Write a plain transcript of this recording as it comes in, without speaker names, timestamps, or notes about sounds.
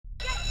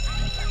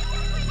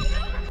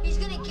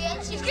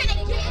you. He's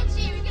gonna get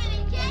you. He's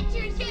gonna get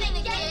you. He's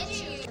gonna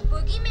get you. The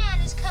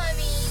boogeyman is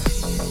coming.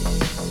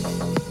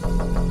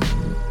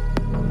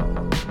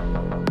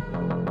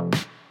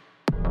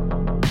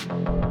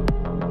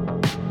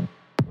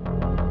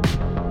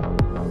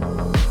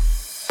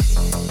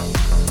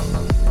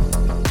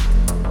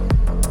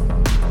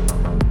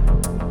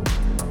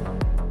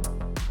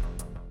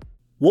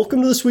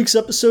 Welcome to this week's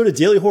episode of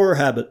Daily Horror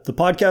Habit, the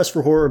podcast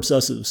for horror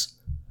obsessives.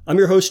 I'm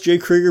your host, Jay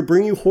Krieger,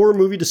 bringing you horror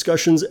movie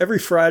discussions every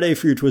Friday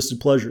for your twisted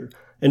pleasure.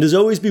 And as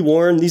always, be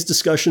warned, these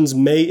discussions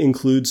may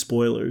include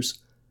spoilers.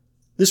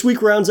 This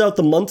week rounds out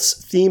the month's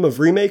theme of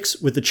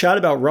remakes with a chat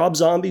about Rob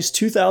Zombie's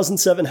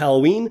 2007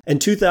 Halloween and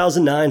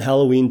 2009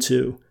 Halloween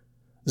 2.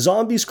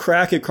 Zombie's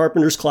crack at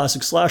Carpenter's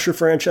classic slasher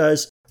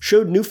franchise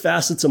showed new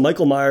facets of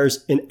Michael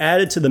Myers and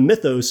added to the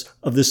mythos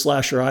of this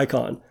slasher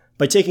icon,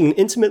 by taking an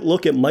intimate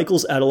look at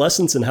Michael's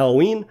adolescence in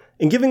Halloween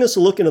and giving us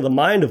a look into the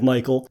mind of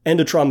Michael and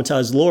a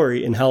traumatized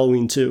Laurie in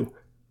Halloween 2.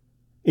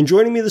 In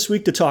joining me this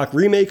week to talk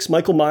remakes,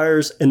 Michael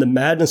Myers, and the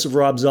madness of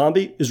Rob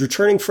Zombie is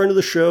returning friend of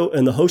the show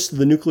and the host of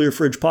the Nuclear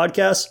Fridge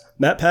podcast,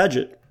 Matt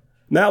Padgett.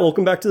 Matt,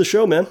 welcome back to the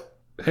show, man.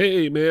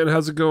 Hey, man,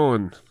 how's it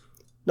going?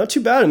 Not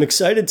too bad. I'm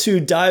excited to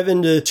dive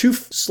into two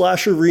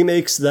slasher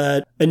remakes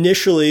that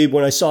initially,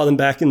 when I saw them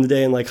back in the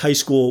day in like high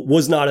school,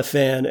 was not a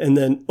fan, and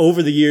then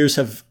over the years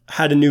have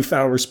had a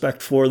newfound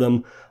respect for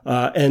them.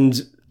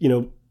 And, you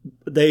know,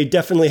 they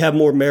definitely have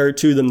more merit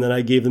to them than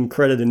I gave them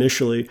credit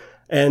initially.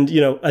 And,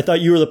 you know, I thought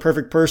you were the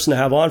perfect person to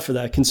have on for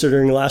that,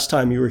 considering last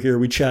time you were here,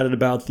 we chatted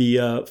about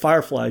the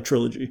Firefly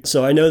trilogy.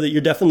 So I know that you're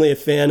definitely a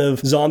fan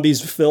of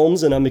Zombies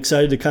films, and I'm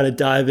excited to kind of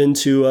dive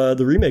into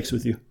the remakes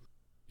with you.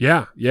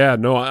 Yeah,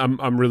 no,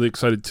 I'm really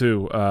excited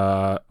too.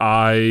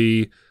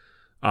 I'm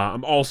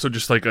also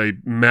just like a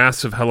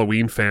massive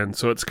Halloween fan,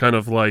 so it's kind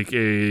of like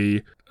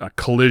a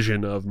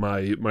collision of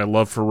my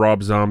love for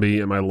Rob Zombie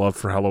and my love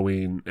for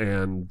Halloween,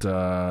 and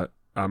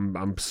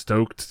I'm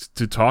stoked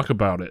to talk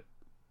about it.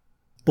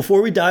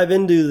 Before we dive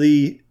into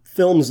the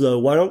films, though,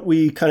 why don't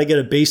we kind of get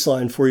a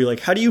baseline for you?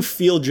 Like, how do you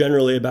feel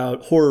generally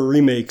about horror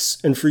remakes,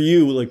 and for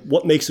you, like,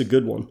 what makes a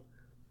good one?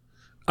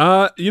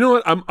 You know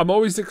what? I'm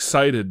always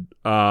excited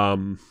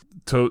to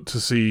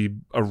see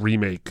a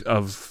remake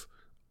of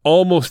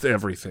almost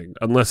everything,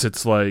 unless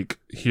it's like,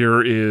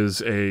 here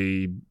is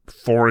a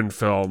foreign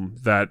film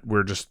that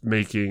we're just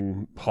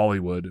making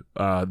Hollywood.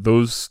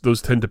 Those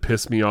tend to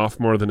piss me off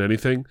more than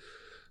anything.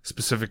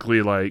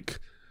 Specifically, like,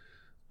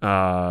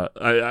 there's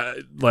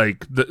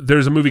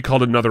a movie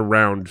called Another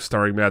Round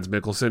starring Mads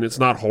Mikkelsen. It's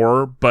not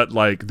horror, but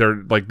like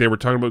they were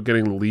talking about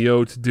getting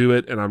Leo to do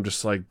it, and I'm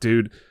just like,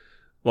 dude,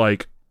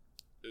 like,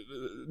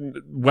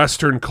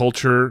 Western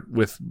culture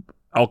with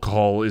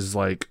alcohol is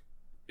like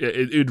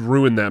it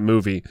ruined that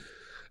movie.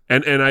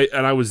 And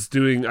I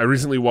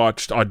recently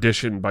watched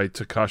Audition by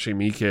Takashi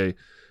Miike,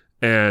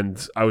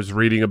 and I was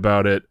reading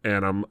about it,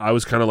 and I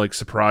was kind of like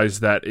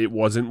surprised that it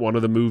wasn't one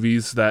of the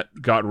movies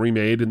that got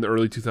remade in the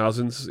early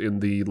 2000s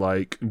in the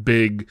like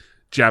big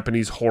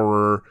Japanese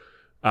horror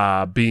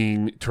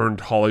being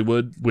turned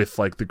Hollywood with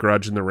like The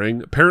Grudge and The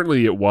Ring.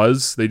 Apparently it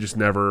was, they just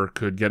never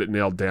could get it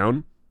nailed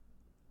down.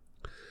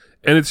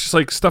 And it's just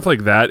like stuff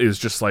like that is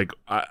just like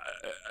I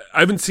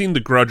haven't seen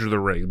The Grudge or The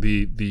Ring,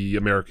 the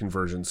American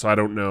version, so I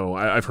don't know.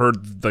 I've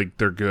heard like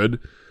they're good,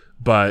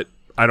 but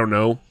I don't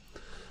know.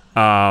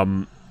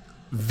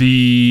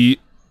 The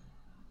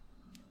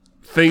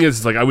thing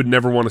is, like, I would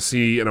never want to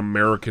see an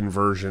American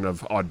version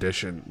of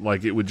Audition.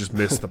 Like, it would just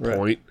miss the right.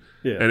 point,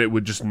 yeah. And it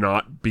would just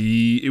not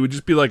be. It would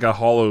just be like a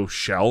hollow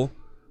shell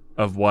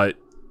of what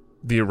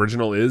the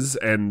original is,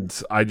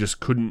 and I just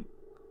couldn't.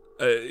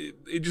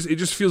 It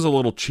just feels a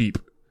little cheap.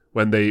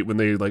 When they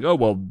like, oh,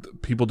 well,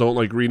 people don't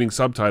like reading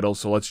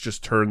subtitles, so let's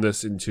just turn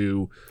this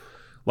into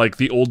like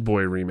the Old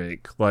Boy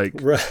remake. Like,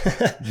 right.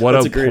 what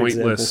a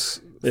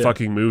pointless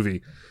fucking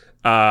movie.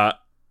 And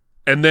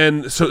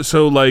then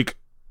so like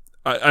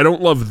I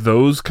don't love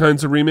those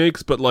kinds of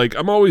remakes, but like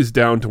I'm always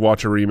down to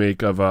watch a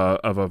remake of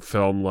a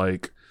film.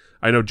 Like,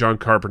 I know John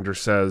Carpenter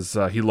says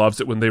he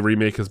loves it when they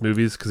remake his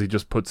movies because he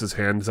just puts his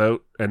hands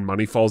out and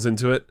money falls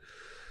into it.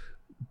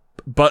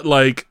 But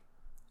like,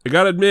 I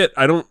gotta admit,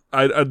 there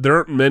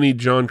aren't many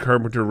John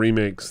Carpenter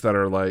remakes that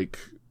are like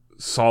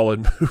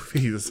solid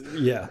movies.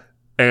 Yeah.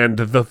 And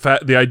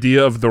the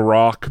idea of The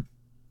Rock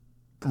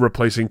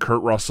replacing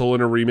Kurt Russell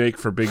in a remake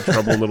for Big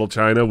Trouble in Little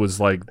China was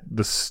like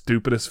the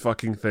stupidest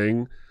fucking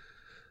thing.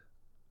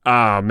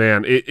 Ah,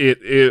 man.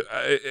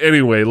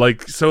 Anyway,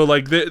 like, so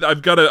like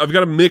I've got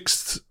a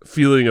mixed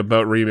feeling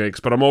about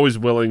remakes, but I'm always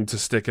willing to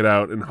stick it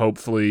out and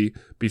hopefully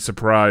be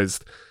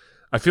surprised.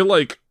 I feel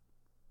like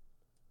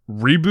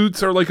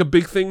reboots are like a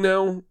big thing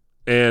now,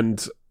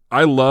 and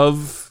I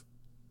loved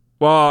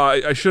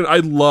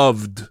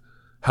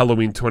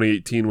Halloween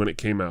 2018 when it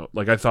came out.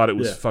 Like, I thought it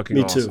was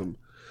fucking awesome.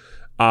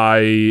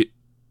 I've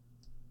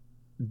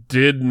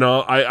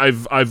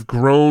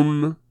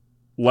grown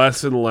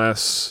less and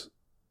less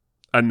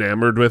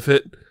enamored with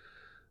it.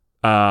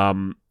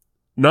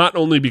 Not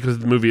only because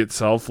of the movie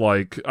itself,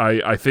 like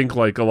I think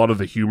like a lot of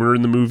the humor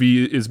in the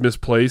movie is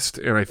misplaced,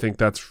 and I think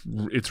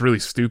it's really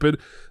stupid.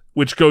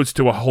 which goes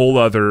to a whole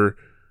other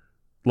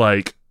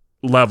like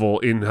level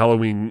in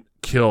Halloween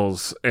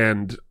Kills,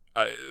 and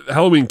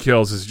Halloween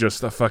Kills is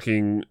just a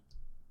fucking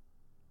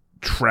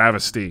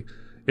travesty.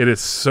 It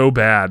is so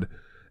bad,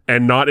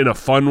 and not in a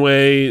fun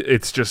way.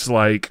 It's just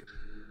like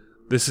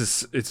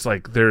it's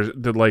like there's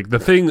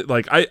the thing,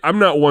 like I'm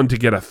not one to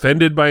get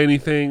offended by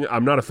anything.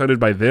 I'm not offended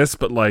by this,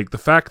 but like the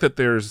fact that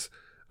there's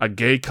a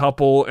gay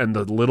couple and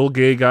the little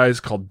gay guy is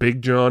called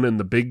Big John and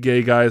the big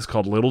gay guy is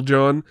called Little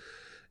John,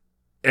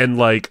 and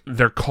like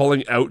they're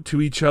calling out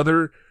to each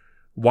other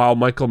while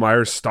Michael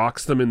Myers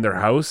stalks them in their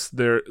house.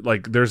 There's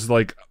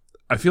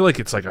I feel like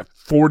it's like a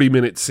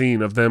 40-minute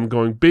scene of them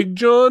going, Big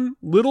John,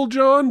 Little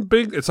John,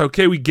 Big. It's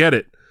okay, we get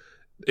it.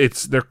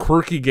 They're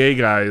quirky gay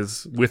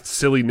guys with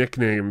silly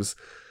nicknames.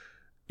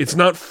 It's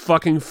not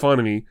fucking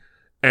funny,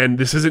 and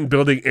this isn't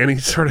building any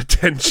sort of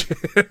tension.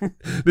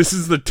 This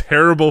is the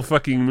terrible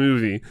fucking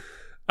movie.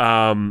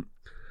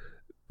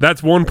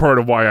 That's one part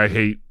of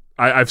why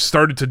I've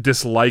started to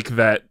dislike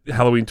that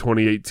Halloween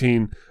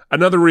 2018.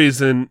 Another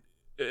reason,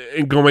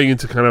 and going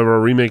into kind of a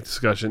remake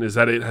discussion, is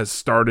that it has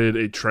started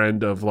a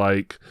trend of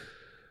like,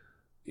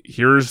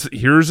 here's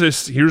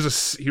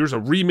a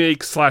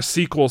remake /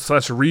 sequel /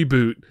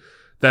 reboot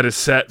that is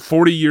set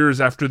 40 years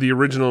after the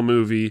original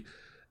movie,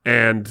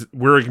 and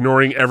we're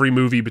ignoring every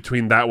movie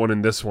between that one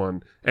and this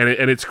one, and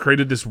it's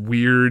created this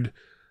weird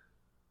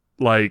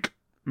like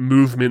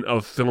movement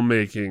of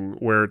filmmaking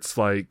where it's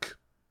like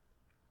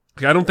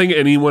I don't think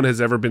anyone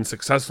has ever been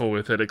successful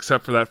with it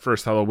except for that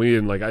first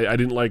Halloween. Like I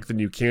didn't like the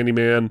new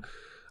Candyman.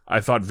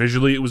 I thought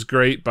visually it was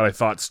great, but I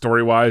thought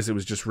story-wise it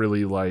was just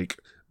really like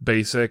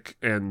basic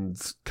and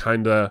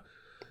kind of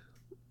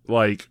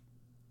like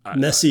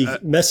messy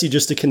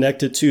just to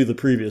connect it to the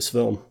previous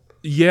film.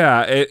 Yeah,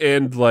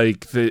 and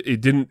like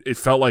it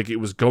felt like it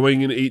was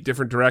going in 8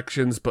 different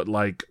directions, but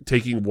like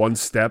taking one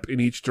step in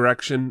each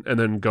direction and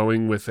then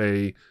going with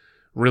a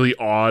really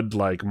odd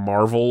like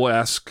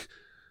Marvel-esque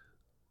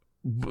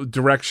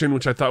direction,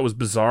 which I thought was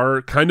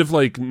bizarre, kind of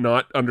like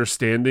not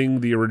understanding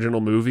the original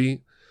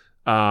movie.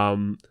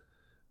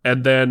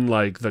 And then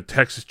like the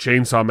Texas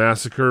Chainsaw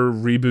Massacre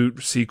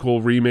reboot,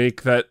 sequel,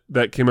 remake that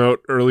came out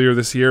earlier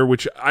this year,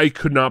 which I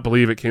could not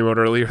believe it came out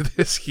earlier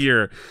this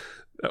year.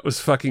 That was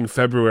fucking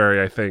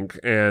February, I think.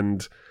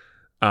 And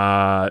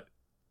yeah,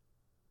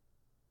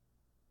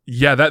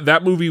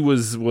 that movie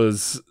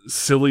was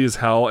silly as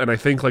hell, and I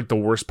think like the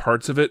worst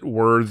parts of it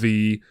were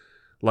the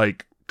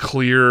like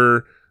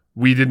clear,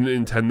 we didn't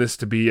intend this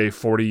to be a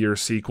 40-year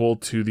sequel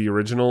to the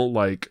original,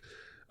 like,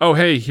 oh,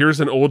 hey,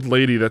 here's an old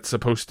lady that's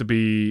supposed to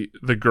be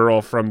the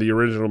girl from the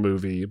original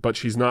movie, but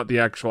she's not the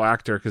actual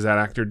actor because that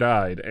actor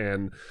died.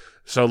 And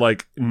so,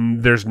 like,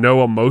 there's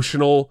no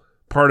emotional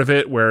part of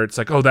it where it's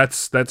like, oh,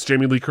 that's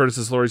Jamie Lee Curtis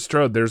as Laurie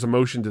Strode. There's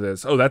emotion to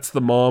this. Oh, that's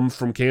the mom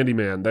from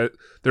Candyman.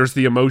 There's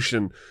the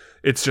emotion.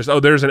 It's just, oh,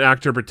 there's an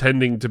actor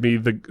pretending to be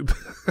the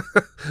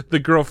the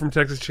girl from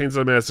Texas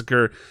Chainsaw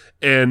Massacre,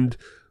 and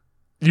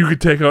you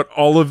could take out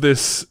all of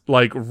this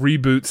like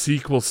reboot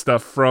sequel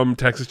stuff from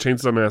Texas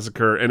Chainsaw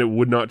Massacre and it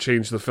would not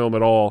change the film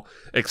at all,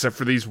 except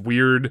for these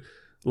weird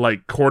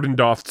like cordoned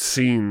off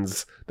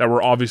scenes that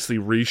were obviously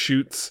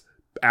reshoots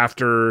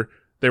after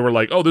they were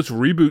like, oh, this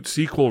reboot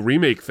sequel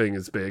remake thing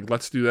is big.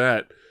 Let's do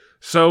that.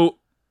 So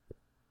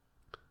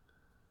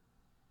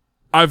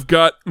I've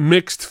got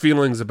mixed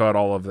feelings about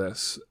all of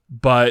this,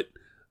 but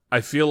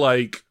I feel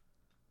like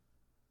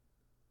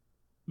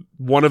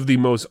one of the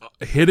most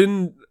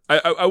hidden,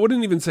 I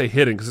wouldn't even say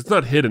hidden, because it's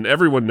not hidden.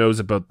 Everyone knows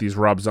about these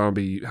Rob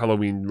Zombie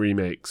Halloween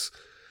remakes.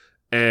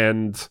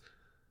 But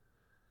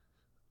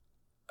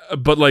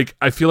like,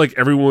 I feel like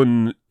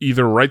everyone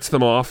either writes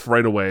them off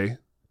right away,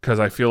 because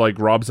I feel like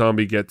Rob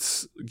Zombie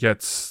gets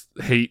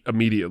hate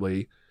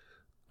immediately,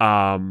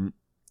 regardless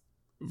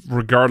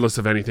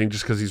of anything,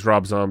 just because he's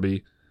Rob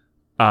Zombie.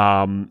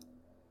 And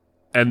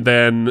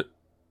then,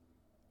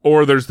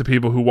 or there's the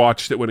people who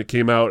watched it when it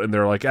came out and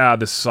they're like,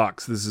 this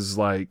sucks. This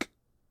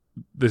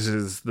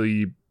is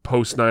the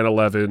post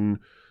 9/11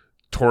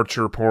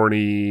 torture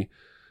porny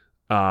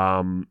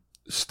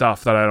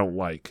stuff that I don't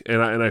like,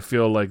 and I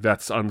feel like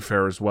that's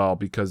unfair as well,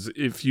 because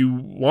if you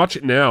watch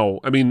it now,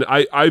 I mean,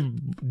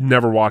 I've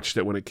never watched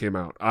it when it came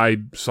out. I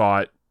saw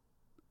it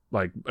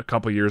like a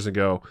couple years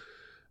ago,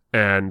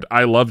 and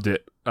I loved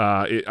it.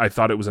 I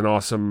thought it was an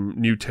awesome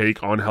new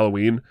take on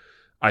Halloween.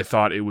 I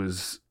thought it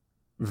was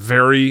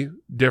very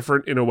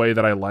different in a way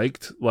that I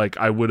liked. Like,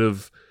 I would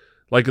have,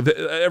 like,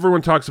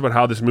 everyone talks about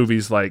how this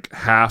movie's like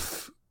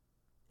half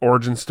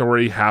origin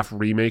story, half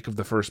remake of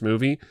the first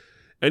movie.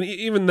 And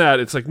even that,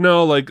 it's like,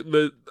 no, like,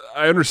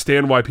 I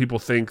understand why people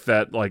think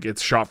that, like,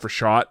 it's shot for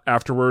shot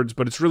afterwards,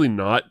 but it's really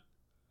not.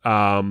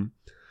 And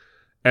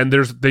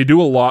they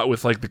do a lot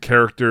with, like, the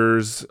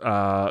characters.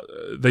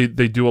 They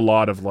do a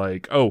lot of,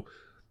 like,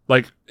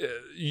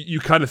 you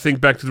kind of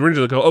think back to the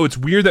original and go, oh, it's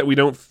weird that we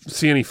don't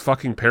see any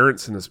fucking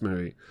parents in this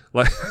movie.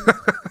 Like,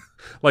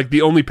 like,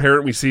 the only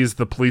parent we see is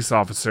the police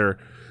officer.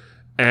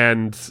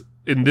 And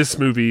in this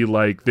movie,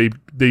 like, they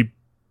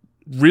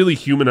really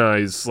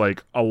humanize,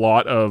 like, a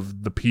lot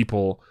of the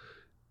people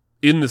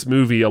in this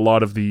movie, a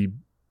lot of the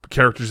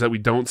characters that we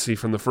don't see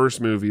from the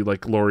first movie,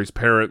 like Laurie's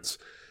parents,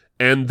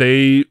 and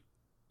they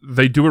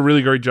do a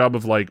really great job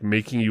of like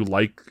making you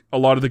like a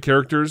lot of the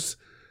characters,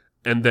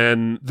 and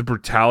then the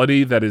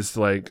brutality that is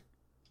like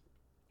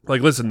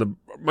listen, the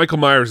Michael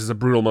Myers is a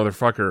brutal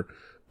motherfucker,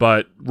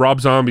 but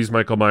Rob Zombie's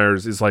Michael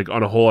Myers is like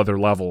on a whole other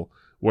level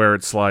where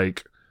it's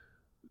like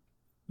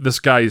this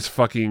guy is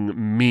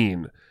fucking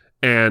mean,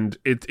 and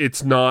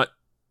it's not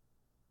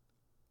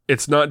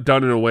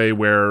done in a way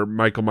where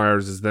Michael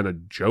Myers is then a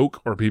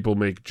joke or people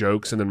make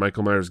jokes and then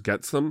Michael Myers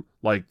gets them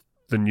like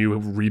the new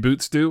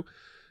reboots do.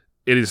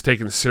 It is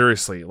taken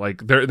seriously.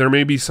 Like there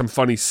may be some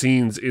funny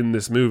scenes in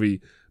this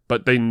movie,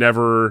 but they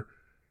never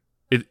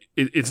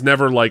it's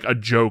never like a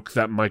joke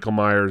that Michael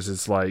Myers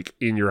is like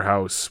in your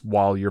house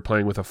while you're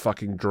playing with a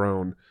fucking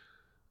drone.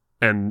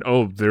 And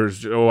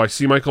I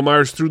see Michael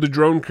Myers through the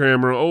drone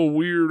camera. Oh,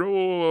 weird.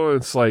 Oh,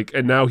 it's like,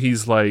 and now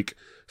he's like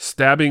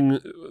stabbing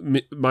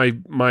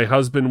my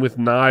husband with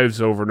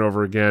knives over and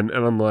over again.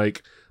 And I'm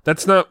like,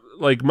 that's not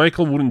like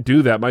Michael wouldn't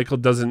do that. Michael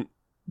doesn't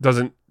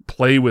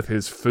play with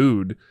his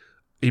food.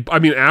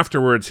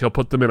 Afterwards he'll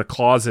put them in a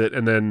closet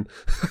and then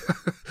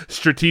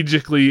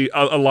strategically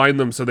align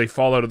them so they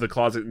fall out of the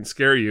closet and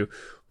scare you.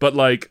 But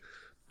like,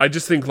 I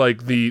just think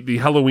like the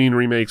Halloween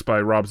remakes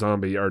by Rob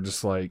Zombie are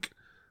just like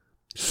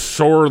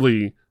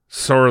sorely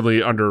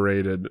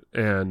underrated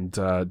and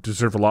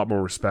deserve a lot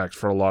more respect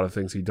for a lot of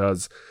things he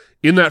does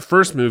in that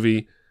first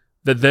movie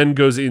that then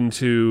goes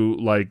into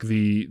like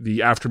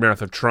the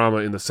aftermath of trauma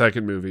in the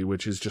second movie,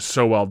 which is just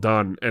so well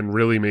done and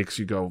really makes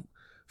you go,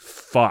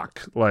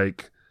 fuck.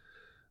 Like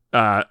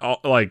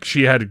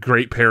she had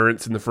great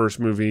parents in the first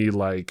movie.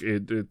 Like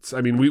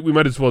we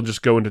might as well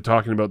just go into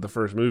talking about the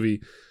first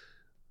movie,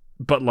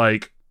 but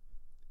like,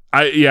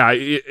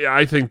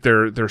 I think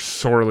they're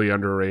sorely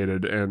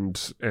underrated,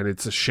 and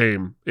it's a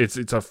shame. It's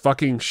a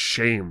fucking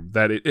shame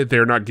that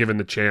they're not given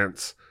the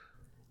chance.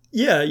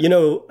 Yeah,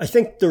 I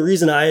think the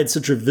reason I had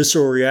such a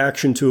visceral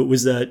reaction to it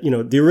was that,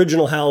 the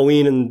original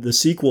Halloween and the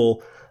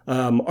sequel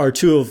are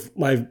two of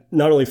my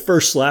not only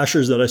first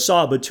slashers that I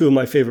saw, but two of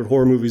my favorite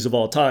horror movies of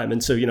all time.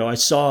 And so, I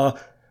saw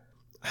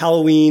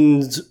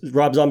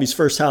Rob Zombie's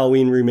first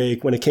Halloween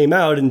remake when it came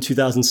out in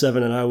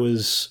 2007, and I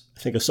was, I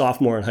think, a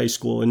sophomore in high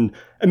school, and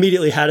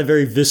immediately had a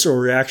very visceral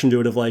reaction to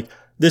it of like,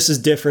 this is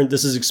different,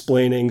 this is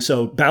explaining.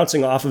 So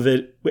bouncing off of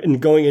it and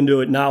going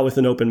into it now with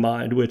an open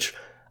mind, which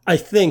I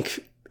think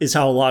is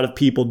how a lot of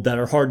people that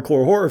are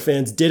hardcore horror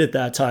fans did at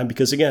that time.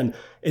 Because again,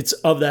 it's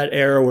of that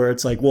era where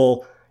it's like,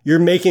 well, you're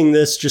making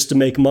this just to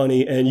make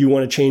money and you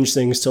want to change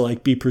things to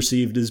like be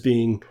perceived as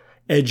being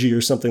edgy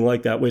or something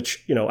like that,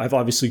 which, I've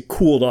obviously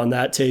cooled on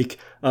that take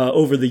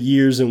over the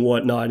years and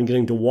whatnot and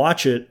getting to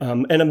watch it.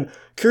 And I'm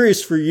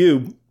curious for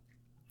you,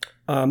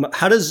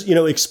 how does,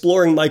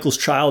 exploring Michael's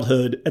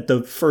childhood at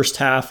the first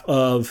half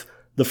of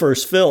the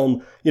first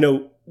film,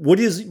 what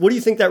do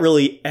you think that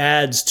really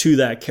adds to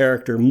that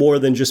character more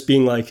than just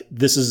being like,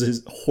 this is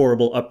his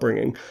horrible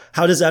upbringing?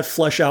 How does that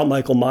flesh out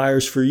Michael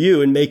Myers for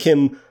you and make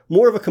him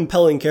more of a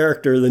compelling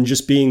character than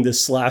just being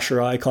this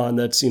slasher icon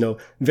that's,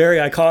 very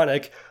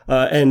iconic,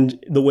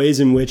 and the ways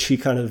in which he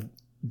kind of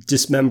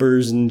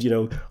dismembers and,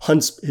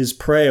 hunts his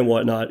prey and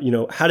whatnot?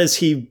 How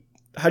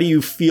do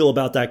you feel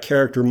about that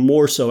character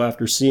more so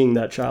after seeing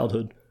that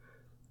childhood?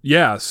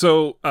 Yeah,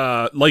 so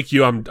like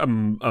you,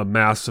 I'm a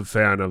massive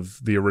fan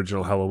of the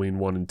original Halloween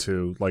 1 and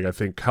 2. Like, I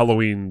think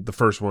Halloween, the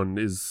first one,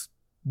 is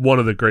one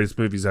of the greatest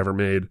movies ever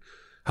made.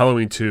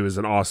 Halloween 2 is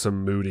an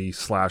awesome, moody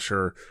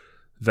slasher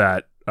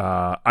that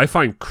I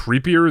find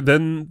creepier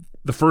than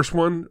the first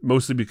one,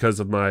 mostly because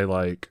of my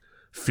like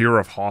fear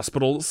of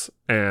hospitals.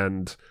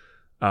 And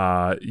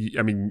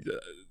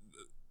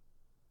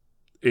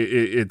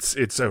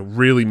it's a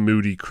really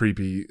moody,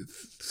 creepy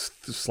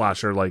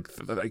slasher. Like,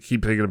 I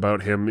keep thinking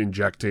about him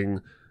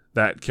injecting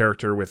that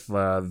character with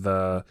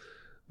the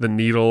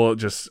needle,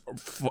 just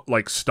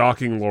like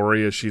stalking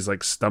Laurie as she's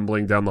like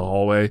stumbling down the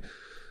hallway.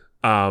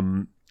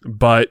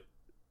 But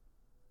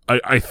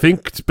I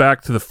think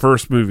back to the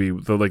first movie,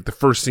 the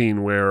first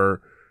scene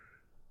where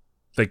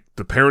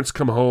the parents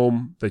come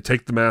home, they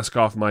take the mask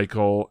off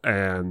Michael,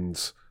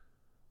 and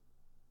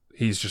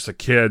he's just a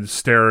kid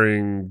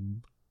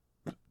staring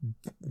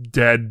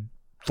dead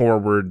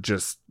forward,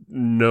 just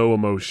no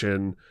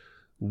emotion.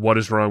 What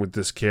is wrong with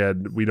this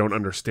kid? We don't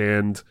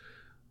understand.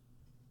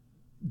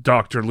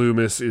 Dr.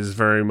 Loomis is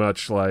very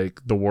much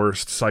like the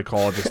worst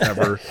psychologist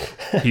ever.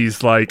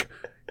 He's like,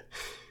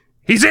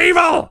 he's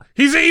evil!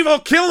 He's evil!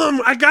 Kill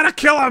him! I gotta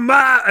kill him!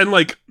 Ah! And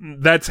like,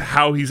 that's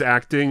how he's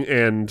acting,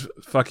 and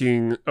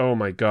fucking, oh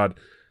my god.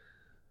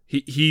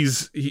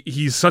 He's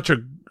such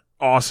a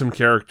awesome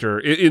character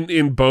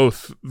in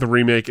both the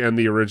remake and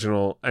the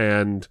original,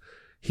 and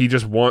he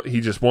just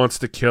wants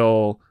to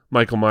kill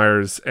Michael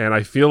Myers. And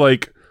I feel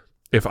like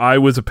if I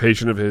was a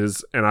patient of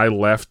his and I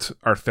left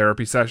our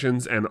therapy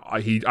sessions and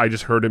I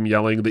just heard him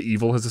yelling, "The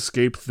evil has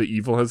escaped! The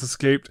evil has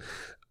escaped!"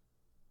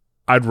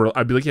 I'd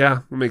be like,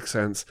 yeah, that makes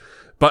sense.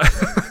 But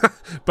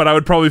but I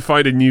would probably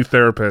find a new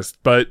therapist.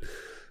 But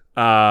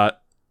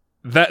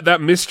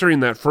that mystery in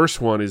that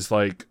first one is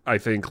like, I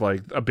think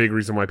like a big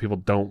reason why people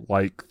don't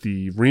like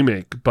the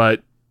remake.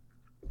 But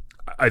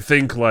I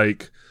think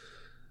like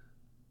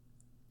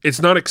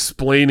it's not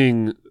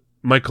explaining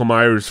Michael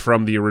Myers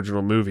from the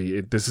original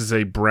movie. This is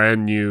a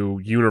brand new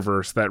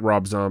universe that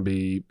Rob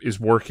Zombie is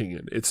working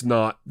in. It's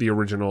not the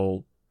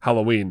original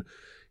Halloween.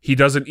 They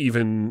don't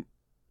even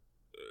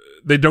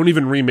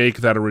remake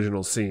that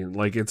original scene.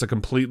 Like, it's a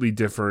completely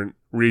different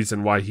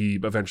reason why he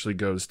eventually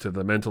goes to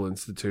the mental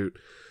institute.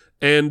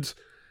 And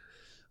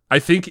I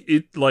think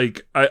it,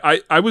 like,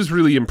 I was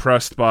really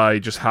impressed by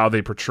just how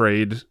they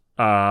portrayed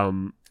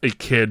a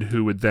kid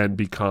who would then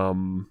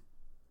become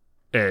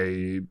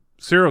a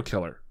serial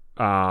killer.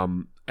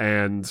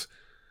 And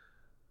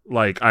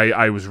like,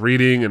 I was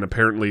reading, and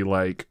apparently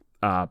like,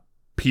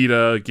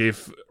 PETA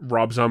gave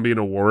Rob Zombie an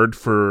award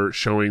for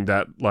showing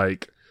that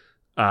like,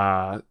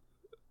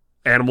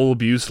 animal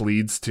abuse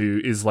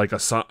is like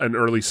an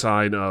early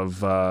sign of,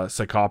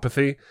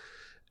 psychopathy.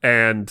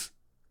 And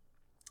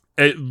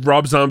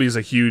Rob Zombie is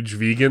a huge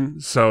vegan,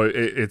 so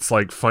it's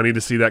like funny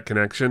to see that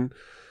connection.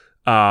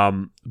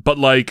 But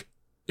like,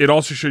 it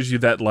also shows you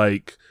that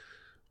like,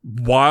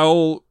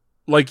 while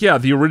like, yeah,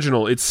 the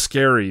original, it's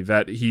scary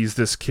that he's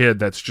this kid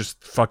that's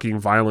just fucking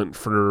violent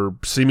for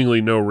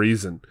seemingly no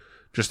reason.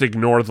 Just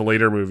ignore the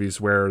later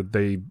movies where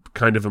they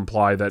kind of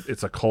imply that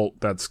it's a cult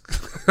that's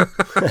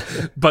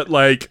but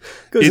like,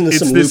 goes into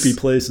some loopy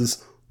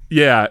places.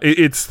 Yeah,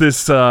 it's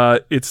this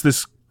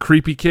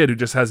creepy kid who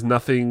just has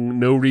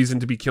no reason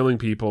to be killing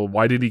people.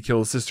 Why did he kill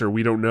his sister?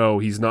 We don't know.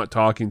 He's not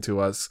talking to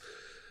us.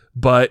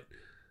 But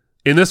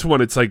in this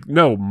one, it's like,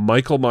 no,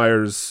 Michael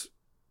Myers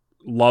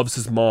loves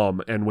his mom,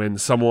 and when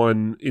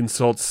someone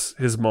insults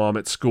his mom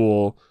at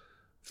school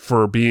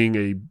for being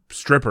a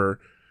stripper,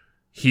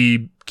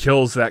 he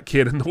kills that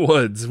kid in the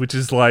woods, which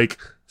is like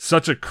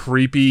such a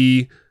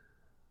creepy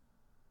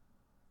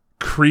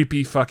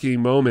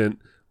fucking moment.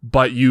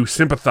 But you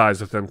sympathize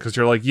with them because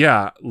you're like,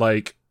 yeah,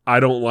 like, I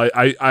don't like,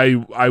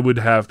 I would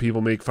have people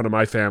make fun of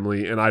my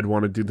family, and I'd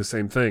want to do the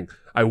same thing.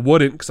 I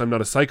wouldn't, because I'm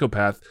not a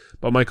psychopath,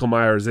 but Michael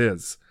Myers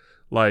is.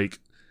 Like,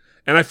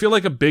 and I feel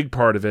like a big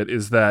part of it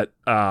is that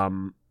a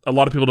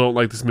lot of people don't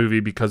like this movie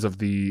because of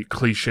the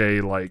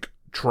cliche, like,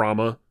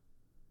 trauma.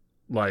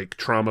 Like,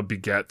 trauma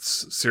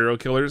begets serial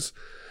killers.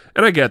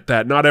 And I get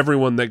that. Not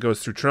everyone that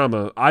goes through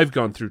trauma. I've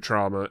gone through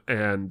trauma,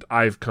 and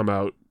I've come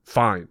out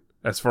fine,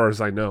 as far as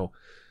I know.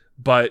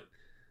 But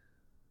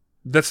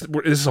this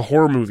is a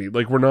horror movie.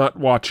 Like, we're not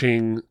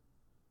watching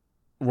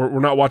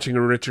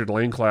a Richard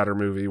Linklater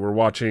movie. We're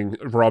watching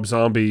Rob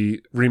Zombie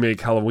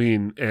remake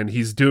Halloween, and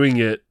he's doing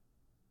it.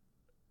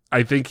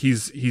 I think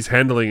he's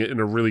handling it in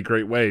a really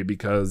great way,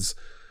 because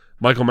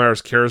Michael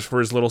Myers cares for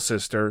his little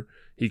sister.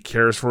 He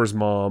cares for his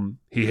mom.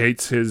 He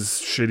hates his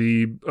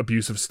shitty,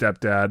 abusive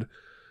stepdad.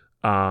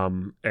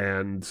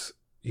 And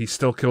he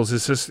still kills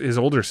his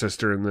older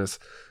sister in this.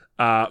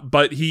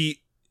 But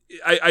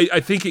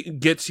I think it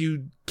gets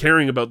you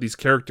caring about these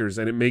characters,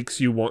 and it makes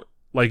you want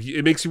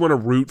to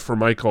root for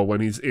Michael when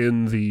he's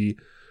in the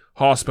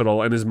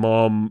hospital, and his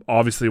mom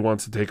obviously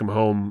wants to take him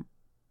home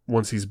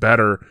once he's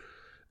better.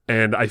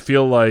 And I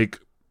feel like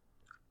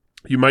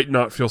you might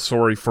not feel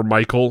sorry for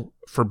Michael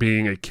for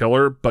being a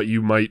killer, but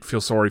you might feel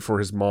sorry for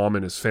his mom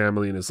and his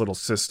family and his little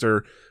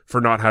sister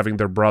for not having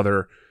their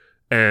brother,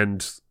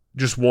 and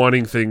just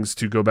wanting things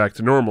to go back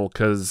to normal.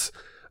 Because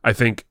I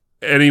think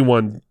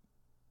anyone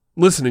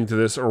listening to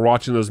this or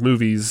watching those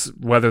movies,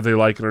 whether they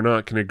like it or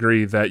not, can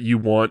agree that you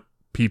want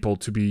people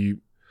to be,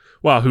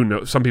 well, who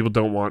knows? Some people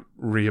don't want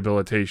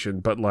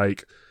rehabilitation, but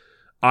like,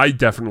 I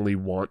definitely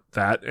want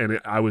that, and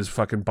I was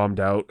fucking bummed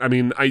out. I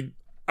mean, I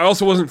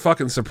also wasn't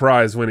fucking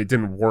surprised when it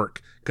didn't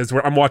work, because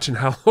I'm watching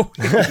Halloween.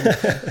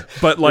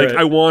 But like, right.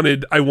 I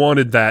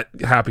wanted that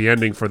happy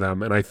ending for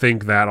them, and I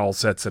think that all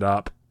sets it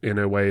up in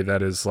a way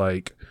that is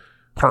like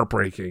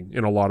heartbreaking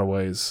in a lot of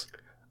ways.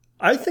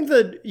 I think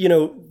that, you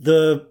know,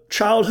 the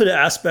childhood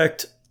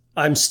aspect,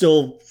 I'm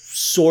still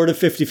sort of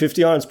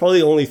 50-50 on. It's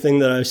probably the only thing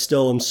that I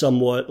still am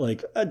somewhat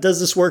like,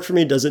 does this work for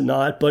me? Does it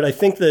not? But I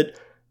think that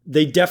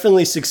they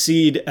definitely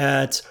succeed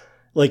at,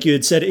 like you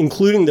had said,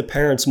 including the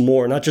parents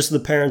more, not just the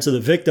parents of the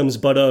victims,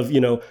 but of, you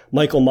know,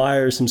 Michael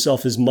Myers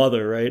himself, his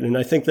mother, right? And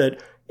I think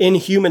that in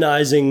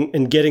humanizing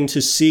and getting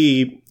to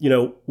see, you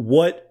know,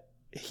 what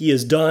he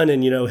has done,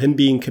 and, you know, him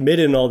being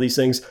committed and all these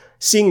things,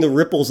 seeing the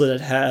ripples that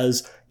it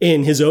has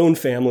in his own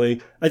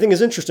family, I think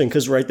is interesting,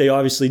 because, right, they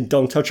obviously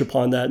don't touch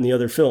upon that in the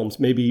other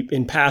films. Maybe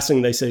in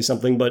passing they say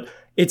something, but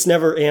it's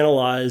never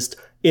analyzed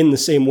in the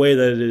same way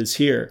that it is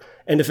here.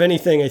 And if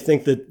anything, I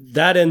think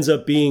that ends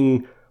up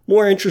being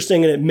more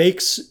interesting, and it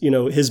makes, you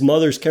know, his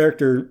mother's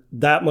character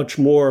that much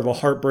more of a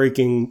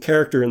heartbreaking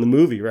character in the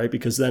movie, right?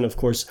 Because then, of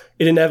course,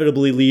 it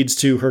inevitably leads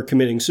to her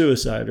committing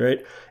suicide,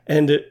 right?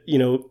 And, you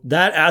know,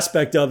 that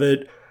aspect of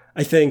it,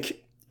 I think,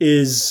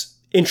 is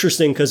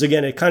interesting, because,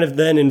 again, it kind of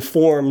then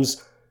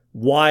informs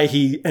why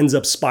he ends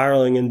up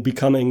spiraling and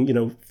becoming, you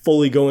know,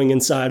 fully going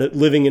inside,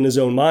 living in his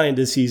own mind,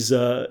 as he's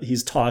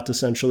taught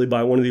essentially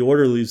by one of the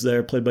orderlies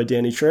there, played by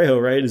Danny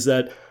Trejo, right? Is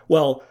that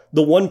well,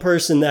 the one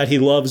person that he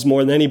loves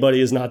more than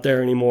anybody is not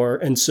there anymore.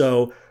 And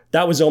so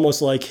that was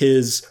almost like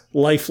his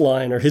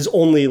lifeline or his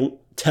only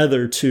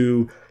tether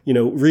to,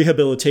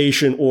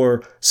 rehabilitation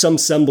or some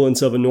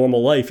semblance of a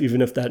normal life,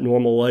 even if that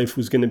normal life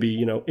was going to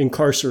be,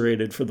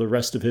 incarcerated for the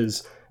rest of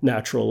his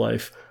natural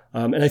life.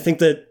 And I think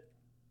that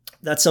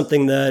that's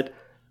something that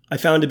I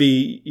found to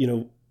be,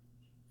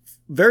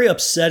 very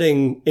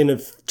upsetting in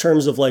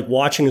terms of like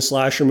watching a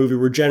slasher movie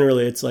where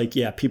generally it's like,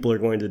 yeah, people are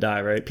going to die,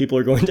 right? People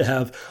are going to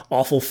have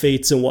awful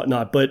fates and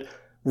whatnot. But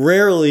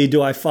rarely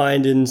do I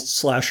find in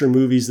slasher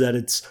movies that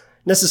it's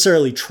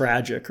necessarily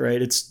tragic,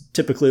 right? It's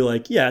typically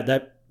like, yeah,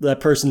 that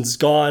person's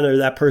gone or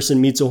that person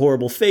meets a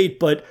horrible fate,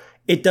 but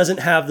it doesn't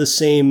have the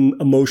same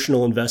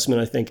emotional investment,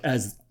 I think,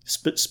 as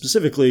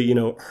specifically,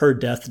 her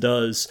death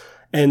does.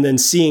 And then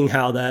seeing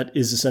how that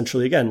is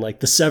essentially, again, like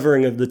the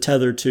severing of the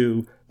tether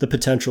to the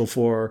potential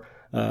for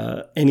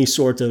any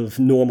sort of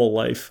normal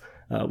life,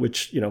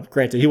 which,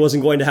 granted, he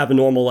wasn't going to have a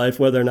normal life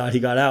whether or not he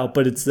got out,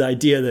 but it's the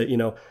idea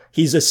that,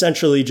 he's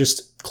essentially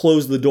just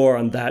closed the door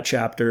on that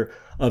chapter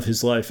of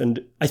his life.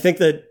 And I think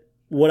that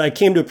what I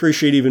came to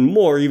appreciate even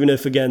more, even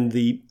if, again,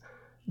 the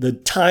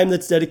time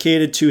that's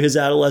dedicated to his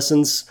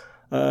adolescence,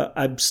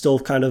 I'm still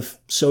kind of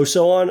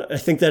so-so on. I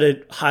think that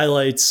it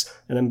highlights,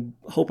 and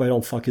I hope I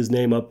don't fuck his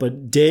name up,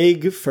 but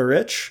Daeg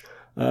Faerch,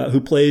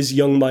 who plays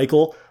young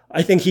Michael.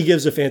 I think he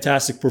gives a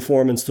fantastic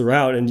performance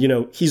throughout. And,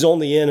 he's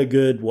only in a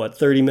good,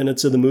 30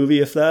 minutes of the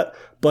movie, if that.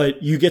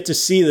 But you get to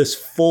see this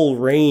full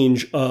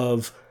range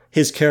of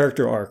his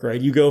character arc, right?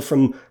 You go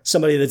from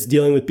somebody that's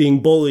dealing with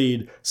being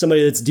bullied,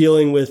 somebody that's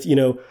dealing with,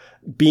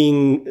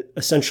 being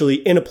essentially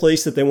in a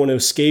place that they want to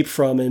escape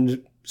from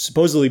and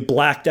supposedly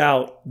blacked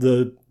out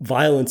the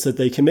violence that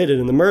they committed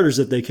and the murders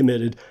that they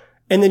committed.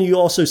 And then you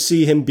also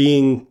see him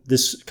being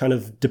this kind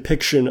of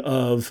depiction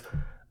of,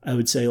 I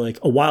would say, like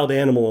a wild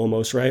animal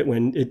almost, right?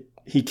 When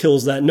he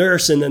kills that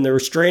nurse and then they're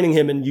restraining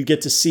him and you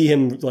get to see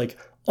him like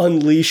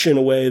unleash in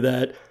a way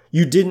that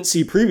you didn't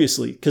see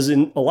previously. Because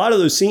in a lot of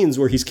those scenes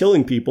where he's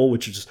killing people,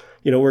 which is,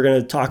 we're going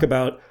to talk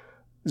about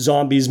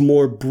Zombie's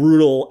more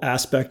brutal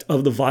aspect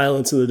of the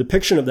violence and the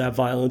depiction of that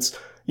violence,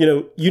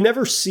 you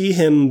never see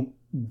him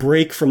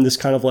break from this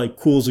kind of like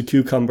cool as a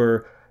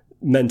cucumber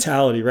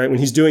mentality, right? When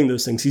he's doing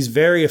those things, he's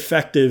very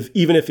effective,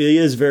 even if he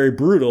is very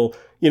brutal.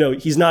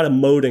 He's not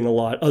emoting a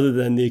lot other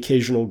than the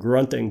occasional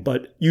grunting,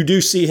 but you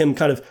do see him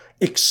kind of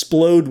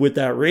explode with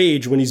that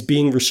rage when he's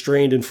being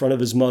restrained in front of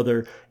his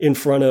mother, in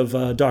front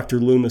of Dr.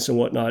 Loomis and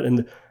whatnot.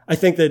 And I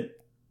think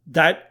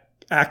that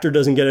actor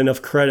doesn't get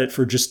enough credit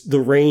for just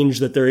the range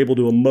that they're able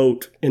to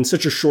emote in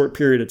such a short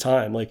period of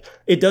time. Like,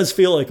 it does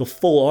feel like a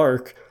full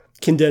arc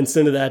condensed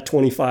into that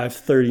 25,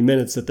 30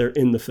 minutes that they're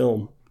in the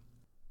film.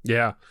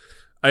 Yeah.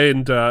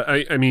 And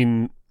I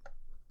mean,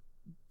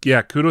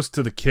 yeah, kudos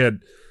to the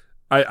kid.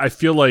 I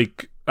feel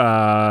like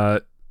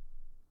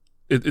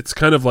it's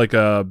kind of like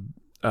a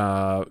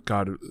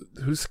God,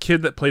 who's the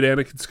kid that played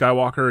Anakin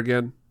Skywalker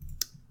again?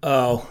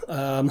 Oh,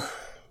 I'm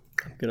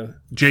gonna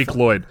Jake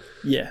Lloyd.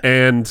 Yeah,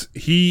 and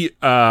he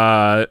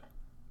I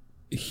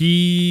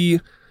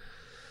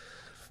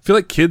feel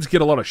like kids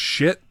get a lot of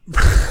shit.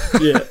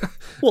 Yeah.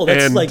 Well,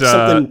 that's like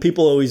something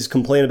people always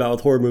complain about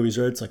with horror movies,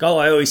 right? It's like, oh,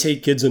 I always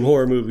hate kids in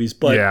horror movies.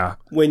 But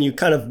when you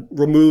kind of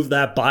remove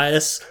that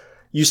bias,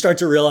 you start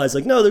to realize,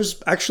 like, no,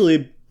 there's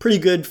actually pretty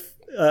good,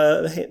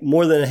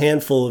 more than a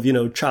handful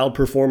of, child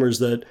performers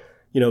that,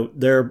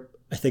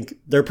 I think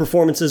their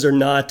performances are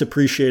not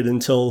appreciated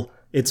until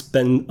it's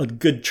been a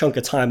good chunk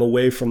of time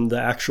away from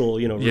the actual,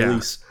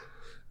 release.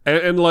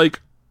 And like,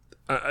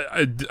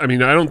 I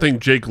mean, I don't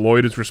think Jake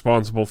Lloyd is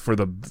responsible for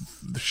the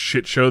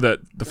shit show that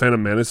The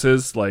Phantom Menace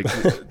is. Like,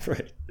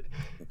 right.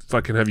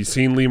 Fucking, have you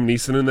seen Liam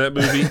Neeson in that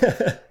movie?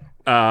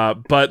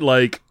 But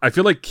like, I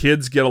feel like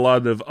kids get a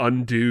lot of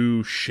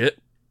undue shit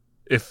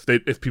if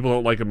people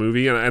don't like a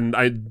movie, and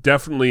I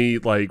definitely,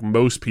 like,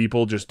 most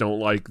people just don't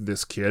like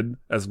this kid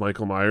as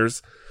Michael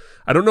Myers.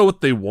 I don't know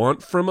what they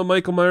want from a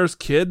Michael Myers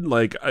kid.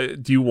 Like,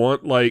 do you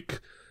want like,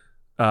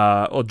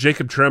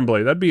 Jacob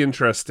Tremblay? That'd be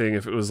interesting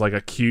if it was like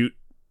a cute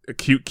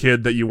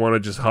kid that you want to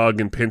just hug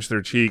and pinch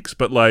their cheeks.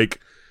 But like,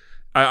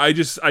 I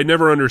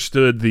never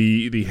understood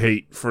the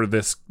hate for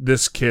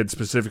this kid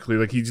specifically.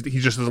 Like, he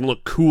just doesn't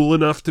look cool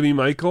enough to be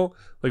Michael.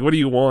 Like, what do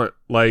you want?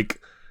 Like,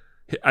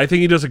 I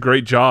think he does a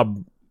great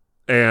job.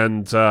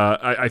 And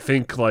I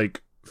think,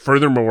 like,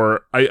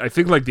 furthermore, I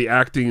think like the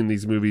acting in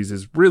these movies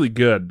is really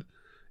good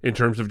in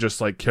terms of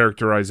just like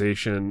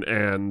characterization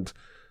and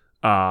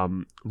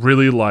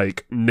really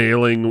like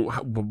nailing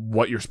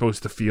what you're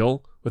supposed to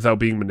feel without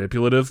being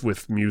manipulative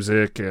with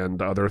music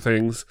and other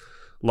things.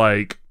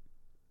 Like,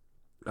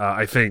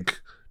 I think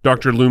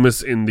Dr.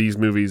 Loomis in these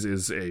movies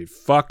is a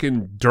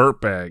fucking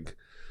dirtbag.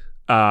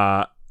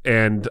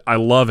 And I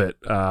love it.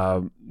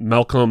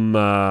 Malcolm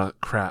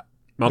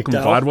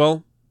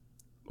Gladwell?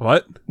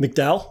 What?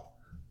 McDowell?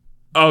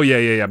 Oh,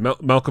 yeah.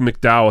 Malcolm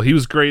McDowell. He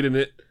was great in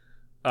it.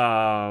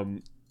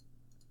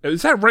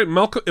 Is that right?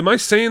 Malcolm? Am I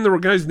saying the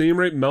guy's name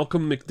right?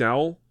 Malcolm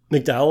McDowell?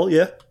 McDowell,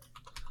 yeah.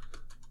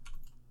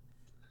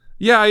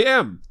 Yeah, I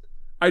am.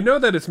 I know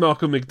that it's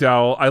Malcolm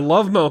McDowell. I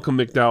love Malcolm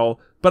McDowell,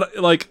 but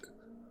like,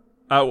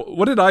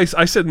 what did I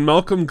said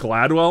Malcolm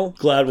Gladwell?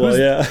 Gladwell,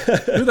 yeah.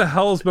 Who the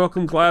hell is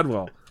Malcolm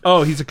Gladwell?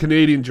 Oh, he's a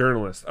Canadian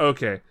journalist.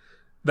 Okay,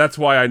 that's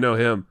why I know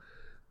him.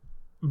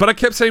 But I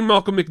kept saying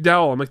Malcolm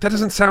McDowell. I'm like, that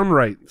doesn't sound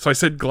right. So I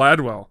said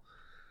Gladwell.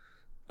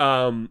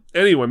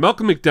 Anyway,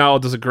 Malcolm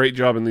McDowell does a great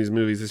job in these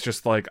movies. It's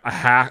just like a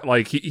hack.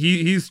 Like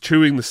he's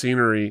chewing the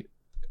scenery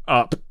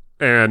up,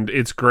 and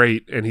it's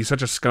great. And he's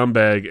such a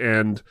scumbag.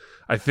 And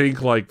I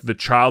think like the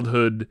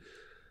childhood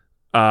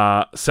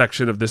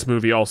section of this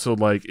movie also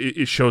like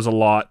it shows a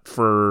lot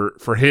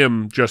for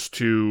him just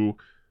to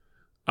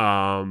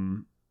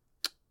kind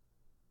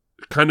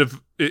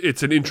of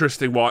it's an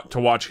interesting to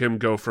watch him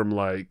go from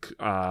like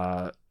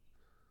oh,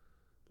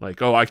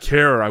 I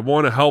care, I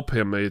want to help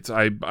him, I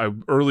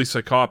early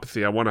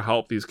psychopathy, I want to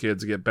help these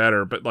kids get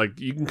better, but like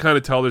you can kind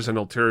of tell there's an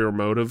ulterior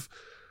motive,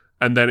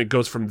 and then it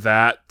goes from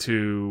that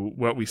to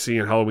what we see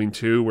in Halloween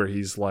 2 where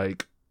he's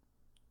like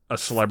a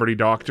celebrity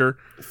doctor,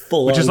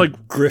 which is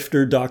like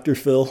grifter Dr.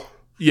 Phil.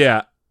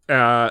 Yeah,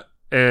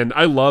 and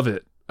I love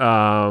it.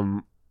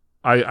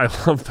 I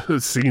love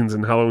those scenes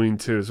in Halloween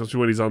 2, especially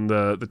when he's on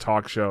the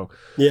talk show.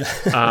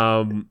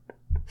 Yeah.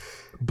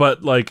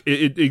 But like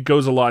it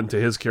goes a lot into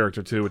his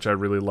character too, which I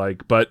really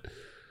like. But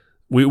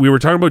we were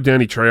talking about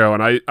Danny Trejo,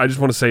 and I just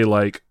want to say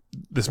like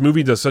this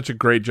movie does such a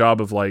great job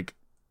of like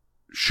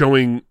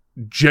showing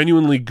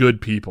genuinely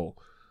good people.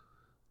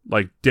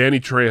 Like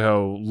Danny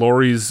Trejo,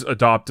 Laurie's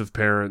adoptive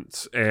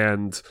parents,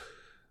 and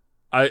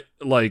I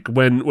like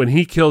when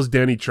he kills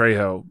Danny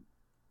Trejo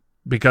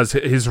because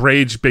his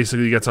rage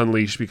basically gets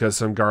unleashed because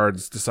some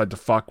guards decide to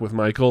fuck with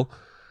Michael,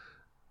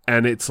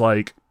 and it's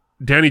like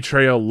Danny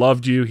Trejo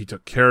loved you, he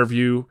took care of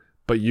you,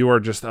 but you are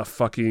just a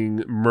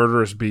fucking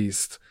murderous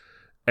beast.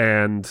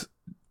 And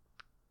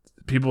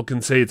people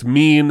can say it's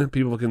mean,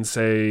 people can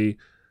say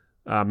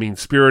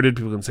mean-spirited,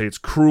 people can say it's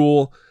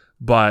cruel,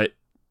 but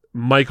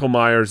Michael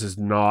Myers is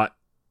not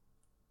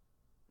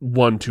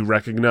one to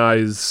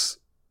recognize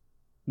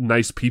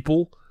nice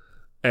people.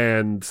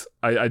 And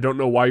I don't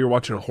know why you're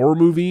watching a horror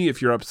movie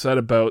if you're upset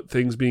about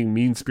things being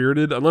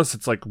mean-spirited, unless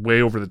it's like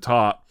way over the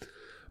top.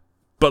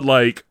 But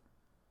like,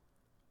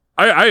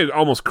 I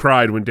almost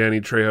cried when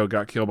Danny Trejo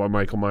got killed by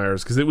Michael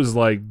Myers, because it was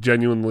like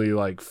genuinely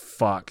like,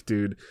 fuck,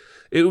 dude.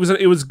 It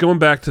was going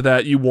back to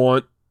that, you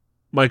want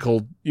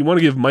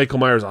to give Michael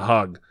Myers a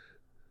hug.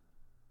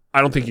 I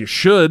don't think you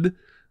should.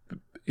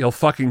 He'll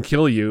fucking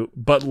kill you,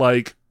 but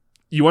like,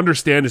 you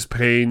understand his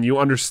pain, you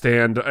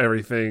understand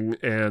everything,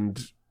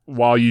 and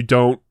while you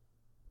don't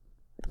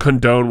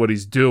condone what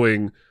he's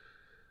doing,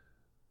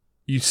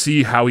 you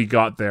see how he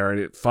got there, and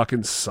it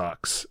fucking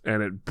sucks,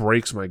 and it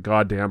breaks my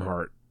goddamn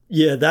heart.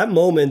 Yeah, that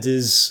moment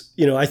is,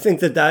 I think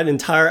that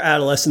entire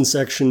adolescent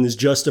section is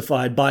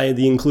justified by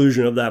the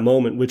inclusion of that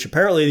moment, which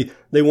apparently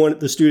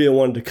the studio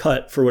wanted to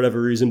cut for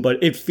whatever reason,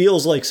 but it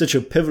feels like such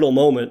a pivotal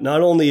moment.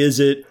 Not only is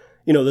it,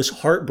 this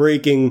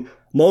heartbreaking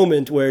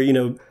moment where,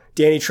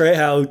 Danny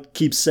Trejo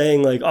keeps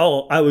saying like,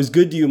 oh, I was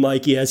good to you,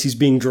 Mikey, as he's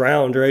being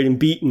drowned, right, and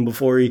beaten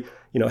before he,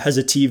 has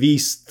a TV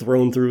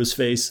thrown through his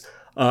face.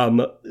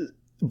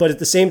 But at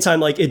the same time,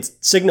 like, it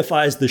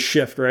signifies the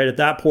shift, right? At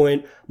that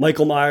point,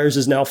 Michael Myers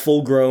is now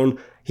full grown.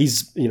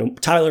 He's,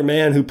 Tyler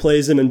Mann, who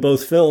plays him in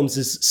both films,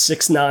 is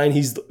 6'9".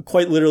 He's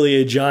quite literally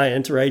a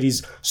giant, right?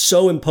 He's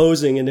so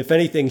imposing. And if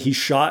anything, he's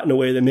shot in a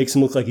way that makes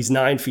him look like he's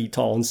 9 feet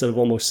tall instead of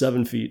almost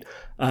 7 feet.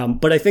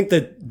 But I think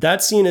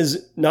that scene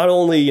is not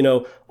only,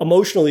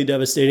 emotionally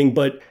devastating,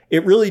 but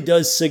it really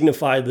does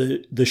signify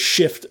the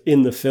shift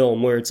in the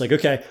film where it's like,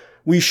 okay,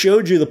 we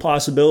showed you the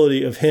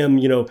possibility of him,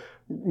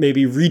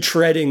 maybe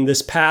retreading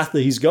this path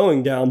that he's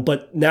going down,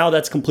 but now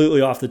that's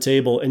completely off the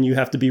table, and you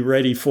have to be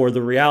ready for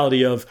the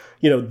reality of,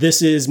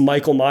 this is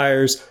Michael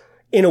Myers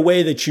in a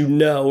way that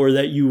or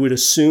that you would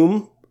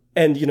assume.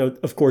 And,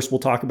 of course, we'll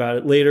talk about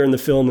it later in the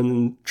film, and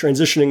then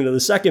transitioning into the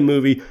second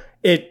movie,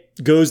 it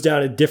goes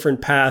down a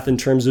different path in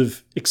terms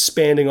of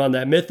expanding on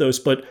that mythos,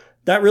 but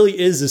that really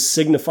is a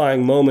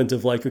signifying moment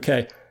of like,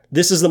 okay,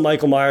 this is the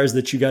Michael Myers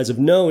that you guys have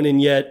known,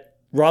 and yet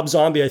Rob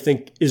Zombie, I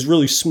think, is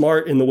really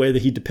smart in the way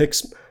that he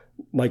depicts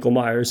Michael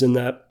Myers, in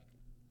that,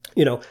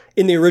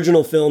 in the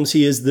original films,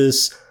 he is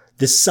this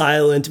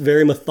silent,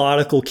 very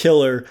methodical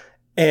killer,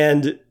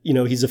 and,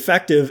 he's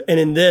effective. And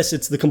in this,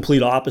 it's the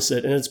complete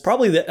opposite. And it's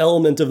probably the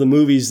element of the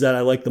movies that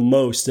I like the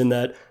most, in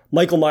that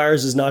Michael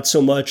Myers is not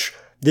so much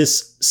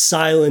this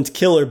silent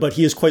killer, but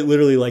he is quite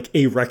literally like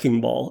a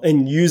wrecking ball,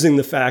 and using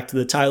the fact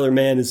that Tyler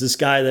Mann is this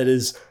guy that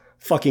is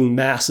fucking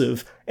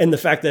massive, and the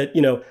fact that,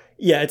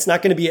 yeah, it's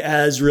not going to be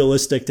as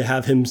realistic to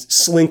have him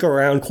slink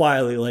around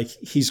quietly. Like,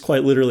 he's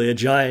quite literally a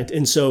giant.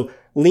 And so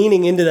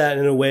leaning into that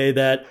in a way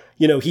that,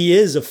 he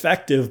is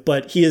effective,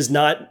 but he is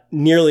not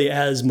nearly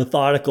as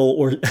methodical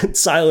or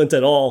silent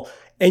at all.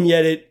 And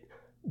yet it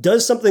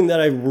does something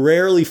that I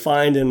rarely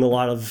find in a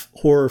lot of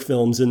horror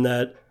films, in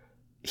that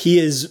he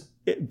is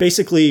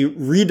basically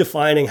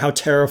redefining how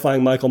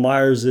terrifying Michael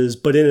Myers is,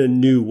 but in a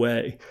new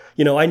way.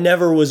 I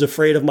never was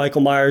afraid of Michael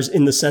Myers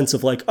in the sense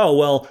of like, oh,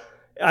 well,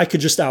 I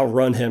could just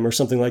outrun him or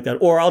something like that.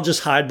 Or I'll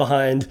just hide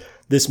behind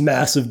this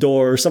massive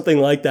door or something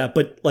like that.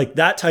 But like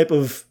that type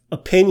of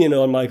opinion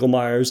on Michael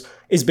Myers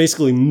is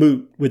basically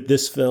moot with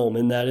this film,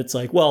 in that it's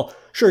like, well,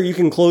 sure, you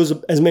can close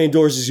as many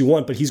doors as you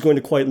want, but he's going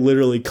to quite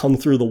literally come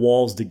through the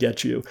walls to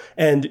get you.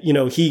 And, you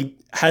know, he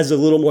has a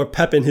little more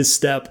pep in his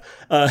step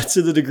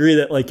to the degree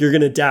that like you're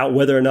going to doubt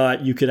whether or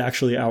not you could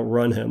actually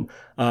outrun him.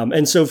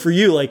 And so for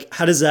you, like,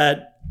 how does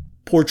that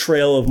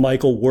portrayal of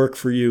Michael work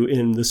for you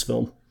in this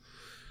film?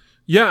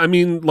 Yeah, I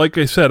mean, like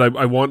I said,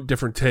 I want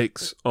different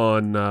takes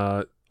on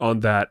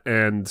that,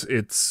 and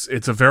it's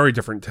a very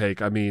different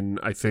take. I mean,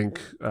 I think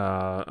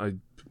I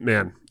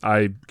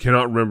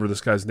cannot remember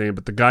this guy's name,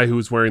 but the guy who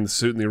was wearing the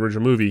suit in the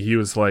original movie, he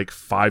was like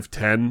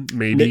 5'10",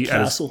 maybe. Nick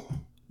Castle.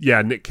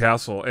 Nick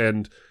Castle,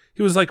 and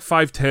he was like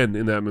 5'10"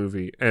 in that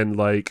movie, and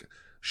like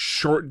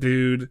short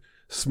dude,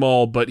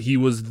 small, but he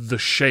was the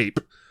shape.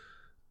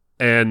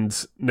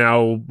 And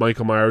now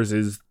Michael Myers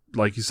is,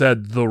 like you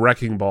said, the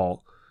wrecking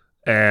ball.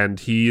 And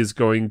he is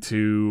going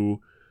to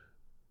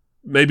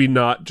maybe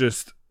not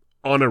just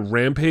on a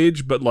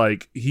rampage, but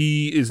like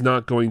he is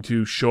not going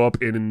to show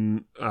up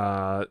in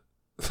the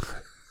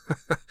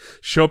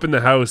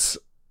house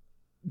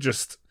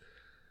just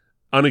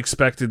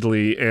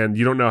unexpectedly, and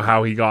you don't know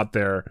how he got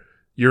there.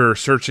 You're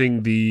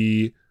searching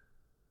the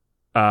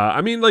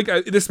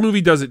this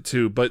movie does it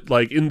too, but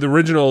like in the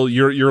original,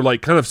 you're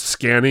like kind of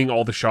scanning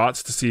all the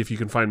shots to see if you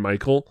can find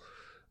Michael,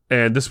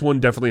 and this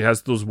one definitely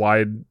has those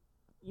wide,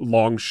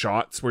 long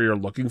shots where you're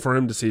looking for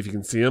him to see if you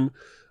can see him.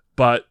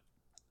 But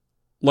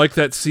like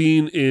that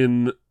scene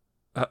in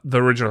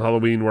the original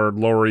Halloween where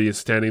Laurie is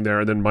standing there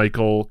and then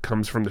Michael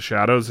comes from the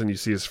shadows and you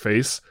see his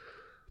face,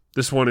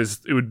 this one it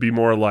would be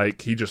more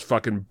like he just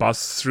fucking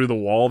busts through the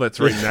wall that's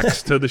right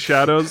next to the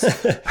shadows.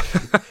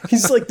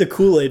 He's like the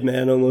Kool-Aid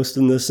man almost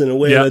in this, in a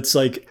way that's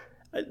like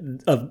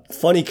a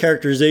funny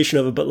characterization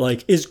of it, but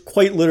like is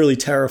quite literally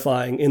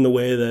terrifying in the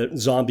way that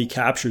Zombie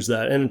captures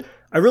that. And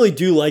I really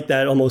do like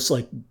that almost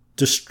like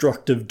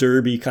destructive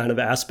derby kind of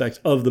aspect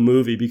of the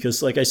movie,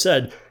 because like I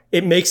said,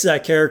 it makes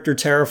that character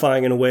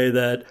terrifying in a way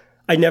that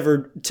I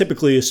never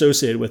typically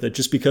associated with it,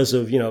 just because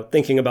of, you know,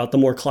 thinking about the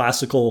more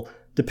classical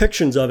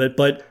depictions of it.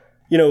 But,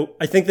 you know,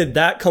 I think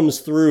that comes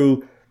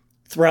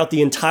throughout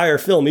the entire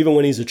film, even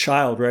when he's a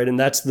child, right? And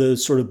that's the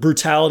sort of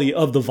brutality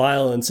of the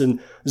violence, and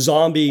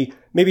Zombie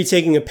maybe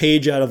taking a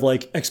page out of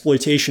like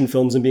exploitation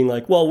films and being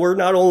like, well, we're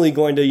not only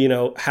going to, you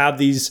know, have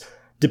these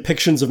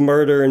depictions of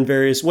murder in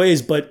various ways,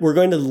 but we're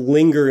going to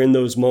linger in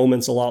those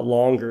moments a lot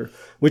longer,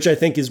 which I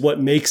think is what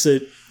makes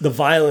it, the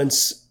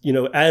violence, you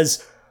know,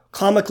 as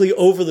comically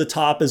over the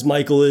top as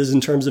Michael is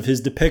in terms of his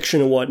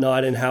depiction and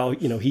whatnot, and how,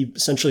 you know, he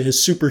essentially has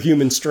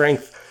superhuman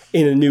strength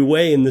in a new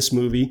way in this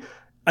movie.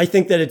 I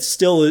think that it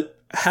still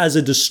has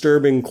a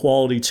disturbing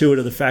quality to it,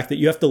 of the fact that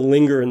you have to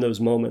linger in those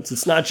moments.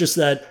 It's not just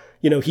that,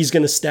 you know, he's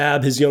going to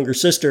stab his younger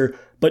sister,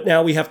 but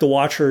now we have to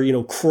watch her, you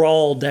know,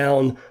 crawl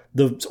down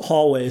the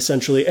hallway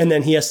essentially, and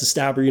then he has to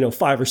stab her, you know,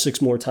 5 or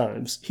 6 more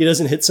times. He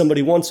doesn't hit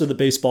somebody once with a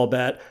baseball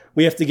bat.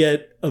 We have to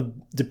get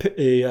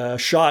a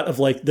shot of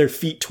like their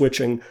feet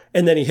twitching,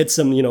 and then he hits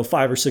them, you know,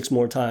 5 or 6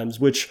 more times,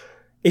 which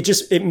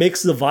it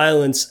makes the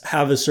violence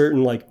have a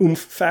certain like oomph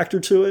factor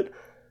to it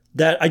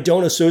that I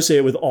don't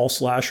associate with all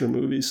slasher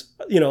movies.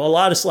 You know, a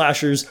lot of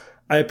slashers,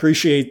 I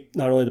appreciate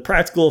not only the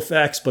practical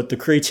effects, but the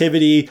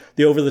creativity,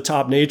 the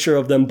over-the-top nature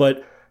of them.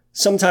 But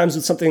sometimes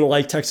with something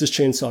like Texas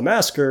Chainsaw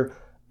Massacre,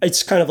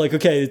 it's kind of like,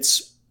 okay,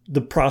 it's the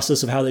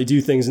process of how they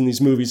do things in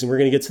these movies, and we're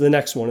going to get to the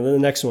next one, and then the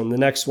next one, and the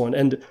next one.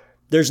 And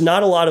there's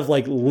not a lot of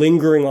like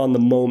lingering on the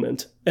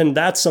moment. And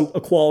that's a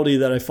quality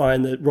that I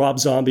find that Rob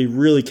Zombie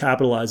really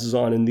capitalizes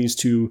on in these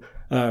two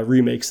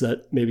remakes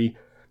that maybe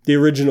the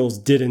originals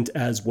didn't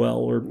as well,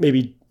 or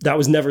maybe that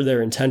was never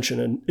their intention.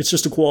 And it's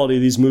just a quality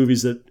of these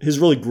movies that has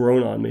really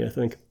grown on me, I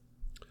think.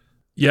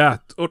 Yeah.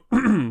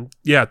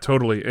 Yeah,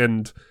 totally.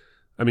 And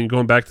I mean,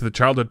 going back to the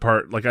childhood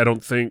part, like, I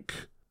don't think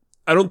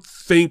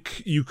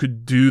you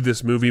could do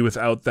this movie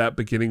without that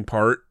beginning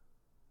part,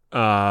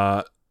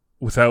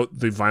 without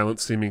the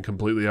violence seeming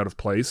completely out of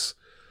place,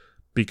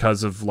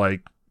 because of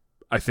like,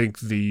 I think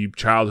the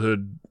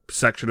childhood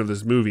section of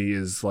this movie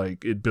is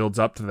like, it builds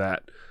up to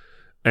that.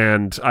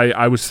 And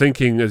I was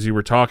thinking as you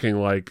were talking,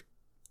 like,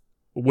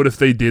 what if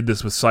they did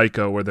this with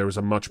Psycho, where there was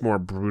a much more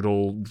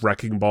brutal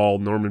wrecking ball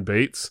Norman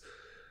Bates?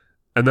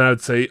 And then I'd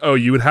say, oh,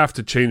 you would have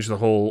to change the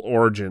whole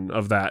origin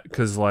of that,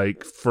 because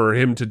like for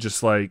him to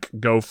just like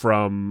go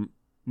from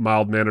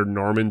mild-mannered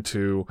Norman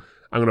to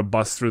I'm going to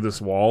bust through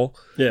this wall.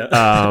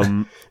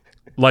 Yeah.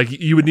 Like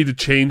you would need to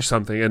change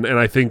something. And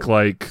I think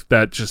like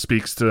that just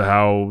speaks to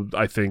how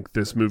I think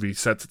this movie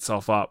sets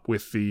itself up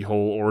with the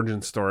whole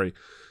origin story.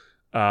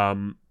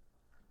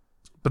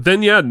 But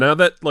then, yeah, now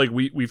that like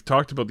we've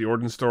talked about the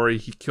origin story,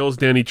 he kills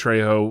Danny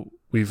Trejo.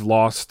 We've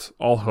lost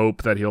all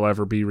hope that he'll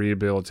ever be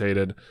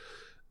rehabilitated.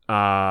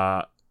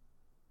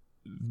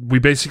 We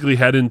basically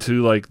head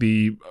into like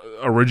the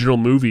original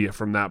movie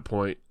from that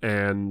point,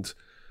 and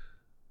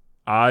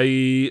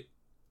I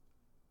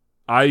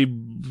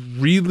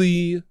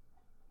really,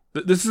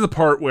 this is the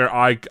part where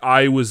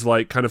I was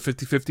like kind of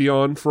 50-50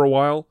 on for a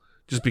while,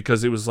 just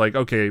because it was like,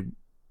 okay,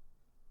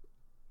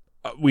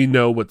 we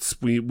know what's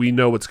we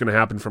know what's going to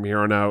happen from here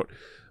on out.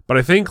 But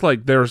I think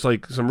like there's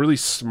like some really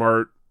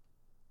smart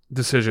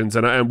decisions,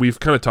 and we've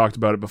kind of talked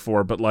about it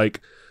before, but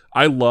like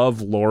I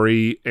love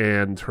Laurie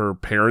and her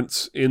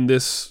parents in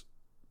this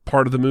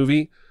part of the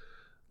movie.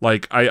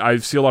 Like I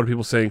see a lot of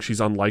people saying she's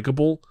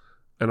unlikable,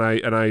 and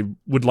I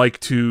would like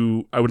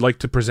to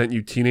present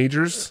you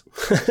teenagers.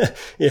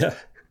 Yeah.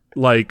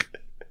 Like,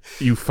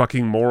 you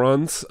fucking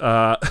morons.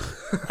 I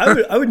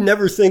would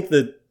never think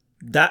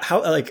that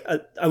how, like,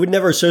 I would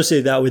never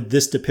associate that with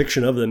this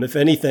depiction of them. If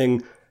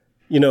anything,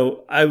 you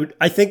know,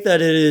 I think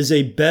that it is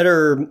a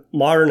better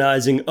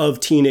modernizing of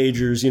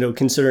teenagers, you know,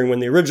 considering when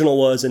the original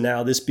was, and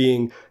now this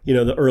being, you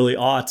know, the early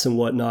aughts and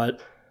whatnot.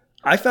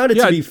 I found it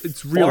to be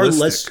it's far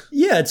realistic. less.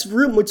 Yeah,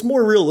 it's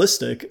more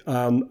realistic.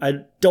 I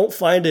don't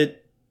find it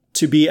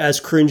to be as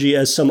cringy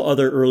as some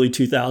other early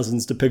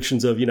 2000s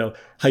depictions of, you know,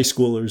 high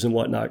schoolers and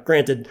whatnot.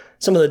 Granted,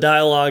 some of the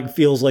dialogue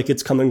feels like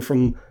it's coming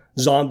from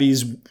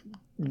Zombies'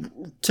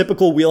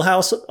 typical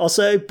wheelhouse, I'll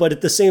say, but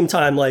at the same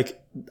time, like,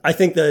 I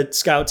think that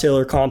Scout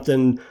Taylor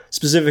Compton,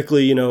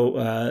 specifically, you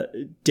know,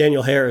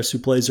 Daniel Harris, who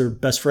plays her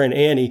best friend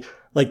Annie,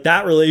 like,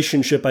 that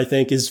relationship, I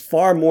think, is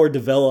far more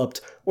developed,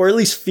 or at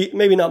least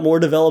maybe not more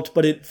developed,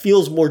 but it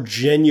feels more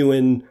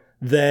genuine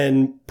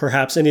than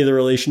perhaps any of the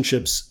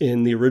relationships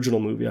in the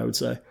original movie, I would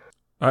say.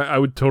 I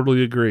would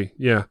totally agree.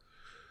 Yeah.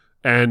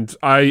 And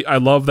I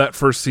love that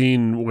first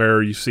scene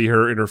where you see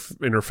her in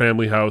her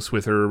family house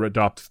with her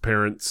adoptive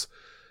parents,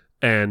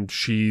 and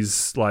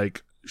she's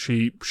like,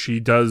 she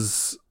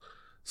does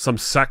some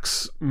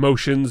sex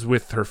motions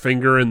with her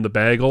finger in the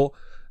bagel,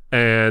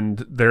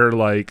 and they're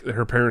like,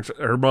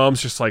 her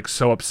mom's just like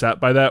so upset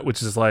by that,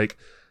 which is like,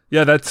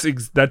 yeah, that's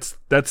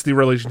the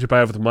relationship I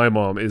have with my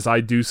mom, is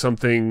I do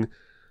something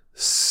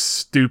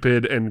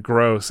stupid and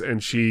gross,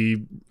 and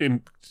she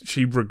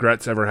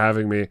regrets ever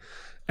having me.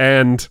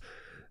 And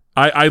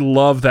I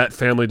love that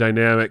family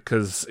dynamic,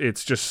 because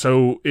it's just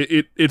so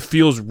it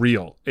feels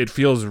real. It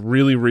feels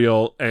really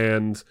real,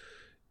 and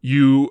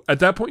you at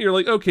that point you're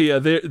like, okay, yeah,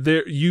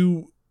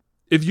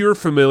 if you're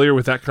familiar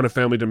with that kind of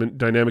family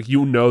dynamic,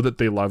 you know that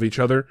they love each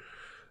other.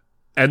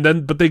 And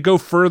then, but they go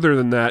further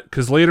than that,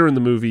 because later in the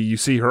movie you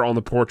see her on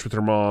the porch with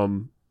her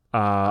mom,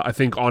 I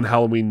think on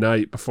Halloween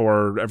night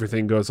before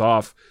everything goes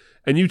off,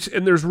 and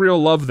there's real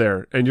love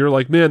there, and you're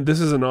like, man, this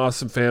is an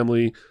awesome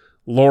family.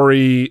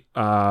 Laurie,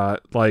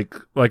 like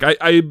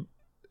I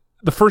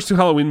the first two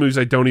Halloween movies,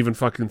 I don't even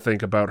fucking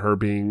think about her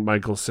being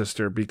Michael's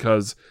sister,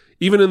 because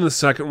even in the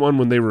second one,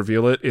 when they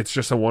reveal it, it's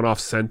just a one-off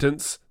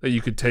sentence that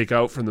you could take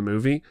out from the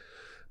movie.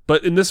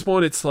 But in this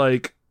one, it's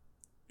like,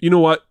 you know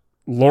what?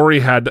 Laurie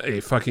had a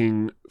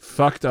fucking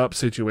fucked up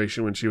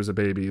situation when she was a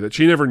baby that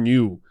she never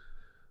knew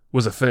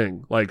was a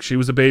thing. Like, she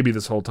was a baby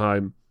this whole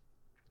time.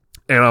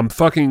 And I'm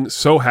fucking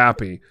so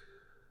happy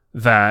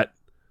that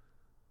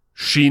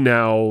she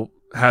now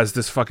has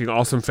this fucking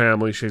awesome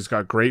family. She's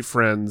got great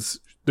friends.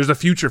 There's a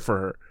future for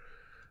her.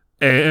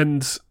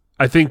 And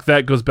I think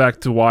that goes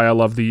back to why I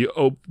love the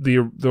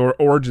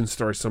origin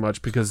story so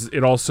much, because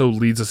it also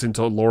leads us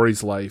into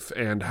Laurie's life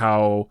and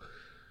how,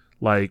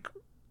 like,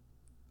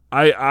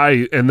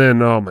 and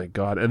then, oh my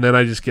God, and then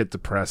I just get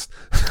depressed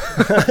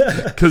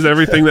because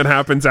everything that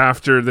happens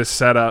after this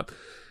setup.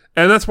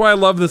 And that's why I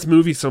love this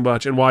movie so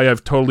much, and why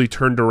I've totally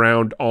turned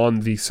around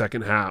on the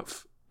second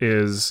half,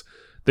 is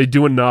they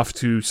do enough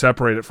to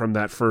separate it from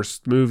that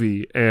first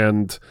movie.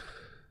 And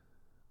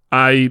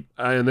and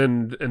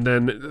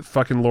then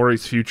fucking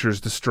Laurie's future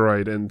is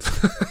destroyed and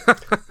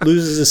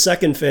loses a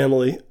second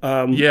family.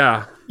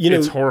 Yeah,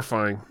 it's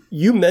horrifying.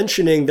 You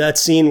mentioning that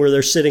scene where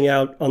they're sitting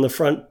out on the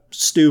front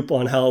stoop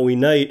on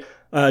Halloween night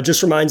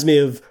just reminds me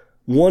of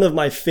one of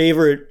my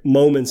favorite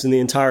moments in the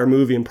entire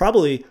movie, and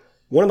probably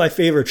one of my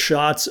favorite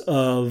shots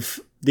of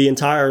the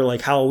entire,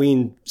 like,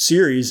 Halloween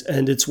series.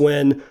 And it's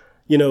when,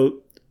 you know,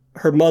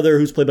 her mother,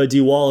 who's played by Dee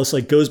Wallace,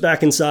 like, goes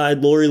back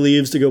inside. Laurie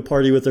leaves to go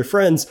party with her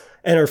friends,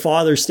 and her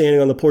father's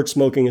standing on the porch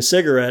smoking a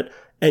cigarette.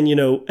 And, you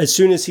know, as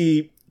soon as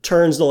he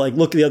turns to, like,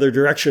 look the other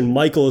direction,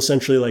 Michael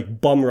essentially,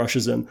 like, bum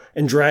rushes him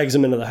and drags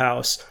him into the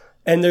house.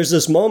 And there's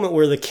this moment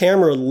where the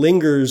camera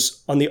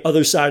lingers on the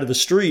other side of the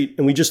street,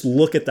 and we just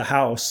look at the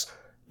house,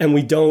 and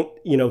we don't,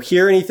 you know,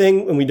 hear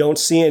anything, and we don't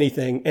see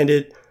anything. And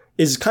it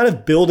is kind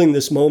of building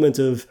this moment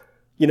of,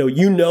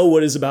 you know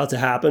what is about to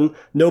happen.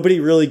 Nobody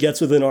really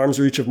gets within arm's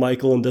reach of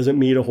Michael and doesn't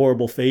meet a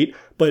horrible fate,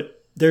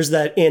 but there's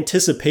that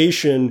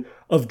anticipation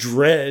of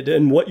dread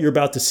and what you're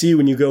about to see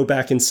when you go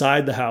back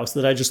inside the house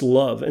that I just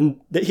love. And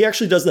he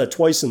actually does that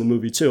twice in the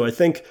movie too. I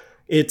think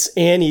it's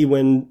Annie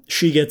when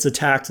she gets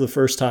attacked the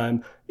first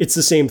time. It's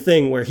the same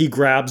thing where he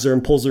grabs her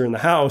and pulls her in the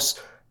house,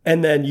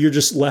 and then you're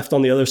just left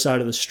on the other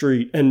side of the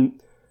street.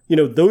 And, you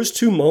know, those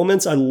two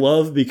moments I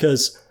love,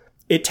 because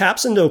it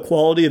taps into a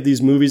quality of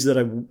these movies that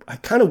I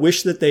kind of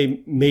wish that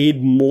they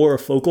made more a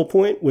focal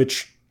point,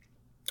 which,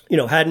 you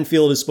know,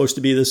 Haddonfield is supposed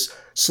to be this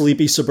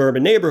sleepy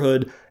suburban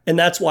neighborhood. And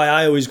that's why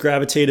I always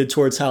gravitated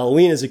towards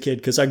Halloween as a kid,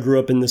 because I grew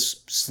up in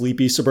this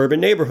sleepy suburban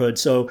neighborhood.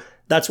 So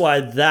that's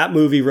why that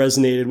movie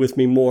resonated with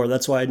me more.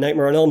 That's why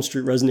Nightmare on Elm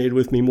Street resonated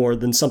with me more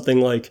than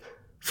something like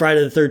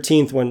Friday the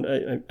 13th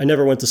when I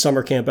never went to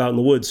summer camp out in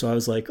the woods. So I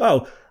was like,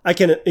 oh, I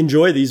can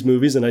enjoy these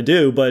movies, and I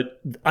do, but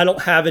I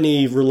don't have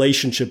any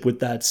relationship with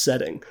that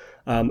setting.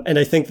 And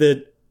I think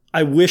that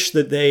I wish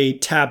that they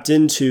tapped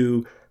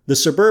into the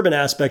suburban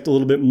aspect a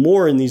little bit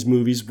more in these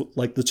movies,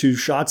 like the two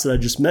shots that I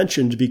just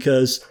mentioned,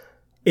 because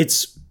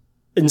it's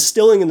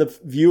instilling in the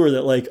viewer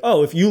that like,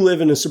 oh, if you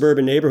live in a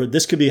suburban neighborhood,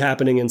 this could be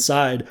happening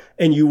inside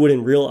and you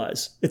wouldn't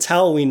realize. It's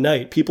Halloween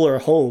night. People are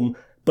home,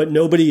 but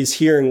nobody is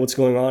hearing what's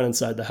going on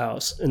inside the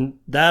house. And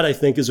that, I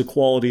think, is a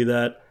quality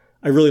that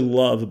I really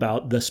love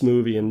about this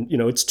movie. And,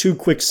 it's 2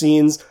 quick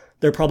scenes.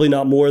 They're probably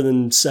not more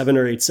than 7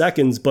 or 8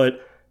 seconds, but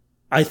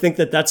I think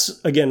that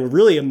that's, again,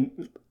 really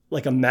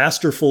a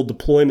masterful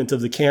deployment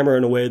of the camera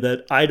in a way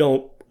that I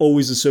don't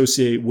always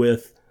associate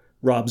with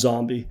Rob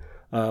Zombie.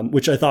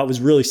 Which I thought was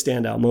really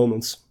standout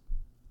moments.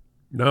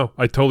 No,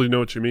 I totally know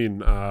what you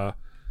mean.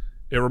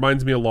 It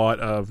reminds me a lot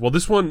of, well,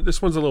 this one's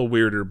a little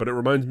weirder, but it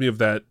reminds me of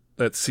that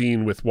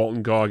scene with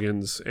Walton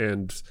Goggins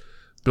and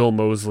Bill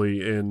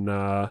Moseley in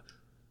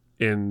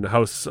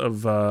House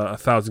of a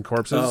Thousand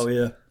Corpses. Oh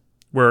yeah,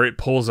 where it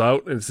pulls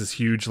out and it's this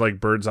huge like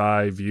bird's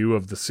eye view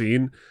of the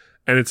scene,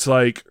 and it's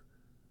like,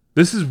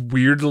 this is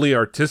weirdly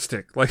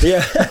artistic. Like,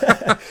 yeah.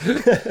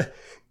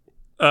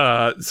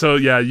 So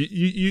yeah,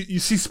 you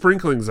see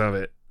sprinklings of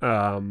it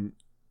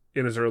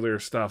in his earlier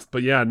stuff,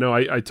 but yeah, no,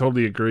 I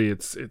totally agree.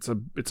 It's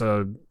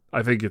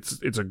I think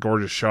it's a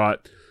gorgeous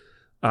shot.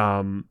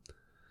 And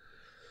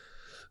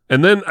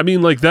then I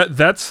mean, like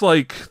that's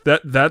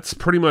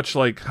pretty much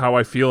like how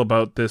I feel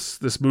about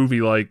this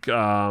movie. Like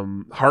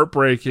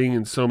heartbreaking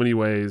in so many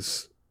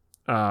ways.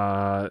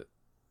 I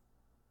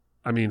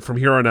mean, from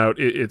here on out,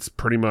 it's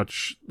pretty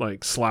much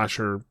like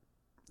slasher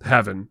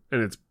heaven,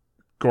 and it's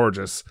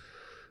gorgeous.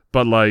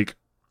 But like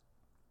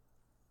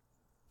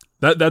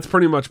that's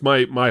pretty much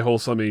my whole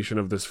summation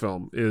of this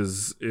film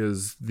is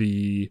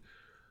the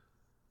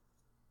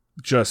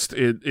just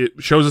it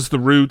shows us the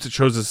roots, it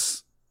shows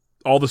us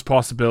all this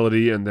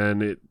possibility, and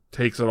then it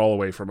takes it all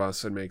away from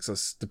us and makes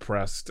us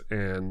depressed.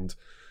 And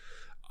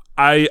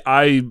I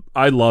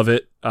love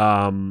it.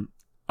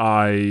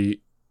 I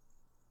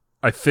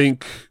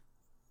think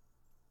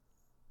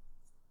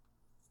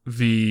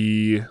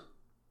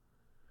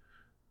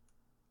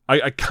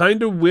I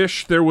kind of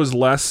wish there was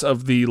less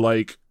of the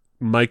like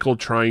Michael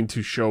trying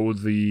to show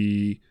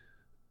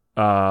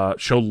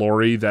show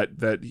Laurie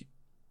that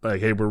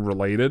like, hey, we're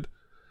related,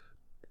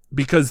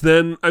 because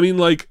then I mean,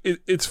 like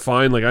it's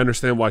fine. Like I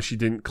understand why she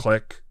didn't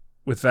click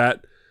with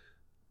that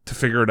to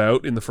figure it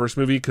out in the first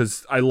movie,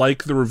 because I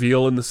like the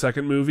reveal in the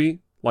second movie.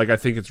 Like I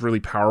think it's really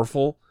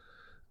powerful,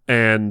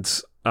 and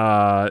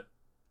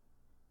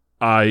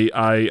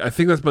I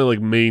think that's my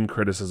like main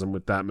criticism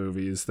with that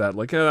movie is that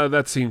like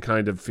that scene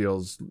kind of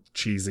feels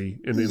cheesy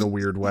in a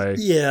weird way.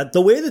 Yeah,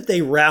 the way that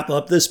they wrap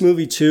up this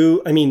movie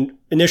too. I mean,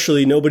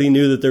 initially nobody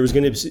knew that there was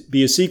going to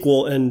be a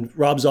sequel, and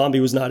Rob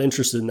Zombie was not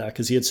interested in that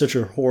because he had such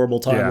a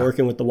horrible time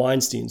working with the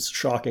Weinsteins.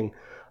 Shocking,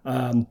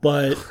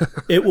 but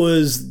it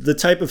was the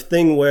type of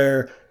thing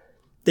where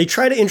they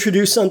try to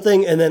introduce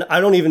something, and then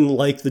I don't even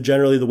like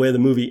generally the way the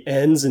movie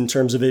ends in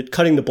terms of it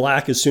cutting to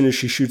black as soon as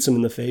she shoots him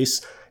in the face.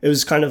 It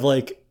was kind of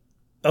like,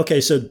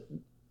 okay, so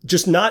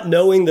just not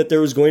knowing that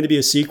there was going to be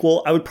a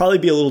sequel, I would probably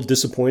be a little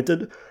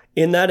disappointed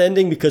in that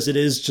ending, because it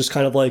is just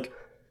kind of like,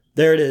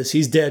 there it is,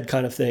 he's dead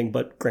kind of thing.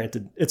 But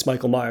granted, it's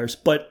Michael Myers.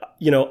 But,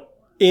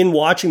 in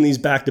watching these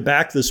back to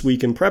back this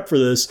week in prep for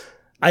this,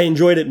 I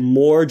enjoyed it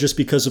more just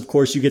because, of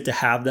course, you get to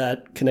have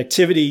that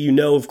connectivity.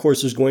 Of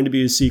course, there's going to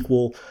be a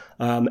sequel,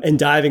 and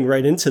diving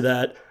right into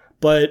that.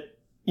 But,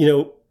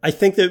 I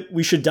think that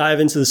we should dive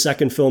into the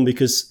second film,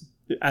 because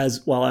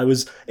while I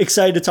was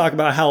excited to talk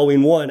about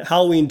Halloween 1,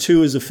 Halloween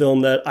 2 is a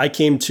film that I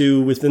came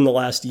to within the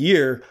last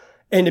year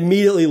and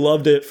immediately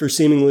loved it for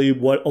seemingly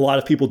what a lot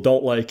of people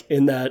don't like,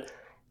 in that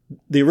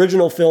the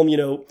original film,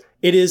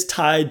 it is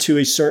tied to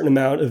a certain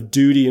amount of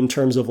duty in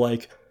terms of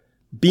like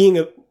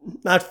being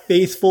not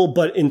faithful,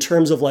 but in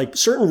terms of like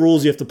certain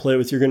rules you have to play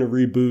with. You're going to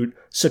reboot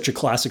such a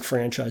classic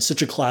franchise,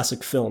 such a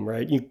classic film,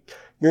 right? You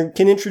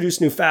can introduce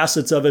new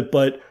facets of it,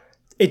 but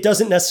it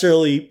doesn't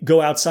necessarily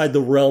go outside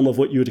the realm of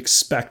what you would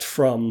expect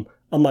from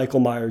a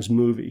Michael Myers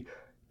movie.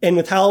 And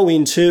with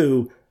Halloween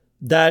 2,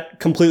 that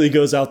completely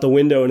goes out the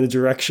window in a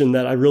direction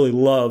that I really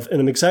love.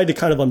 And I'm excited to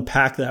kind of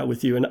unpack that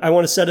with you. And I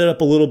want to set it up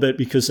a little bit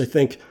because I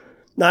think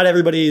not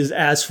everybody is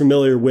as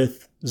familiar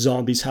with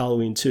Zombie's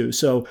Halloween 2.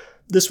 So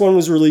this one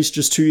was released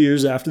just 2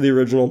 years after the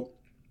original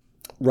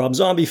Rob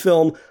Zombie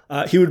film.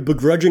 He would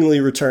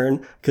begrudgingly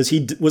return because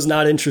he was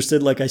not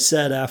interested, like I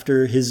said,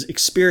 after his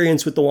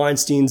experience with the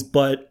Weinsteins,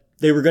 but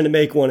they were going to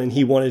make one, and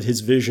he wanted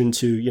his vision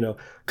to,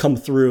 come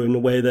through in a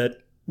way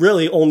that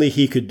really only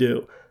he could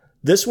do.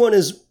 This one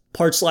is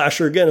part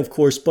slasher again, of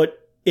course,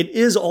 but it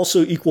is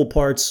also equal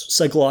parts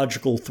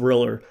psychological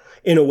thriller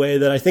in a way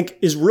that I think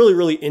is really,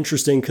 really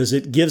interesting, because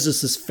it gives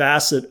us this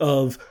facet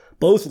of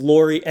both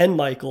Laurie and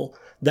Michael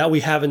that we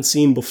haven't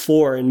seen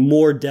before in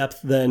more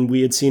depth than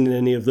we had seen in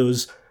any of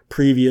those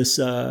previous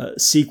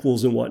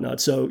sequels and whatnot.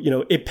 So,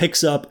 it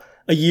picks up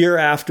a year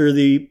after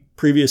the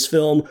previous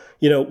film.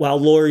 While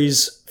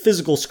Laurie's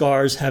physical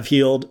scars have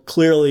healed,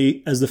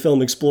 clearly, as the film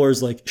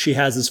explores, like, she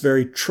has this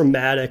very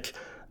traumatic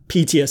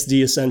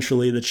PTSD,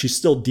 essentially, that she's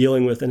still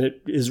dealing with, and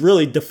it is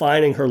really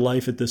defining her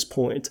life at this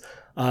point.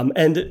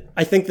 And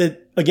I think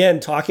that, again,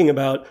 talking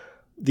about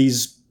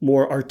these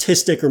more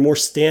artistic or more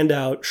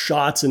standout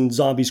shots in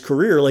Zombie's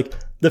career, like,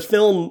 the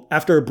film,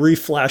 after a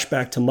brief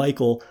flashback to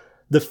Michael,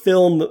 the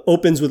film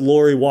opens with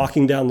Laurie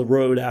walking down the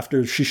road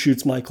after she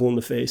shoots Michael in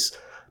the face.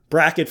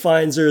 Brackett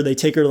finds her, they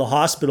take her to the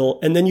hospital,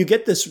 and then you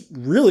get this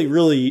really,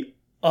 really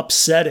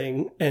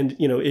upsetting, and,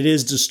 it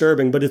is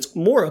disturbing, but it's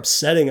more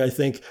upsetting, I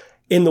think,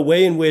 in the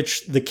way in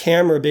which the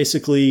camera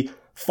basically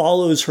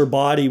follows her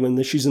body when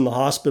she's in the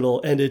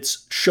hospital, and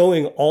it's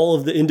showing all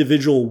of the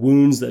individual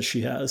wounds that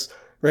she has,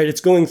 right?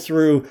 It's going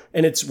through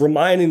and it's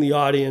reminding the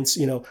audience,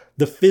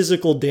 the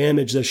physical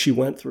damage that she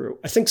went through.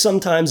 I think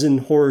sometimes in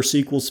horror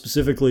sequels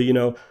specifically,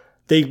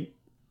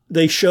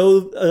 they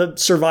show a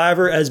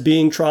survivor as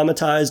being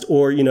traumatized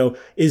or,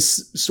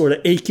 is sort of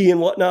achy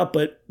and whatnot,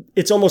 but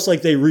it's almost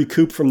like they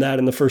recoup from that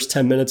in the first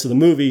 10 minutes of the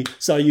movie,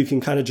 so you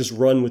can kind of just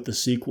run with the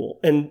sequel.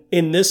 And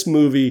in this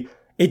movie,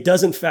 it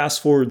doesn't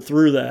fast forward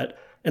through that.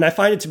 And I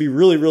find it to be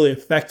really, really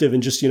effective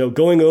in just,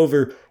 going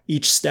over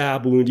each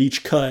stab wound,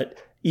 each cut,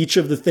 each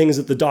of the things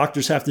that the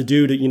doctors have to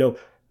do to,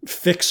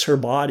 fix her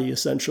body,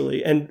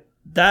 essentially. And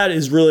that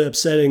is really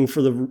upsetting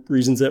for the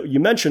reasons that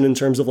you mentioned in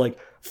terms of, like,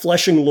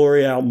 fleshing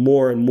Laurie out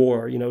more and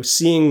more,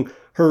 seeing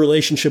her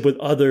relationship with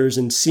others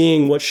and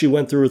seeing what she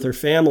went through with her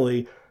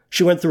family.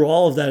 She went through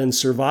all of that and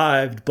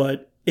survived,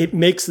 but it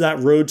makes that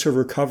road to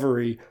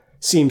recovery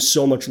seem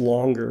so much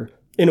longer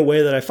in a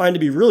way that I find to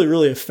be really,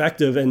 really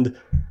effective. And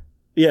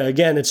yeah,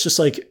 again, it's just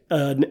like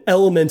an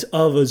element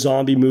of a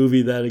zombie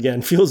movie that,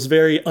 again, feels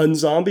very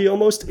unzombie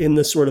almost in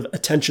the sort of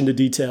attention to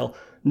detail,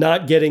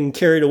 not getting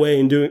carried away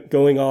and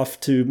going off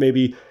to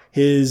maybe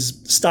his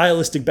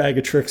stylistic bag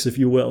of tricks, if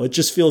you will. It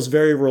just feels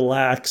very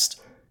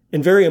relaxed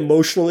and very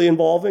emotionally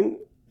involving.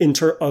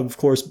 Of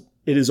course,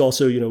 it is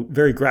also,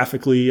 very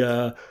graphically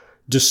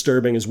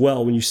disturbing as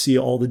well when you see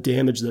all the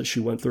damage that she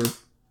went through.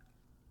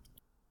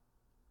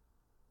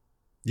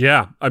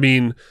 Yeah, I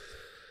mean,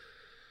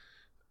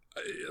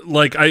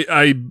 like,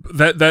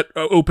 that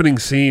opening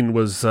scene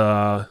was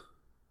I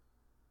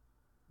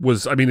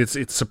mean,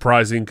 it's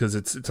surprising because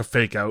it's a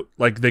fake out.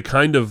 Like, they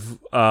kind of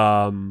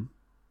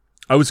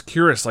I was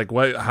curious, like,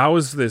 how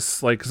is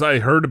this, like, because I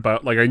heard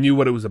about, like, I knew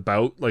what it was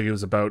about. Like, it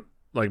was about,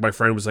 like, my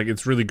friend was like,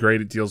 it's really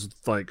great, it deals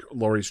with, like,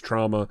 Laurie's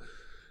trauma.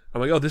 I'm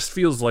like, oh, this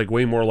feels like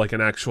way more like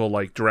an actual,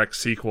 like, direct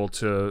sequel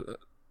to,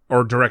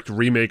 or direct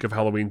remake of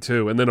Halloween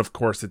 2. And then, of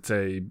course, it's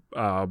a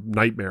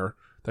nightmare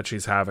that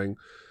she's having.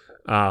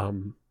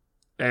 And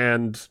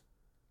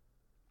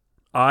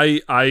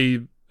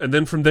and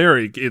then from there,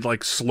 it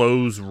like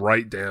slows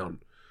right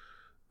down.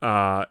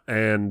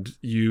 And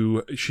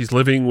she's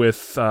living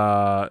with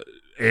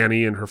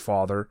Annie and her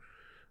father,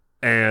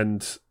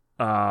 and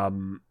has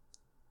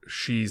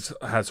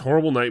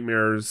horrible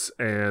nightmares,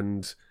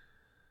 and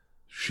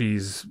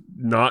she's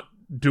not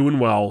doing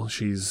well.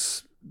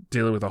 She's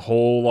dealing with a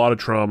whole lot of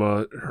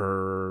trauma.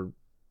 Her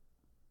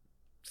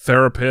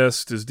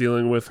therapist is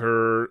dealing with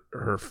her.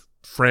 Her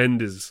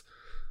friend is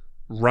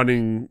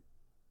running.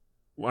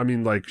 I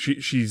mean, like,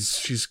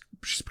 she's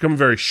become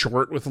very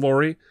short with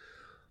Laurie,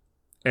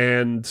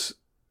 and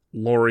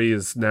Laurie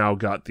has now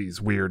got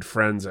these weird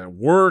friends at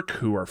work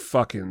who are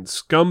fucking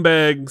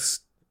scumbags,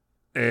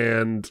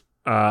 and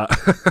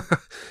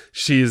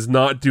she's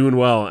not doing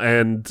well.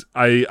 And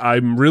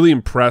I'm really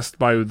impressed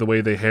by the way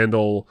they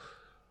handle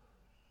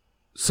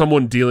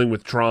someone dealing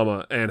with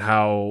trauma, and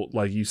how,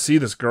 like, you see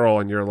this girl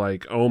and you're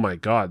like, oh my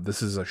god,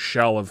 this is a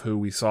shell of who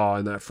we saw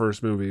in that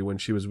first movie when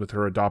she was with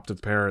her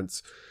adoptive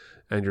parents,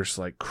 and you're just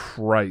like,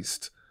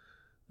 Christ,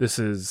 this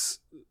is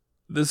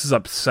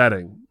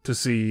upsetting to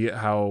see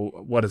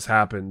what has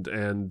happened,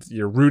 and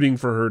you're rooting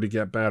for her to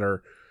get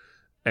better,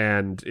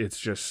 and it's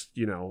just,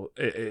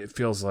 it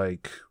feels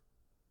like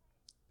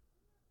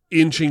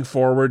inching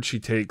forward, she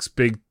takes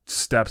big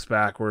steps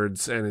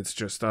backwards, and it's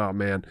just, oh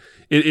man,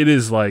 it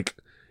is a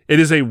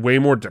way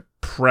more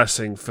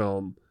depressing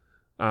film,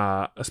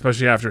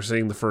 especially after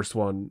seeing the first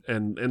one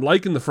and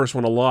liking the first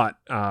one a lot,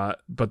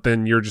 but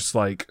then you're just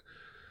like,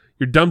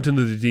 you're dumped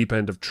into the deep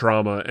end of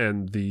trauma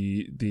and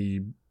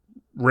the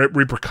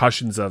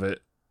repercussions of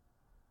it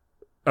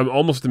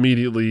almost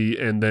immediately,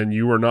 and then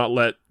you are not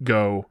let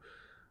go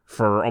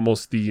for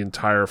almost the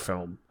entire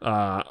film,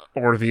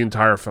 or the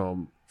entire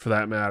film for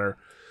that matter.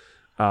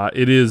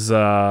 It is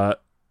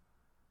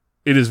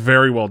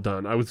very well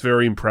done. I was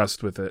very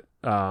impressed with it.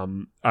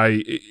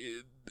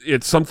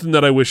 It's something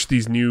that I wish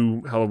these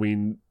new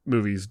Halloween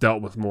movies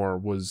dealt with more,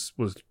 was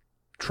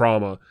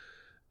trauma.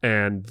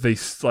 And they,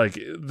 like,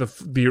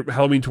 the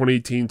Halloween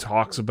 2018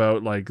 talks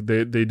about, like,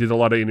 they did a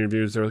lot of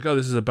interviews. They're like, oh,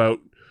 this is about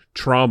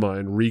trauma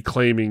and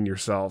reclaiming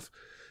yourself.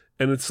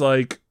 And it's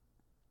like,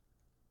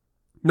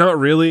 not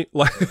really.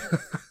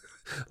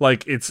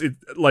 Like, it's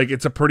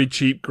a pretty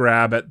cheap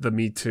grab at the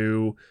Me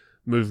Too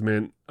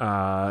movement.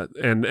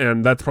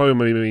 And that's probably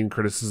my main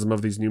criticism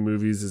of these new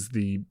movies, is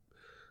the,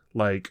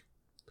 like,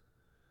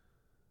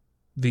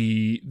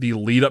 the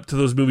lead up to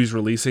those movies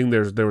releasing,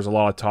 there was a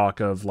lot of talk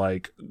of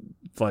like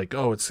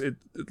oh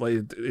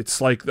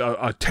it's like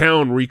a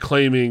town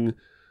reclaiming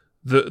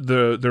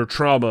their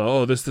trauma.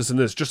 Oh, this and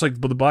this, just like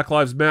the Black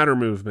Lives Matter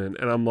movement.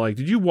 And I'm like,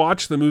 did you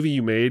watch the movie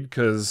you made?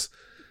 Because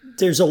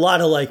there's a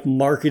lot of like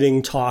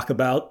marketing talk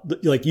about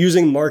like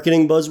using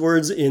marketing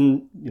buzzwords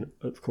in,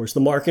 of course, the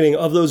marketing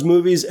of those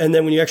movies. And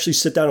then when you actually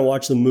sit down and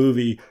watch the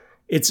movie,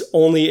 it's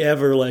only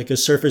ever like a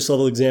surface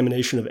level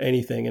examination of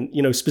anything.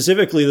 And,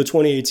 specifically the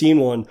 2018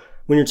 one,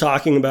 when you're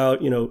talking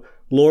about,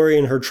 Laurie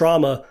and her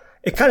trauma,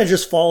 it kind of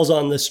just falls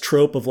on this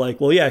trope of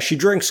like, well, yeah, she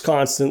drinks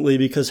constantly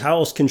because how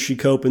else can she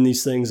cope in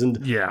these things? And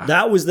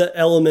that was the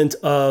element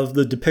of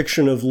the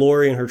depiction of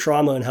Laurie and her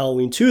trauma in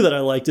Halloween 2 that I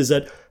liked, is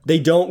that they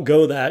don't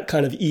go that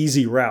kind of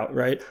easy route,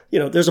 right?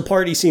 There's a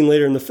party scene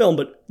later in the film,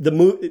 but the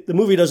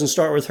movie doesn't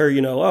start with her,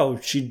 oh,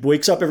 she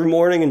wakes up every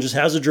morning and just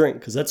has a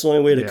drink because that's the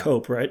only way to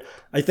cope, right?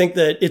 I think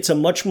that it's a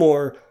much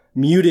more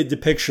muted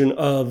depiction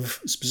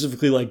of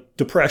specifically like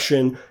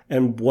depression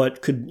and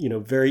what could,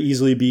 very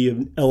easily be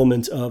an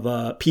element of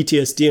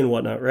PTSD and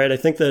whatnot, right? I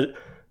think that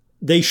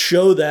they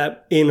show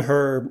that in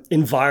her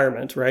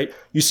environment, right?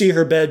 You see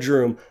her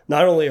bedroom,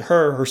 not only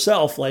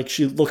herself, like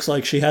she looks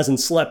like she hasn't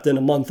slept in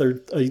a month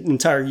or an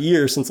entire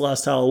year since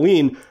last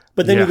Halloween,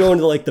 but then you go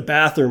into like the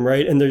bathroom,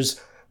 right? And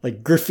there's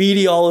like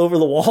graffiti all over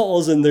the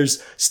walls and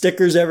there's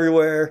stickers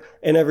everywhere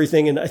and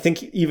everything. And I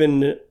think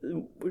even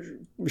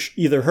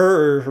either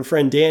her or her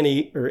friend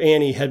Danny or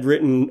Annie had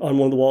written on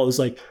one of the walls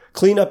like,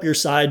 clean up your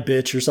side,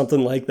 bitch, or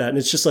something like that. And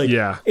it's just like,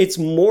 it's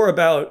more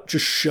about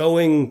just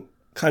showing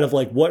kind of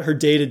like what her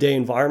day-to-day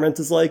environment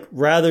is like,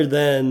 rather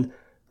than,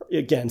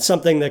 again,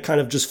 something that kind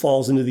of just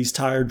falls into these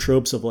tired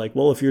tropes of like,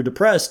 well, if you're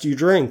depressed, you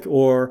drink,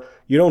 or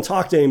you don't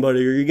talk to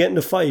anybody, or you get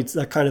into fights,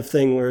 that kind of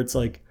thing, where it's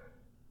like,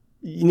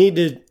 you need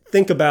to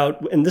think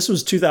about, and this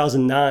was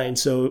 2009,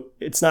 so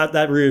it's not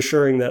that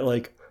reassuring that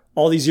like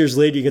all these years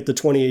later you get to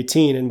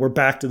 2018 and we're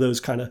back to those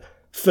kind of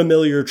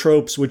familiar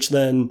tropes, which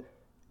then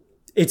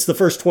it's the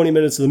first 20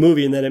 minutes of the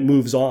movie and then it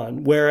moves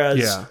on.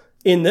 Whereas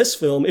in this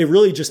film, it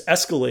really just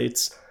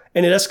escalates.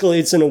 And it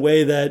escalates in a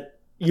way that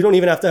you don't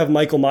even have to have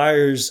Michael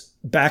Myers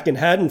back in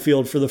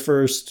Haddonfield for the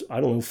first,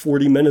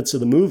 40 minutes of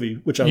the movie,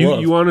 which I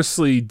love. You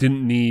honestly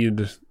didn't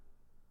need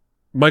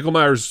Michael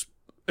Myers,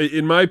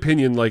 in my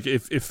opinion, like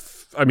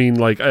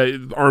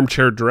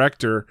armchair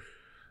director,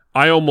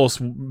 I almost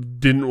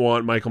didn't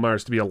want Michael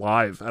Myers to be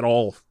alive at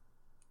all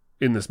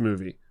in this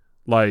movie.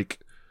 Like,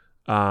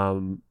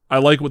 I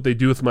like what they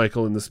do with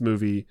Michael in this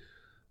movie,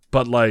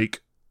 but like,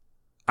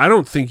 I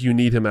don't think you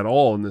need him at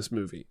all in this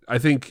movie. I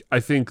think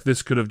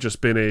this could have just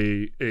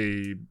been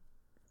a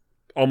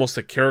almost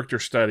a character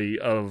study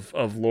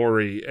of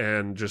Laurie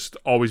and just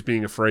always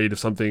being afraid of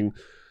something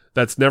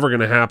that's never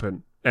going to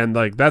happen. And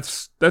like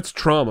that's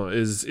trauma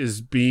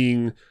is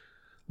being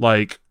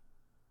like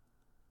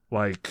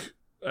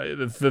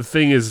the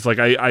thing is like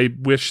I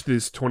wish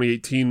this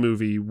 2018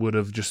 movie would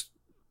have just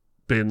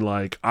been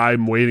like,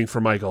 I'm waiting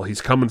for Michael,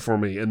 he's coming for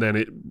me, and then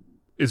it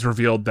is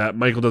revealed that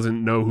Michael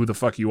doesn't know who the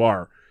fuck you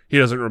are. He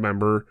doesn't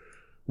remember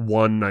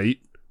one night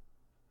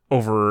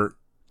over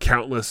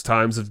countless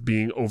times of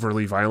being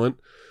overly violent.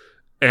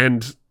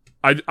 And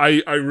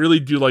I really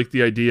do like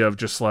the idea of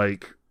just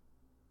like,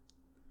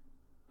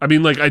 I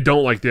mean, like, I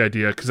don't like the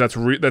idea because that's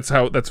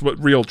what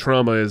real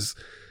trauma is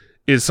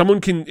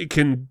someone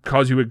can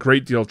cause you a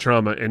great deal of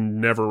trauma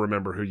and never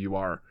remember who you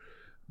are,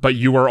 but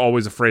you are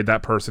always afraid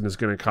that person is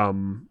going to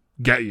come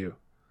get you.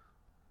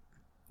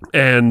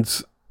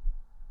 And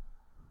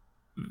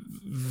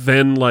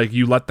then like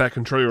you let that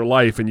control your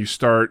life and you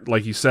start,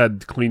 like you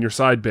said, clean your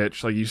side,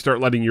 bitch. Like you start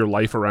letting your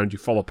life around you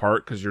fall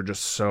apart because you're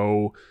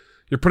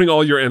putting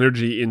all your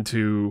energy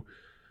into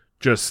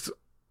just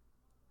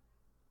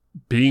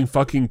being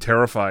fucking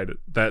terrified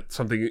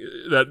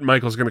that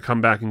Michael's going to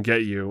come back and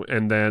get you.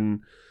 And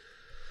then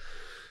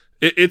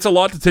it's a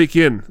lot to take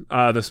in,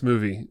 this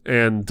movie.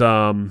 And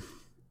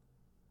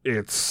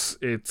it's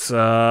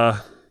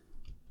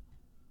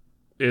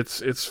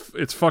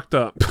fucked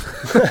up.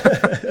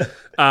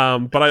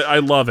 But I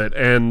love it.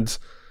 And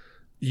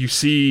you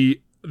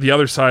see the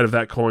other side of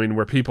that coin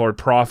where people are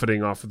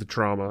profiting off of the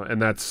trauma,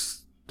 and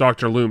that's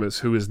Dr. Loomis,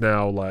 who is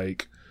now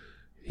like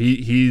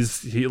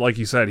he's like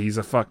you said, he's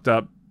a fucked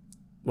up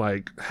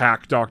like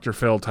hack Dr.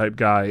 Phil type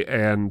guy,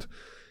 and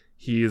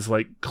he is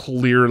like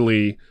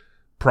clearly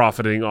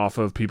profiting off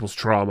of people's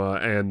trauma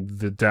and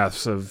the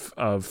deaths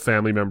of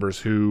family members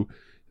who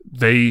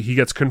he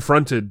gets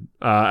confronted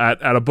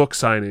at a book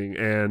signing,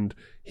 and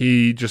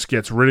he just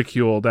gets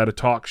ridiculed at a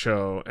talk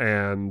show,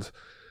 and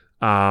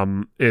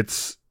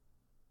it's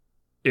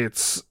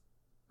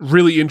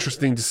really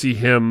interesting to see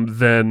him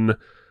then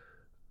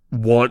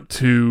want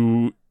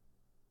to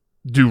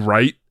do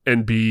right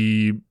and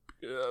be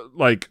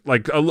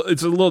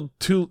it's a little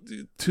too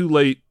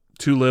late,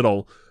 too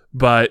little,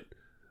 but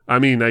I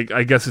mean,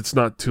 I guess it's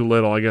not too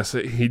little. I guess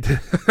he did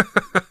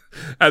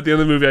at the end of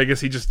the movie, I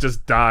guess he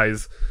just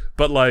dies.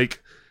 But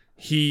like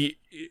it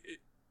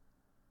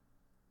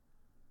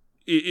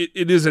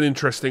is an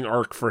interesting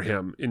arc for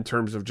him in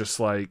terms of just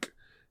like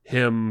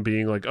him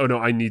being like, oh no,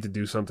 I need to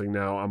do something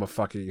now. I'm a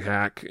fucking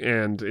hack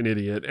and an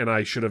idiot, and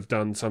I should have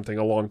done something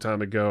a long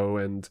time ago.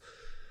 And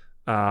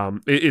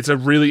it's a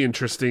really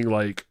interesting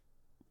like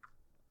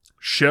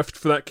shift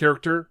for that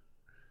character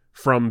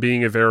from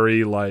being a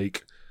very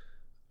like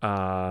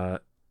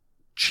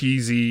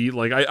cheesy,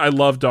 like I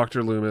love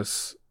Dr.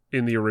 Loomis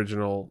in the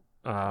original,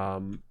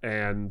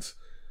 and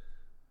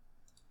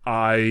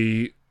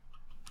I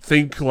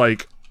think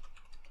like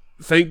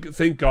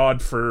thank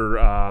God for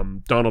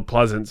Donald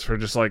Pleasance for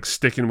just like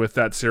sticking with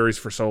that series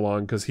for so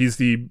long, because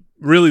he's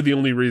really the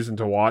only reason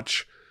to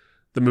watch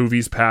the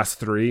movies past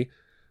 3.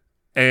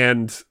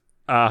 And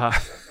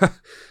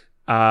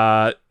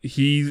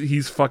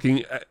he's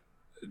fucking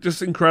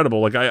just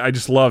incredible. Like I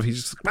just love,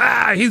 he's just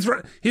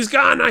he's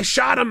gone. I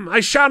shot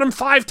him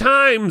 5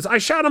 times.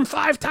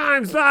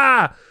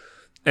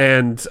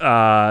 And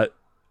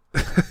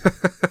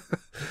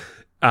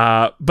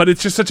but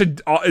it's just such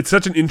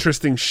an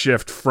interesting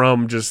shift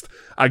from just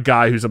a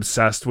guy who's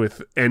obsessed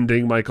with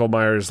ending Michael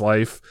Myers'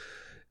 life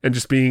and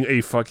just being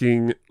a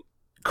fucking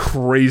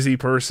crazy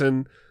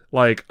person.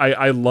 Like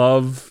I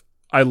love,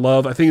 I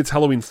think it's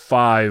Halloween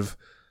 5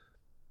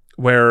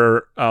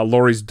 where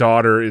Laurie's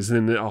daughter is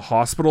in a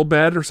hospital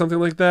bed or something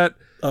like that.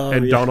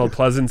 And yeah. Donald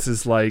Pleasance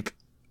is like,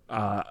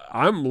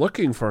 I'm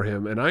looking for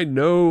him and I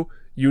know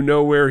you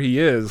know where he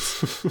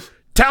is.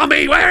 Tell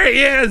me where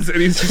he is! And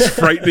he's just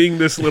frightening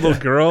this little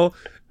girl,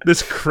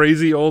 this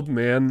crazy old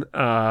man.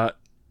 And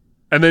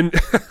then,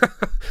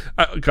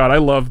 God, I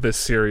love this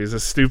series,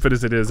 as stupid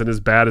as it is and as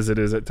bad as it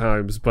is at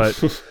times. But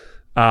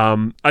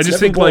I just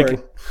think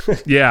boring.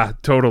 Like, yeah,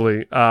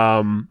 totally.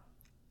 I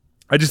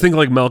just think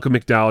like Malcolm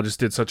McDowell just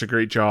did such a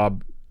great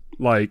job.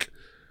 Like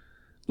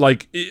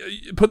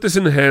put this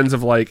in the hands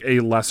of like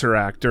a lesser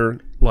actor.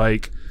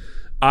 Like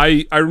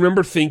I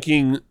remember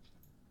thinking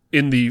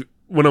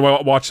when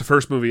I watched the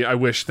first movie, I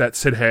wish that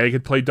Sid Haig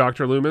had played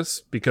Dr.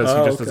 Loomis, because he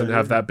just doesn't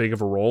have that big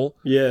of a role.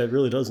 Yeah, it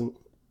really doesn't.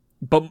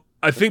 But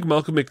I think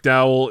Malcolm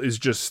McDowell is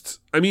just,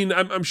 I mean,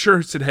 I'm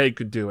sure Sid Haig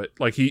could do it.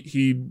 Like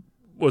he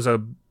was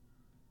a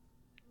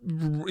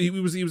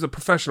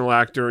professional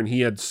actor, and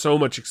he had so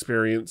much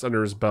experience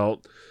under his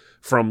belt,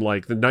 from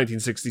like the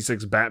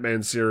 1966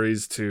 Batman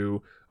series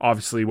to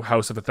obviously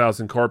House of a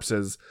Thousand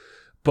Corpses.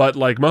 But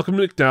like Malcolm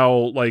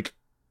McDowell, like,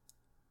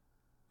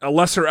 a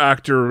lesser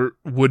actor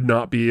would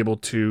not be able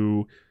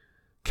to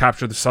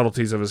capture the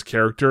subtleties of his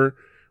character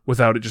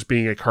without it just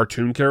being a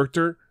cartoon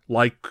character,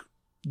 like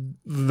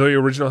the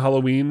original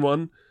Halloween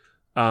one.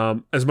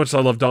 As much as I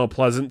love Donald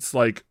Pleasance,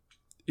 like,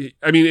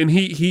 I mean, and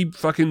he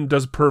fucking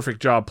does a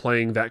perfect job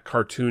playing that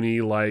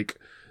cartoony, like,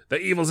 the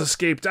evil's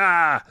escaped,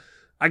 I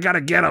gotta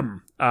get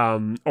him.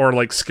 Or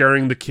like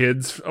scaring the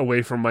kids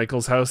away from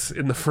Michael's house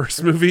in the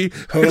first movie.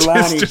 Hey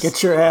Lonnie,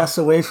 get your ass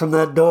away from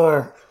that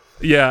door.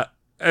 Yeah.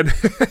 And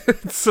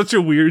it's such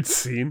a weird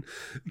scene,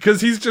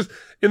 because he's just,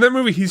 in that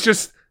movie, he's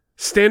just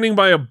standing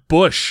by a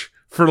bush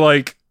for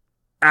like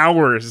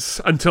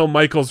hours until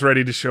Michael's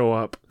ready to show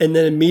up. And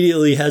then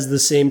immediately has the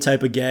same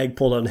type of gag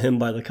pulled on him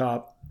by the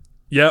cop.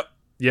 Yep.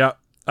 But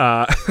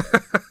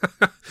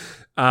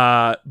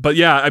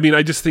yeah, I mean,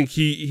 I just think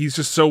he's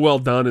just so well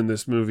done in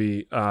this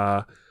movie.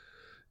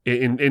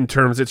 In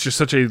terms, it's just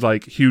such a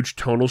like huge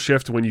tonal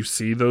shift when you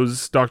see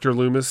those Dr.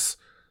 Loomis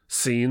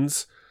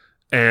scenes.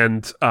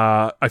 And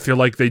I feel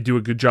like they do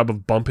a good job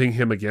of bumping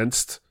him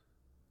against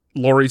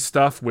Laurie's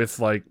stuff with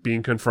like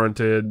being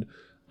confronted,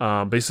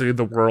 basically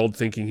the world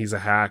thinking he's a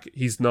hack.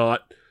 He's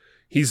not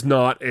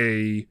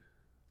a,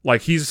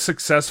 like, he's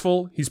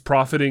successful. He's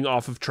profiting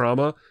off of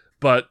trauma,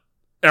 but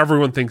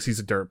everyone thinks he's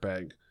a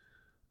dirtbag.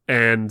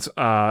 And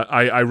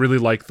I really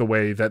like the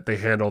way that they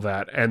handle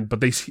that.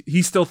 But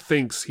he still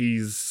thinks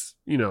he's,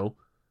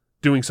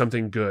 doing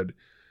something good.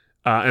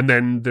 And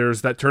then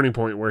there's that turning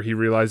point where he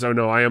realized, oh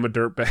no, I am a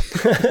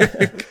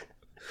dirtbag.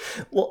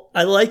 Well,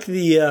 I like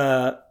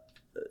the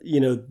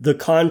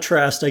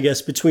contrast, I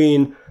guess,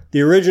 between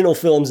the original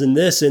films and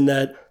this, in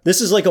that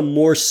this is like a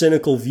more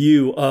cynical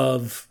view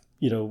of,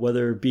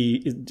 whether it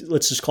be,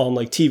 let's just call them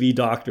like TV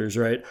doctors,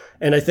 right?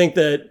 And I think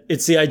that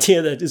it's the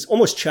idea that it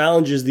almost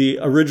challenges the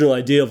original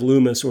idea of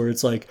Loomis, where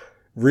it's like,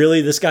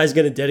 really, this guy's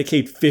going to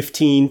dedicate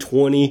 15,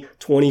 20,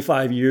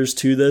 25 years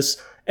to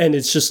this? And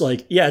it's just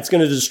like, yeah, it's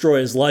going to destroy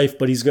his life,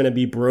 but he's going to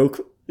be broke.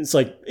 It's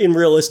like, in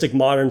realistic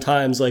modern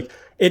times, like,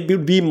 it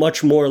would be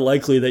much more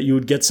likely that you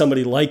would get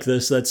somebody like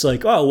this that's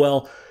like, oh,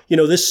 well,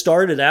 this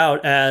started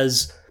out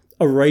as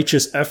a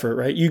righteous effort,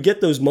 right? You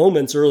get those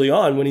moments early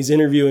on when he's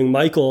interviewing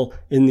Michael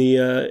in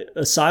the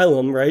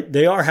asylum, right?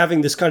 They are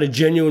having this kind of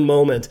genuine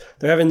moment.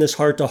 They're having this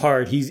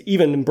heart-to-heart. He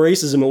even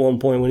embraces him at one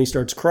point when he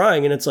starts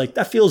crying, and it's like,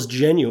 that feels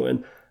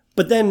genuine.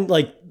 But then,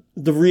 like,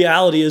 the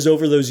reality is,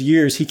 over those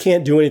years, he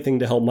can't do anything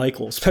to help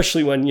Michael,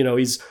 especially when,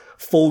 he's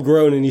full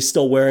grown and he's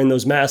still wearing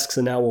those masks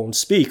and now won't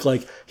speak.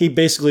 Like, he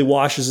basically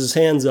washes his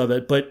hands of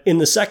it. But in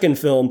the second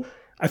film,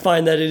 I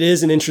find that it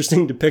is an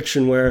interesting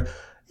depiction where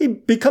he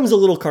becomes a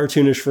little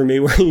cartoonish for me,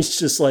 where he's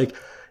just like,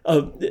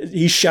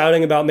 he's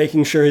shouting about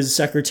making sure his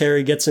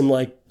secretary gets him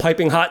like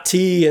piping hot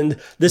tea, and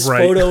this Right.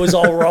 photo is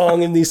all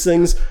wrong and these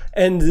things.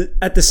 And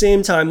at the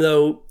same time,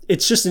 though,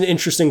 it's just an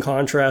interesting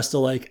contrast to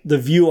like the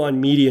view on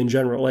media in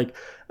general. Like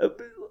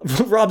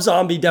Rob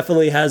Zombie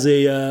definitely has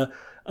a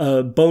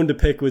bone to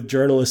pick with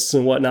journalists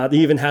and whatnot.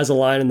 He even has a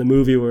line in the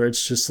movie where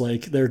it's just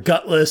like they're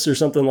gutless or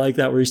something like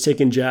that, where he's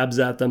taking jabs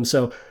at them.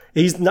 So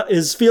he's not,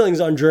 his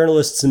feelings on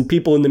journalists and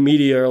people in the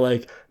media are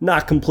like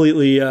not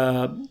completely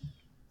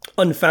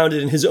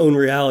unfounded in his own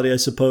reality, I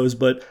suppose.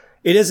 But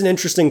it is an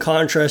interesting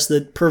contrast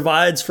that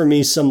provides for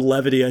me some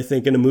levity, I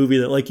think, in a movie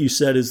that, like you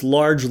said, is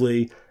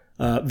largely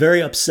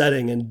very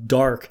upsetting and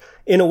dark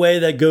in a way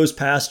that goes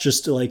past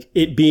just like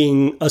it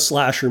being a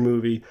slasher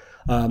movie.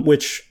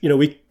 Which, you know,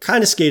 we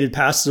kind of skated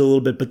past it a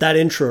little bit, but that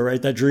intro,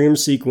 right, that dream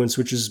sequence,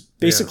 which is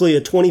basically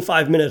a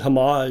 25-minute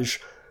homage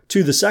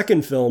to the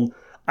second film,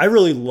 I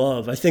really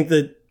love. I think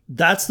that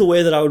that's the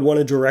way that I would want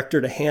a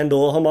director to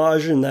handle a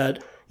homage, and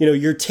that, you know,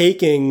 you're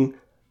taking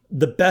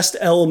the best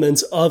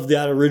elements of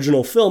that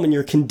original film and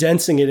you're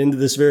condensing it into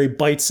this very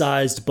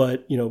bite-sized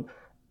but, you know,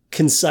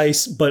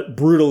 concise but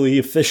brutally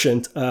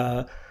efficient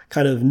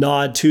kind of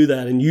nod to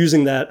that, and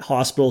using that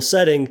hospital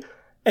setting.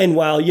 And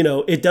while, you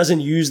know, it doesn't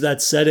use that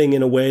setting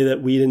in a way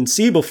that we didn't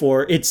see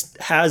before, it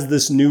has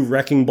this new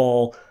wrecking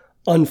ball,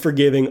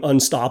 unforgiving,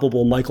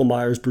 unstoppable Michael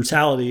Myers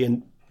brutality.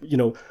 And, you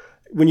know,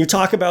 when you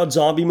talk about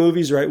zombie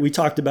movies, right, we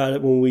talked about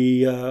it when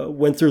we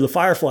went through the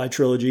Firefly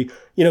trilogy,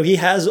 you know, he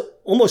has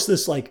almost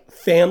this like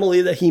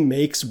family that he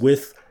makes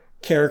with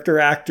character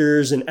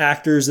actors and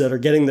actors that are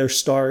getting their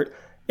start.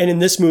 And in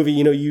this movie,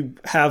 you know, you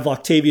have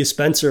Octavia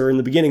Spencer in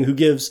the beginning, who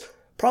gives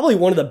probably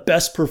one of the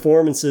best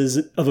performances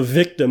of a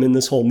victim in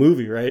this whole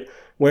movie, right?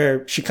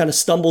 Where she kind of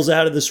stumbles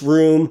out of this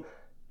room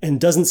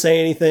and doesn't say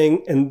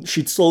anything, and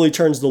she slowly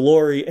turns to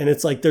Laurie, and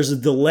it's like there's a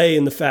delay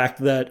in the fact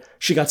that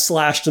she got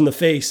slashed in the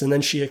face, and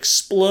then she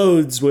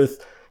explodes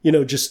with, you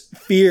know, just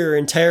fear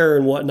and terror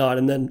and whatnot,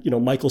 and then, you know,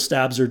 Michael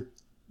stabs her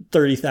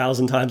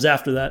 30,000 times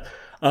after that.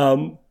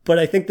 But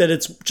I think that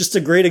it's just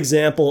a great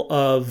example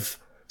of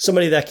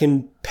somebody that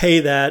can pay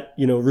that,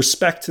 you know,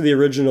 respect to the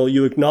original,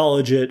 you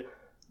acknowledge it,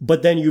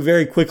 but then you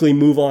very quickly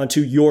move on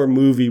to your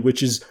movie,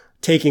 which is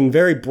taking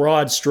very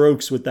broad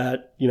strokes with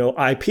that, you know,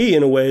 IP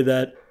in a way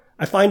that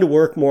I find to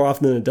work more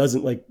often than it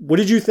doesn't. Like, what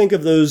did you think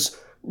of those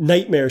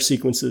nightmare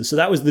sequences? So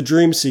that was the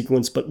dream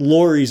sequence, but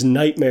Laurie's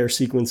nightmare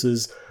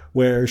sequences,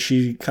 where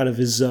she kind of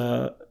is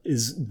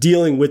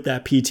dealing with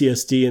that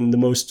PTSD in the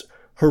most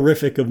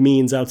horrific of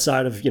means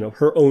outside of, you know,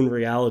 her own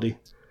reality.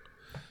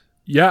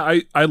 Yeah,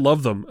 I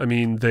love them. I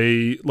mean,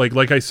 they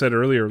like I said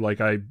earlier,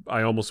 like I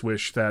almost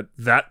wish that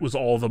was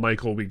all the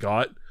Michael we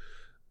got.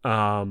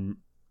 I'm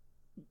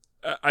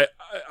not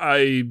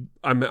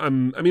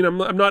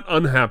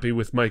unhappy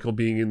with Michael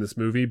being in this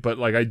movie, but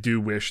like I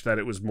do wish that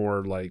it was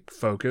more like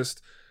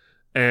focused.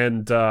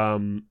 And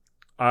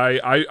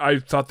I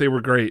thought they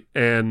were great,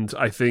 and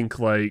I think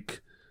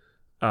like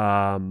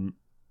when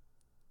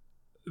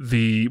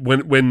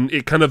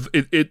it kind of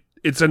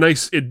it's a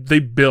nice they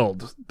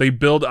build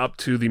up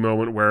to the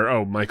moment where,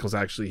 oh, Michael's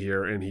actually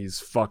here and he's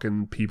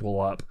fucking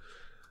people up,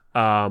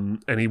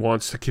 and he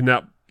wants to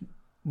kidnap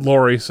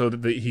Laurie so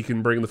that he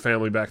can bring the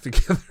family back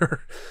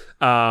together.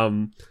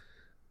 I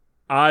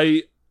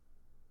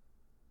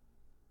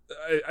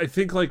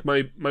think like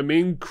my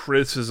main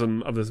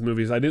criticism of this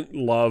movie is I didn't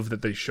love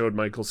that they showed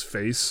Michael's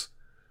face.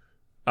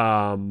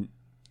 I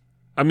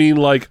mean,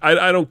 like,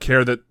 I don't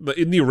care that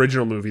in the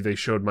original movie they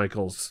showed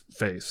Michael's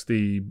face.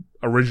 The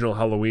original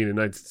Halloween in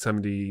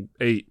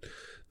 1978,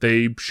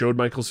 they showed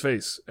Michael's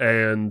face.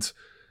 And,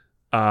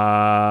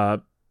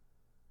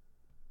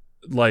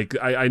 like,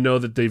 I know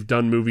that they've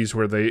done movies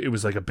where it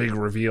was like a big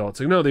reveal.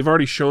 It's like, no, they've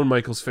already shown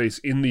Michael's face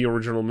in the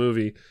original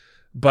movie.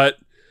 But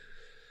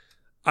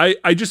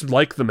I just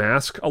like the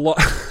mask a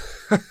lot.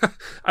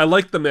 I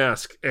like the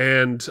mask,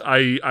 and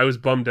I was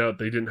bummed out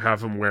they didn't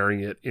have him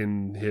wearing it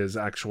in his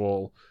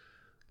actual,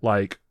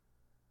 like,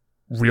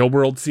 real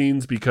world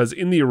scenes, because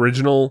in the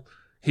original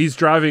he's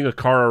driving a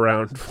car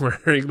around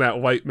wearing that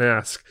white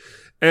mask,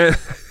 and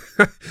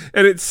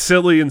and it's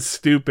silly and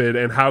stupid,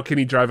 and how can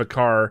he drive a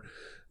car?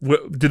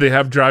 Do they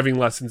have driving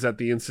lessons at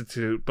the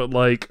institute? But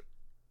like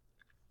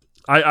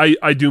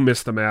I do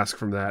miss the mask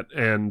from that,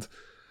 and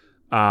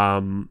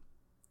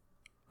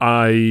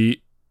I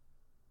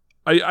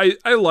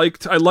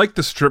liked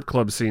the strip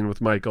club scene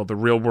with Michael, the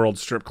real world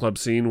strip club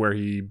scene where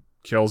he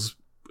kills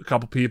a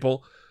couple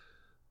people.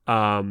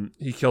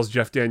 He kills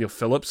Jeff Daniel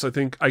Phillips, I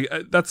think.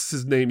 That's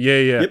his name. Yeah.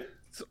 Yep.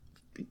 So,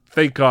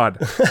 thank God.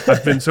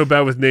 I've been so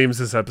bad with names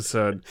this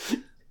episode.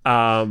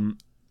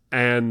 And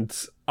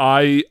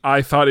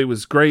I thought it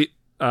was great.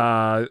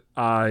 They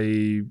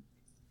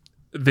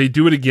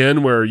do it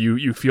again where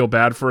you feel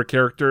bad for a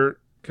character,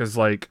 because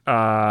like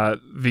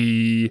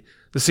the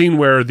scene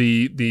where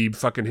the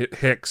fucking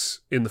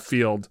Hicks in the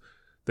field,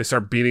 they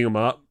start beating him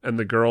up, and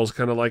the girl's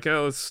kind of like,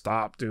 oh, let's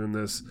stop doing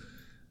this.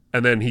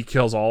 And then he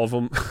kills all of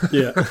them.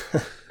 Yeah.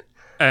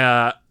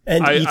 And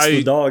eats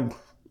the dog.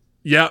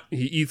 Yeah,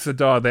 he eats the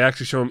dog. They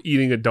actually show him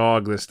eating a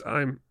dog this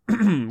time.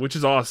 which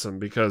is awesome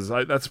because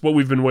that's what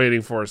we've been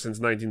waiting for since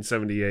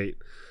 1978.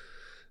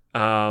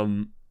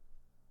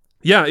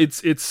 Yeah,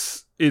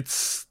 it's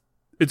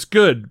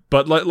good,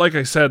 but like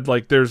I said,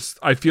 like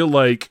I feel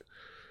like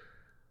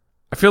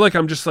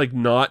I'm just like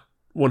not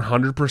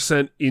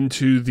 100%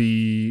 into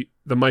the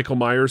Michael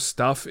Myers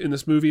stuff in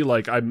this movie.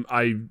 Like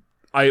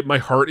my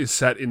heart is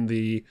set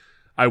in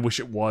I wish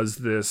it was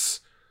this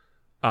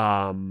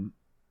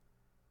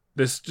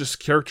just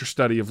character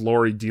study of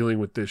Laurie dealing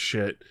with this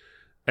shit,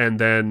 and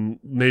then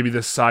maybe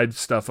this side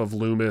stuff of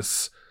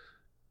Loomis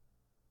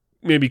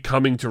maybe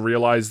coming to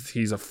realize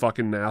he's a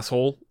fucking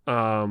asshole.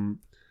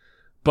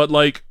 But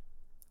like,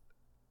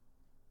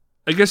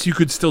 I guess you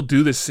could still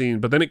do this scene,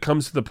 but then it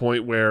comes to the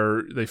point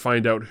where they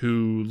find out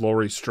who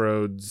Laurie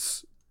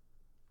Strode's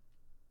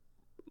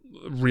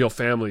real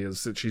family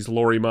is, that she's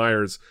Laurie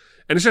Myers,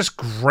 and it's just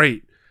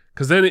great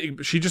because then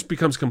she just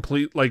becomes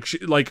complete, like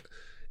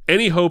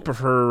any hope of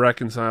her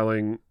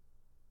reconciling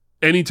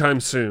anytime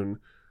soon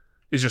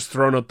is just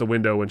thrown out the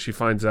window when she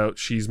finds out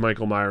she's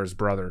Michael Myers'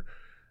 brother.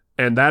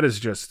 And that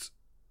is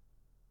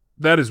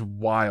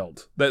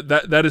wild.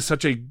 That is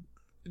such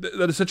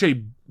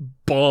a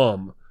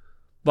bomb.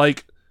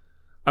 Like,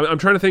 I'm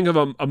trying to think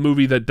of a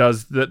movie that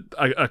does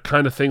a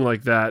kind of thing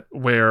like that,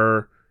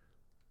 where,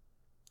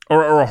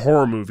 or a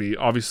horror movie.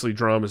 Obviously,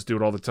 dramas do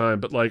it all the time,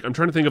 but like, I'm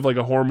trying to think of like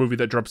a horror movie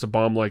that drops a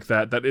bomb like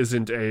that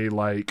isn't a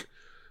like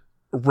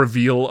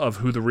reveal of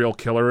who the real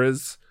killer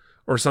is,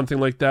 or something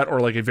like that, or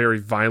like a very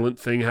violent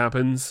thing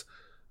happens.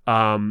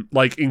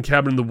 Like in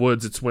Cabin in the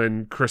Woods, it's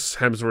when Chris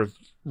Hemsworth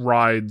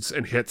rides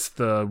and hits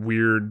the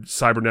weird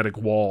cybernetic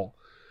wall,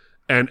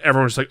 and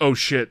everyone's like, oh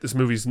shit, this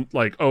movie's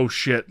like, oh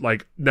shit,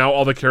 like now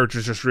all the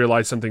characters just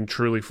realize something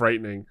truly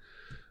frightening.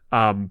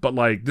 But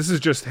like, this is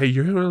just, hey,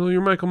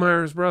 you're Michael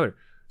Myers'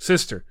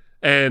 sister,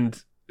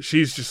 and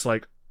she's just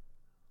like,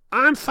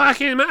 I'm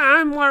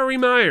Laurie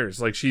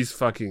Myers. Like, she's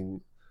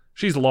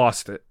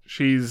lost it.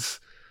 She's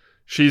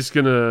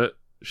gonna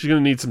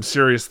need some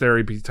serious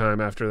therapy time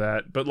after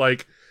that. But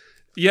like,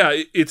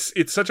 yeah,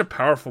 it's such a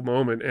powerful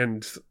moment,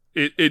 and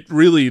it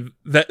really,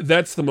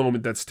 that's the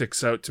moment that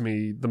sticks out to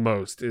me the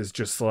most, is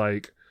just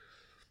like,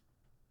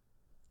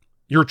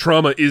 your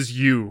trauma is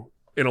you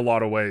in a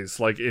lot of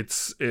ways. Like,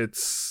 it's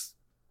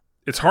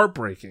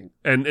heartbreaking,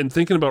 and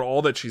thinking about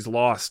all that she's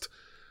lost.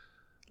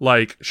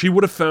 Like, she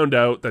would have found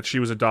out that she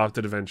was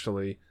adopted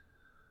eventually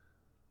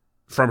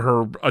from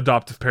her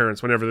adoptive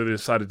parents whenever they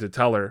decided to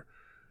tell her.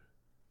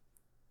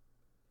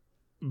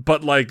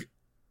 But like,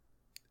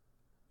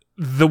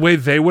 the way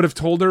they would have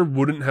told her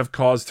wouldn't have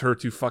caused her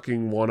to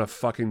fucking want to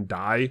fucking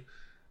die,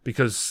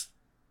 because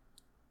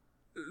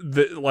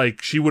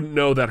like, she wouldn't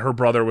know that her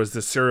brother was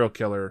this serial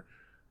killer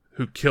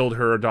who killed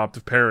her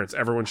adoptive parents,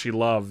 everyone she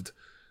loved.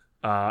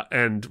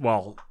 And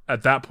well,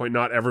 at that point,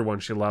 not everyone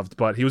she loved,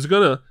 but he was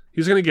gonna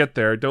get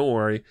there. Don't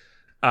worry.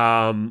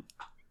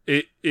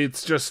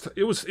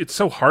 It's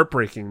so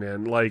heartbreaking,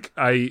 man. Like,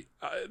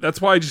 that's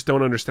why I just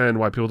don't understand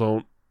why people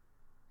don't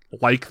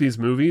like these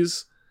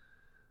movies.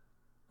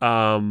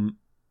 It's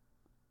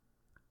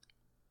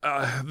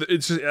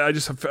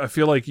just, I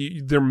feel like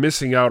they're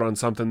missing out on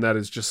something that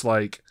is just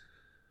like,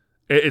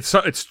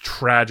 it's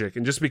tragic.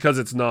 And just because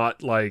it's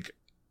not like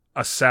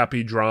a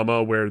sappy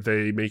drama where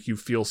they make you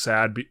feel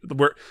sad,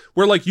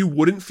 where like you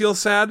wouldn't feel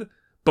sad,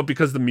 but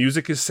because the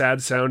music is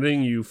sad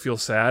sounding, you feel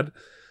sad.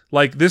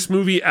 Like, this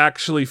movie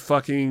actually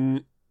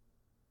fucking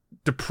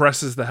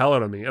depresses the hell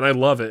out of me, and I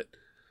love it.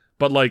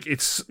 But like,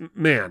 it's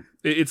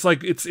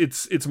like,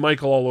 it's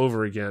Michael all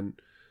over again.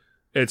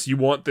 It's, you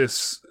want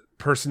this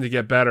person to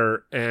get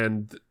better,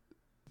 and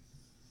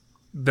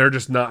they're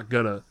just not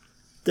gonna.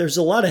 There's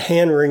a lot of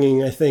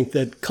hand-wringing, I think,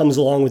 that comes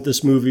along with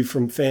this movie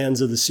from fans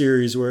of the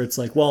series, where it's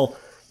like, well,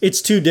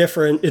 it's too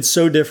different. It's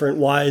so different.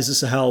 Why is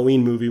this a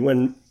Halloween movie?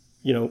 When,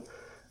 you know,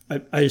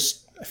 I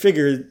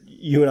figured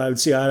you and I would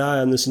see eye to eye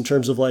on this in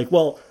terms of like,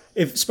 well,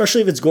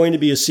 especially if it's going to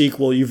be a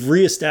sequel, you've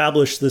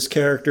reestablished this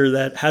character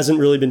that hasn't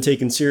really been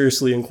taken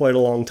seriously in quite a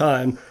long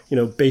time, you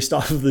know, based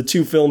off of the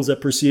two films that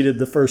preceded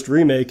the first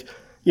remake.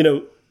 You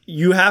know,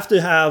 you have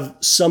to have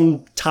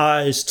some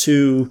ties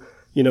to,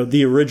 you know,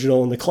 the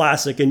original and the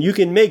classic, and you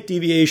can make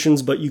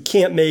deviations, but you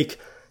can't make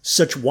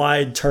such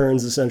wide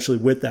turns essentially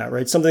with that,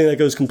 right? Something that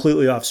goes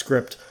completely off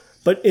script.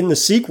 But in the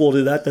sequel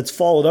to that, that's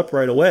followed up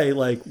right away,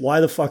 like, why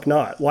the fuck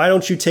not? Why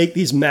don't you take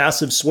these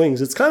massive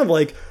swings? It's kind of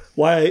like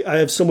why I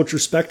have so much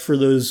respect for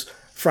those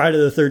Friday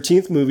the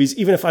 13th movies,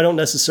 even if I don't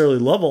necessarily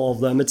love all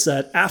of them. It's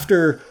that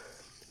after,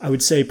 I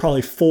would say,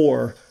 probably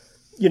 4,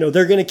 you know,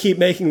 they're going to keep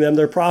making them.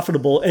 They're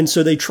profitable. And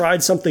so they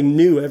tried something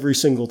new every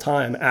single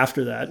time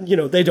after that. You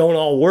know, they don't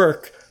all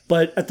work.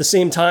 But at the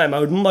same time, I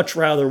would much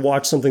rather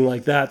watch something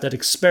like that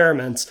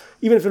experiments,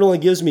 even if it only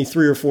gives me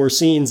 3 or 4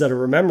 scenes that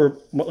are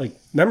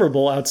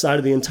memorable outside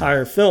of the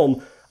entire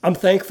film. I'm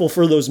thankful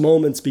for those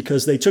moments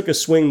because they took a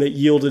swing that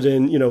yielded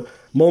in, you know,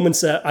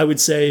 moments that I would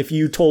say, if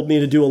you told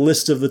me to do a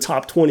list of the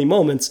top 20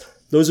 moments,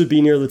 those would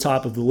be near the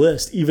top of the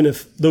list, even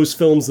if those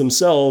films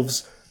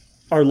themselves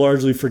are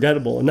largely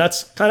forgettable. And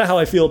that's kind of how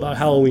I feel about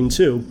Halloween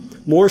 2,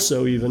 more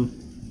so even,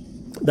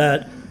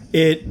 that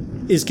it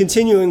is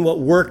continuing what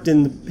worked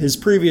in his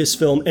previous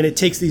film, and it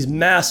takes these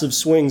massive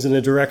swings in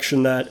a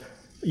direction that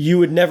you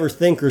would never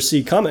think or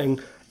see coming.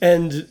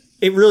 And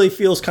it really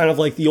feels kind of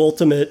like the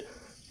ultimate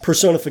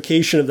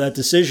personification of that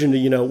decision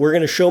to, we're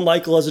going to show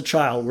Michael as a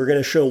child. We're going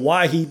to show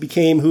why he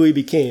became who he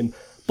became,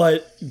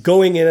 but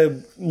going in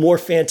a more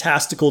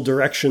fantastical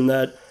direction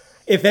that,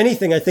 if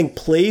anything, I think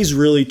plays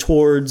really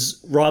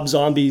towards Rob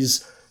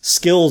Zombie's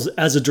skills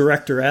as a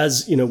director,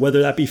 as,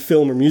 whether that be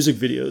film or music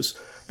videos.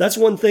 That's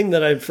one thing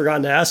that I've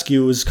forgotten to ask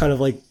you is kind of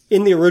like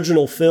in the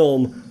original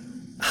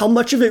film, how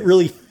much of it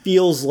really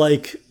feels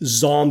like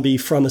Zombie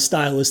from a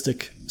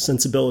stylistic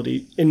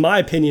sensibility? In my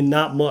opinion,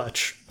 not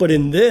much. But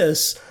in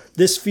this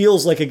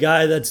feels like a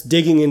guy that's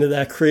digging into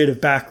that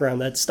creative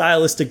background, that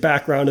stylistic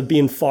background of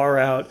being far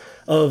out,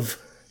 of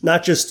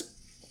not just,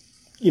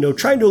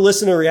 trying to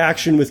elicit a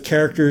reaction with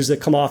characters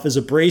that come off as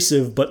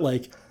abrasive, but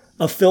like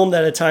a film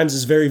that at times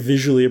is very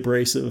visually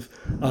abrasive.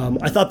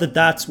 I thought that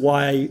that's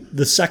why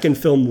the second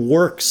film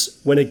works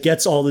when it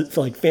gets all the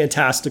like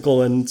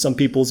fantastical and, some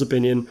people's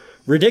opinion,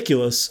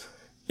 ridiculous.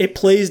 It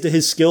plays to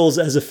his skills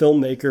as a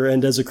filmmaker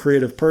and as a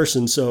creative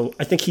person. So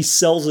I think he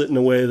sells it in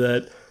a way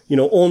that,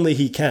 only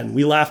he can.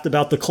 We laughed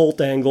about the cult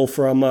angle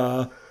from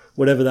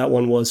whatever that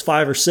one was,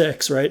 5 or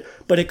 6, right?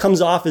 But it comes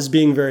off as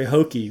being very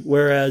hokey.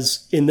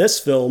 Whereas in this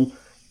film,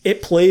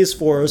 it plays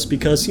for us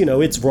because,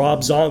 it's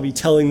Rob Zombie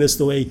telling this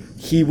the way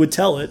he would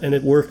tell it, and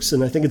it works,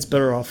 and I think it's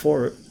better off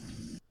for it.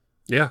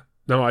 Yeah.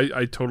 No,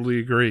 I totally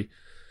agree.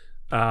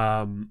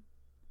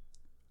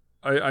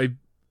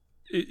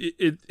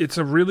 It's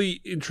a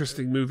really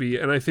interesting movie,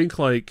 and I think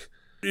like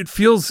it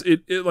feels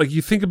it like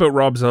you think about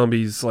Rob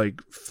Zombie's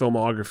like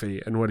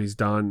filmography and what he's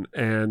done,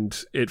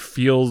 and it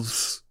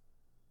feels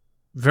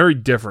very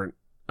different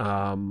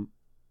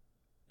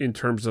in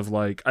terms of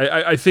like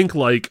I think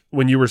like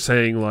when you were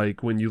saying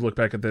like when you look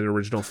back at that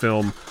original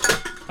film,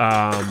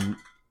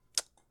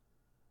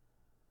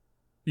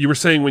 you were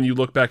saying when you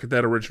look back at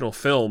that original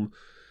film,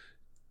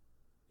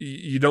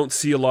 you don't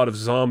see a lot of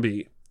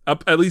Zombie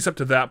at least up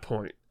to that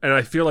point. And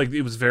I feel like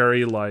it was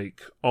very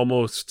like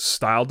almost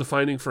style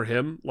defining for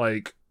him,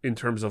 like in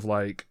terms of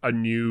like a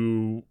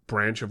new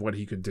branch of what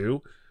he could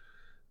do.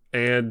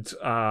 And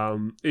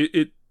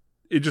it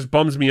just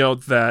bums me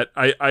out that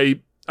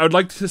I would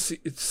like to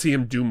see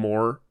him do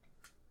more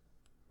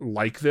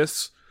like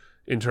this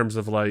in terms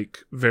of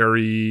like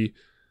very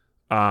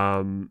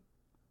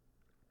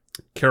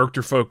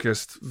character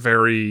focused,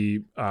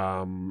 very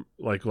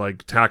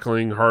like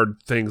tackling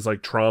hard things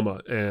like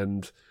trauma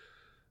and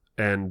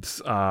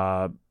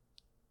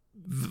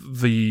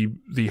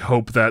the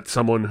hope that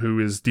someone who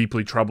is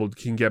deeply troubled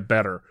can get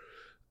better.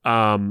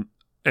 And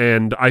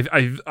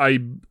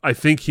I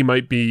think he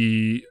might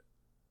be,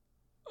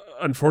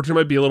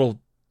 unfortunately, might be a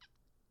little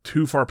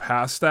too far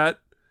past that.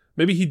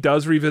 Maybe he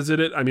does revisit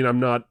it. I mean,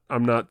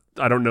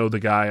 I don't know the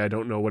guy. I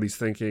don't know what he's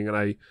thinking.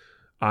 And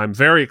I'm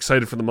very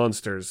excited for the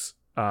Munsters.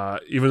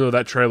 Even though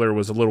that trailer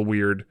was a little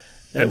weird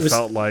and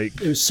felt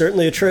like... It was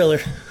certainly a trailer.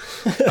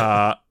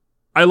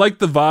 I like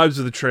the vibes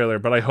of the trailer,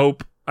 but I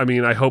hope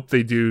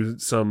they do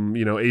some,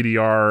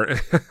 ADR.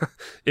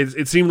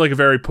 It seemed like a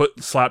very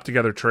slapped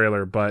together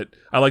trailer, but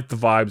I like the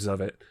vibes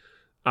of it.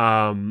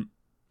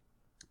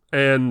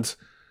 And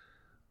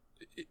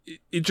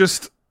it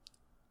just,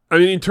 I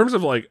mean, in terms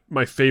of like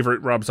my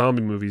favorite Rob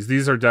Zombie movies,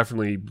 these are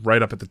definitely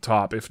right up at the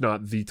top, if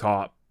not the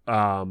top.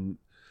 And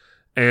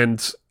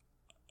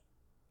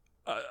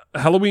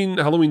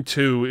Halloween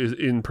 2 is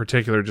in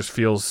particular just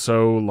feels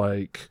so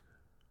like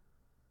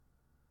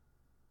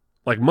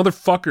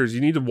motherfuckers, you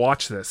need to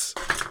watch this.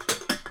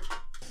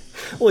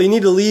 Well, you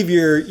need to leave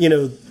your,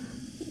 you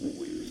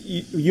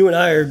and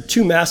I are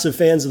two massive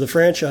fans of the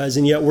franchise,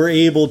 and yet we're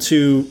able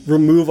to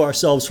remove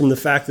ourselves from the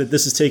fact that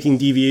this is taking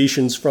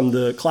deviations from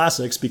the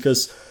classics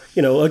because,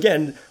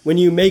 again, when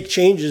you make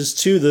changes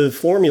to the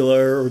formula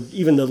or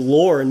even the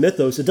lore and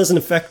mythos, it doesn't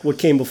affect what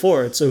came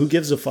before it. So who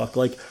gives a fuck?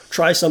 Like,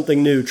 try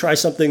something new. Try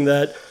something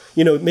that,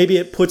 maybe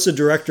it puts a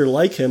director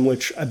like him,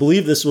 which I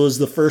believe this was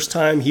the first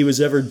time he was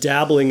ever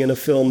dabbling in a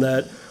film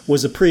that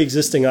was a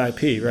pre-existing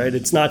IP, right?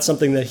 It's not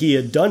something that he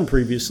had done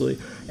previously.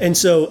 And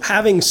so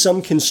having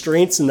some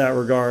constraints in that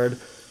regard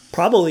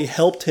probably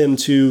helped him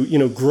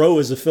to, grow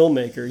as a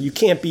filmmaker. You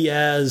can't be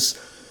as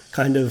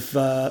kind of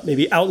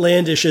maybe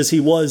outlandish as he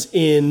was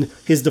in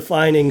his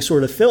defining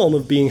sort of film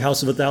of being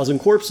House of a Thousand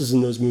Corpses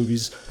in those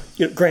movies.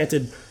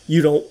 Granted, you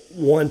don't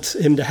want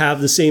him to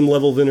have the same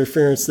level of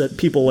interference that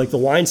people like the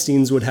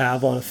Weinsteins would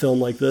have on a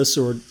film like this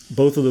or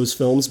both of those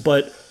films,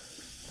 but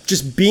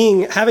just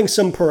having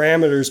some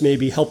parameters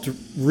maybe helped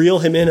reel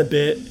him in a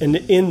bit, and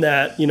in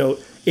that,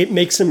 it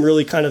makes him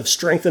really kind of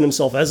strengthen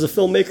himself as a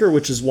filmmaker,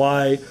 which is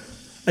why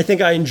I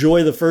think I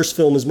enjoy the first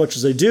film as much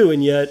as I do,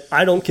 and yet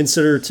I don't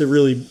consider it to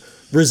really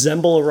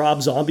resemble a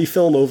Rob Zombie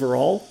film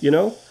overall,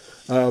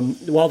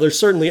 While there's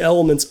certainly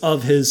elements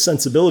of his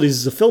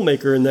sensibilities as a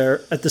filmmaker in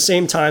there, at the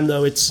same time,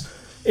 though,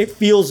 it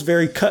feels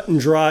very cut and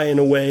dry in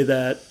a way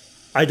that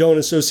I don't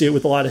associate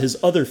with a lot of his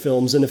other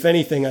films. And if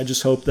anything, I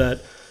just hope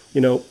that,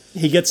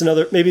 he gets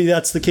another, maybe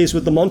that's the case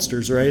with the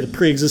Munsters, right? A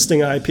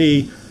pre-existing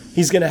IP,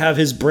 he's going to have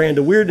his brand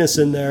of weirdness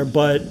in there,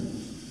 but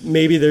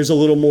maybe there's a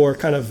little more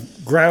kind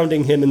of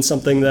grounding him in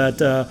something that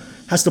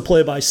has to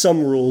play by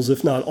some rules,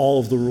 if not all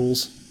of the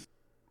rules.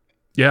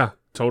 Yeah,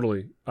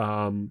 totally.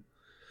 I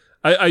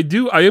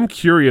am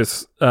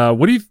curious.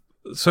 What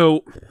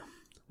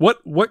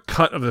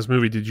cut of this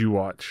movie did you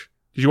watch?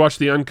 Did you watch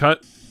the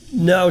uncut?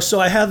 No, so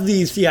I have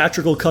the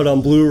theatrical cut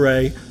on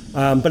Blu-ray,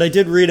 but I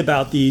did read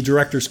about the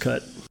director's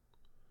cut.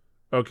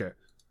 Okay.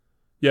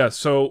 Yeah,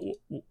 so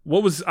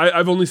what was...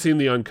 I've only seen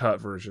the uncut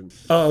version.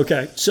 Oh,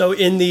 okay. So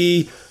in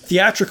the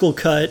theatrical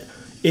cut,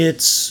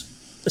 it's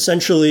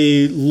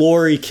essentially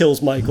Laurie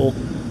kills Michael,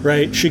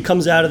 right? She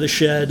comes out of the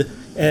shed,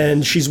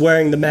 and she's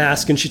wearing the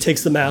mask, and she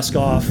takes the mask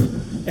off.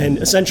 And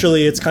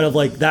essentially, it's kind of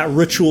like that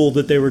ritual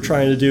that they were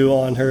trying to do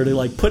on her to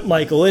like put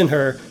Michael in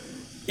her.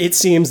 It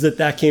seems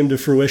that came to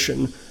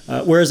fruition.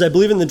 Whereas I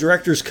believe in the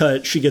director's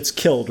cut, she gets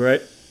killed,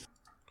 right?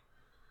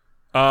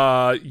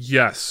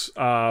 Yes.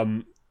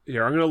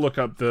 Here, I'm going to look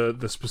up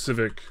the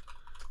specific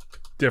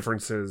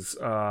differences.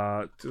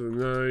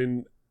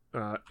 9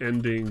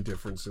 ending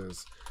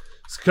differences.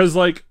 Because,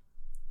 like,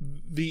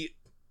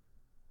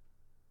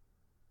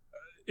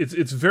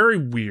 it's very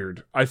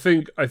weird. I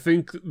think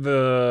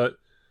the...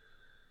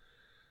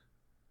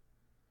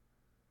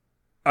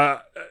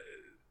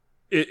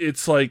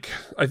 It's like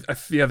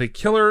they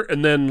kill her,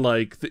 and then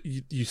like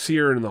you see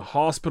her in the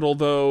hospital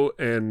though,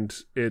 and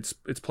it's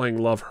playing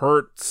Love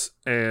Hurts,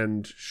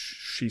 and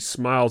she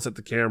smiles at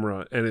the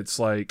camera, and it's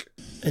like,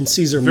 and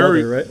sees her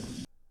mother, right?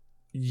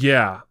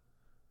 Yeah.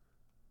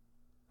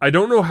 I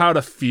don't know how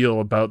to feel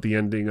about the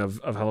ending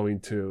of Halloween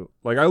 2.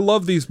 Like, I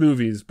love these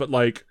movies, but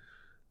like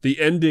the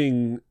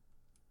ending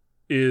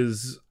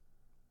is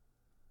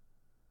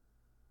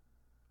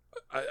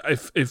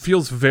it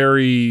feels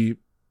very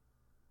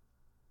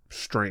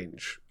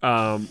strange.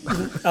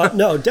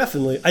 No,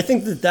 definitely. I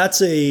think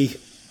that's a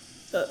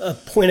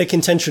point of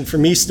contention for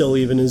me still,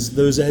 even, is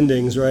those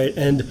endings, right?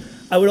 And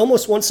I would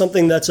almost want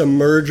something that's a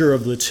merger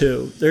of the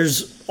two.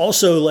 There's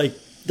also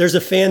there's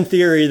a fan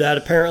theory that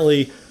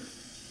apparently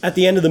at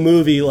the end of the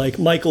movie, like,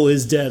 Michael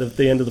is dead at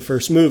the end of the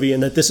first movie,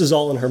 and that this is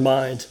all in her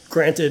mind.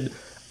 Granted,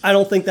 I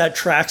don't think that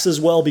tracks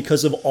as well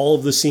because of all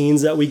of the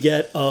scenes that we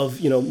get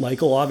of,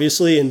 Michael,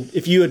 obviously. And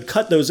if you had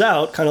cut those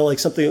out, kind of like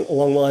something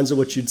along the lines of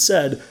what you'd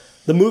said,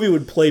 the movie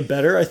would play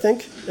better, I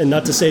think. And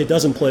not to say it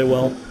doesn't play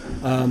well.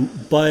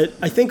 But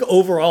I think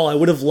overall I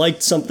would have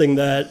liked something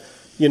that,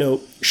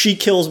 she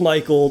kills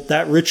Michael,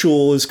 that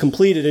ritual is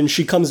completed, and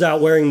she comes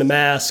out wearing the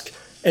mask,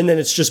 and then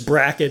it's just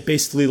Brackett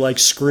basically like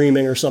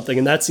screaming or something,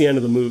 and that's the end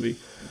of the movie.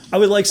 I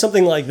would like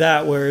something like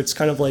that where it's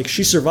kind of like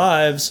she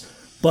survives,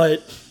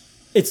 but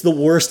it's the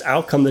worst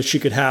outcome that she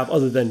could have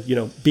other than,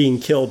 being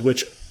killed,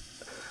 which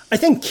I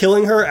think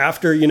killing her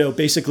after,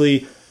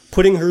 basically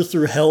putting her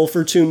through hell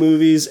for 2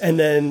 movies and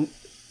then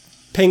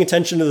paying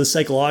attention to the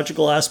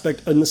psychological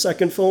aspect in the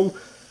second film,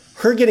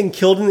 her getting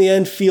killed in the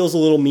end feels a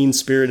little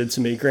mean-spirited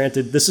to me.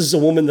 Granted, this is a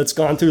woman that's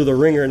gone through the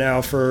ringer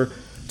now for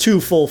 2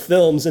 full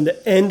films, and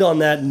to end on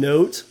that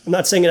note, I'm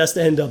not saying it has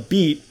to end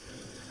upbeat,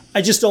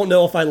 I just don't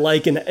know if I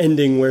like an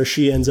ending where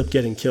she ends up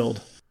getting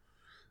killed.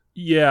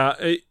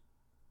 Yeah.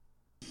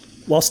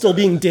 While still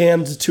being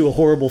damned to a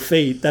horrible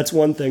fate, that's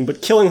one thing,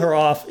 but killing her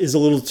off is a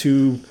little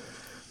too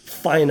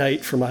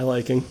finite for my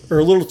liking, or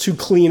a little too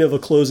clean of a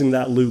closing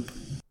that loop.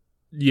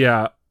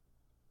 Yeah,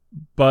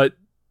 but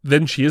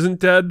then she isn't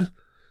dead,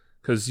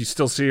 because you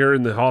still see her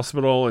in the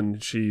hospital,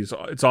 and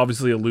it's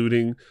obviously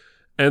alluding,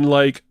 and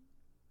like,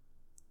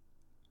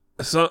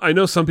 so I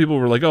know some people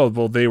were like, oh,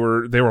 well, they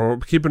were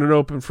keeping it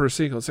open for a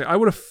sequel. It's like, I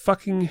would have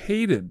fucking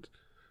hated.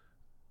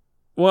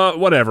 Well,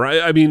 whatever.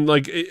 I mean,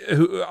 like,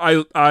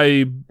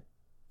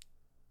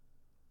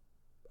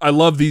 I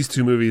love these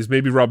 2 movies.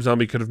 Maybe Rob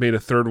Zombie could have made a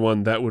third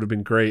one. That would have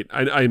been great.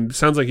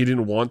 Sounds like he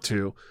didn't want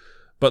to,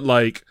 but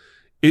like,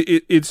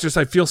 it's just,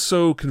 I feel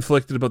so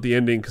conflicted about the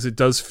ending because it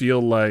does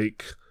feel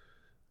like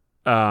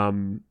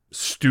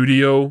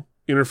studio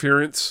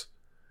interference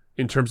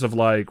in terms of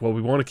like, well,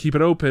 we want to keep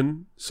it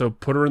open, so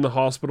put her in the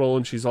hospital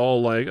and she's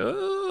all like,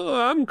 oh,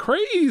 I'm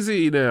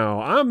crazy now.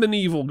 I'm an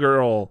evil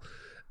girl.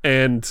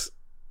 And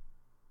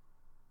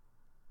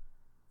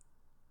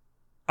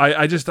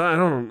I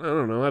don't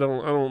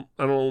know.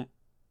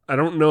 I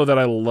don't know that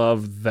I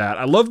love that.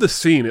 I love the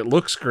scene. It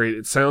looks great.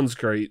 It sounds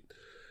great,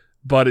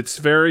 but it's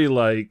very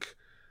like,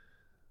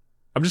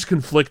 I'm just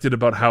conflicted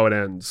about how it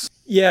ends.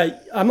 Yeah,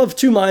 I'm of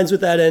 2 minds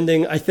with that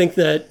ending. I think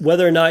that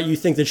whether or not you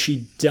think that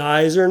she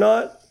dies or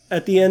not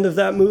at the end of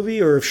that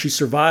movie, or if she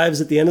survives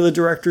at the end of the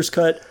director's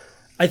cut,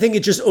 I think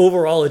it just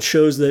overall, it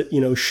shows that,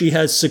 she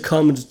has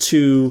succumbed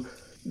to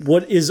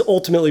what is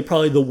ultimately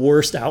probably the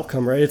worst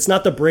outcome, right? It's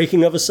not the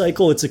breaking of a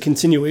cycle, it's a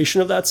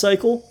continuation of that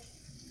cycle.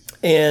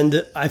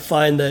 And I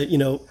find that,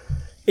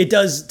 it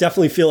does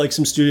definitely feel like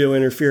some studio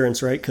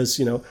interference, right? Because,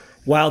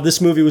 while this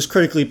movie was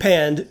critically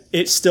panned,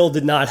 it still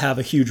did not have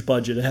a huge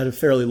budget. It had a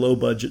fairly low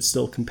budget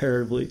still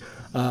comparatively.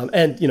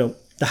 And,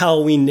 the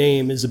Halloween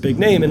name is a big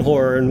name in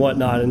horror and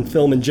whatnot, and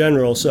film in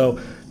general. So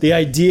the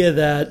idea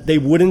that they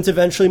wouldn't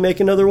eventually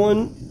make another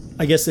one,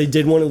 I guess they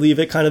did want to leave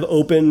it kind of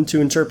open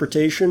to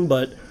interpretation,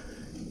 but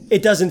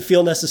it doesn't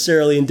feel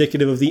necessarily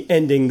indicative of the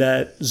ending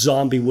that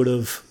Zombie would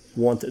have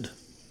wanted.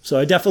 So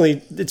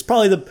it's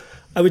probably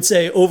I would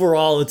say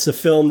overall it's a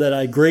film that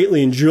I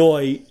greatly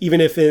enjoy,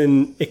 even if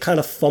it kind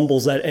of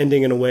fumbles that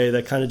ending in a way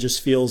that kind of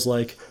just feels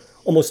like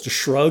almost a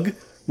shrug,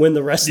 when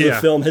the rest of the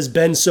film has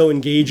been so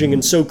engaging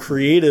and so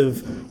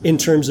creative in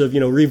terms of,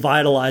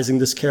 revitalizing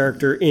this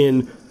character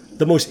in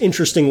the most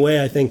interesting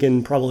way, I think,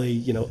 in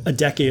probably, a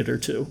decade or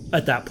two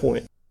at that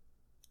point.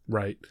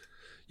 Right.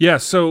 Yeah,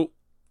 so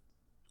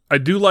I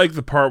do like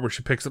the part where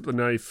she picks up the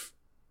knife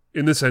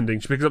in this ending.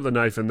 She picks up the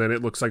knife and then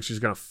it looks like she's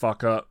going to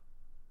fuck up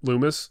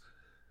Loomis.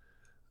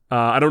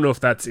 I don't know if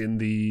that's in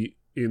the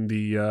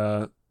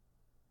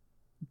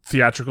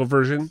theatrical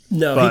version.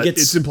 No, but he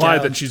gets it's implied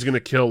down. that she's going to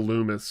kill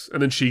Loomis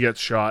and then she gets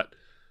shot.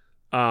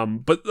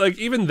 But like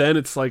even then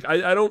it's like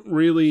I don't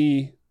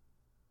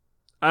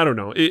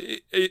know.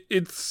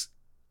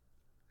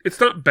 It's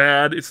not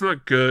bad. It's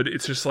not good.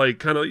 It's just like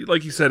kind of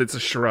like you said, it's a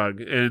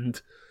shrug,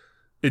 and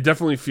it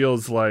definitely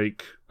feels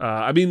like.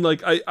 I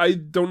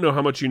don't know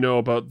how much you know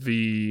about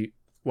the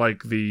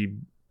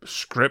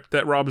script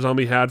that Rob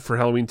Zombie had for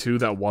Halloween 2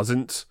 that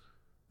wasn't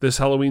this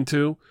Halloween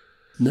 2.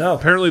 No,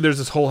 Apparently, there's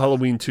this whole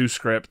Halloween 2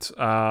 script.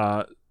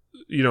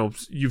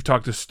 You've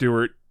talked to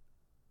Stuart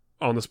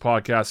on this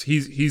podcast.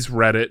 He's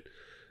read it,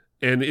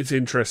 and it's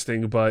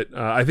interesting. But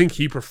I think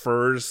he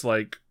prefers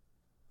like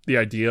the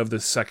idea of the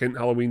second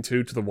Halloween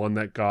 2 to the one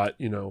that got,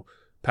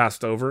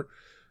 passed over.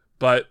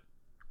 But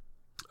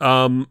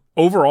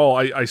overall,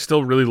 I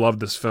still really love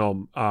this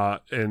film.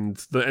 And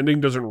the ending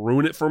doesn't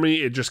ruin it for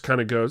me. It just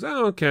kind of goes,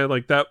 oh, okay,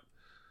 like that.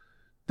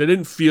 They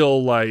didn't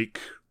feel like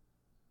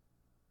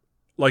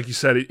you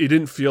said, it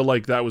didn't feel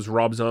like that was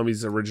Rob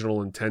Zombie's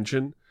original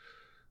intention.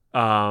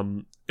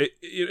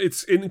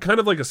 It's in kind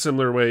of like a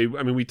similar way.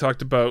 I mean, we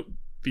talked about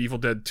The Evil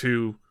Dead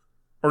 2.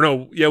 Or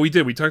no, yeah, we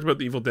did. We talked about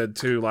The Evil Dead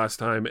 2 last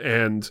time,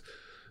 and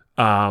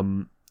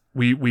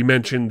we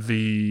mentioned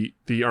the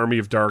Army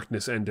of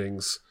Darkness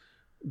endings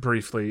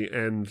briefly,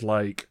 and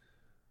like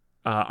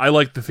I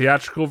like the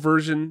theatrical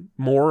version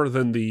more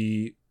than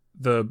the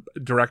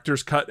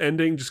director's cut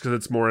ending, just because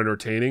it's more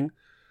entertaining.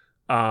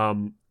 I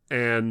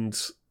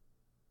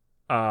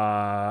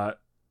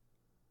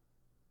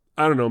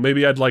don't know,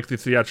 maybe I'd like the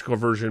theatrical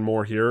version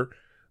more here,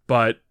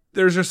 but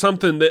there's just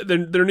something that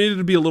there needed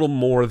to be a little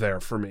more there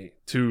for me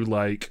to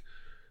like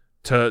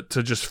to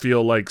just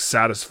feel like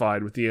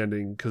satisfied with the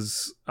ending,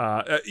 because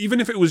even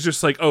if it was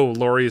just like, oh,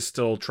 Laurie is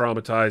still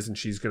traumatized and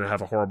she's gonna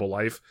have a horrible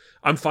life,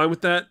 I'm fine with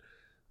that.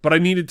 But I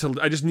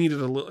just needed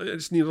a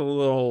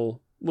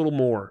little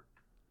more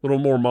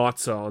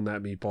matzah on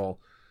that meatball.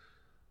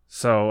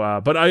 So,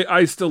 but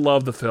I still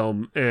love the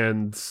film,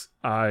 and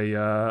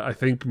I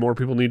think more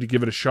people need to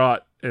give it a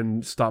shot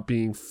and stop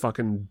being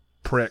fucking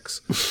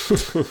pricks.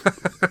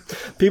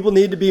 People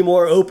need to be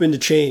more open to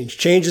change.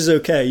 Change is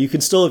okay. You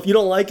can still, if you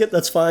don't like it,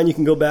 that's fine. You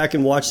can go back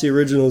and watch the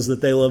originals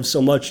that they love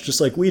so much,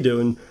 just like we do.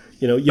 And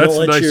that's don't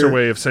let a nicer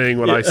way of saying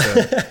what I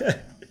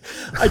said.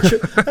 I'm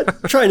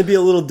trying to be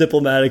a little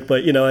diplomatic,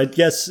 but I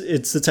guess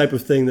it's the type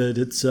of thing that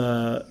it's.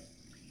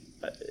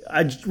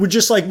 I would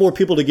just like more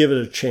people to give it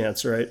a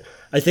chance, right?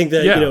 I think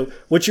that,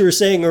 what you were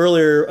saying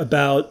earlier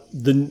about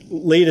the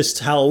latest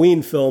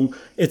Halloween film,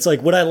 it's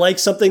like, would I like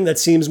something that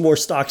seems more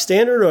stock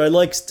standard, or I'd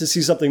like to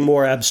see something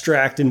more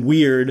abstract and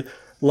weird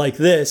like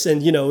this?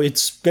 And,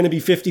 it's going to be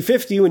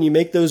 50-50 when you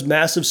make those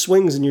massive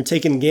swings and you're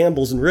taking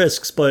gambles and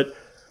risks, but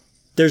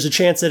there's a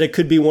chance that it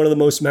could be one of the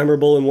most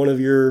memorable and one of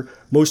your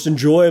most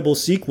enjoyable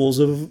sequels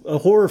of a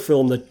horror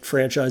film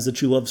franchise that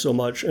you love so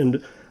much.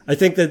 And I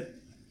think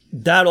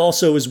that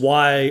also is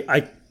why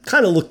I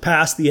kind of look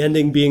past the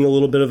ending being a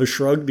little bit of a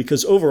shrug,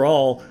 because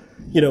overall,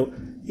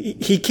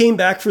 he came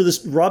back for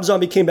this. Rob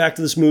Zombie came back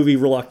to this movie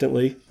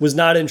reluctantly, was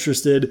not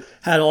interested,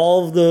 had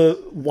all of the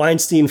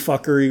Weinstein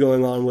fuckery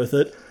going on with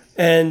it.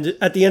 And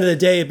at the end of the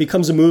day, it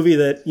becomes a movie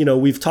that,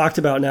 we've talked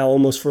about now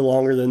almost for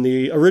longer than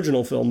the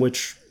original film,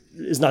 which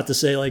is not to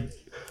say like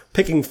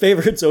picking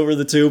favorites over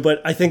the two,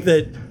 but I think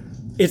that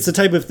it's the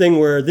type of thing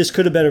where this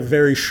could have been a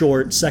very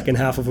short second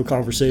half of a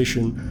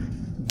conversation.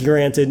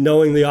 Granted,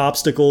 knowing the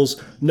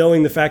obstacles,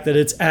 knowing the fact that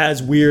it's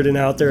as weird and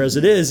out there as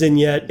it is, and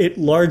yet it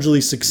largely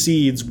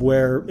succeeds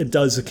where it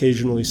does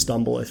occasionally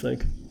stumble, I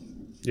think.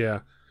 Yeah.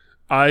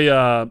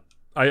 I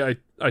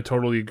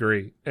totally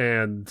agree.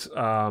 And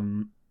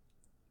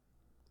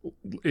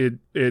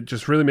it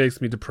just really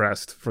makes me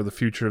depressed for the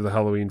future of the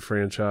Halloween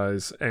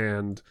franchise,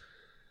 and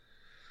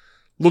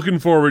looking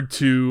forward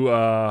to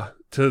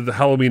the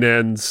Halloween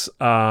Ends.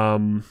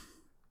 That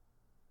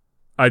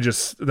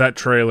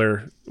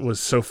trailer was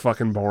so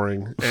fucking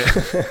boring.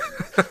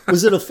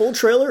 Was it a full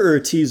trailer or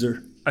a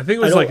teaser? I think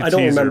it was like a teaser. I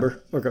don't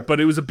remember. Okay. But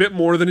it was a bit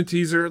more than a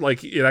teaser.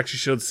 Like, it actually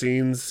showed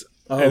scenes.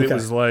 And it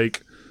was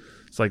like,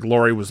 it's like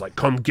Laurie was like,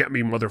 come get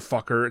me,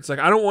 motherfucker. It's like,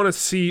 I don't want to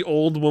see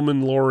old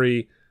woman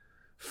Laurie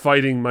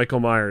fighting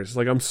Michael Myers.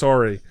 Like, I'm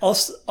sorry. I'll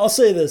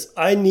say this.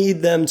 I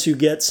need them to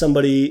get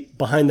somebody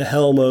behind the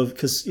helm of,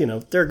 because,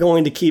 they're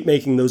going to keep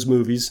making those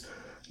movies.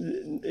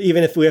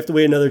 even if we have to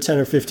wait another 10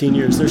 or 15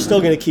 years, they're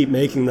still going to keep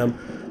making them.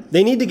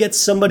 They need to get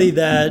somebody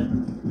that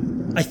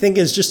I think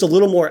is just a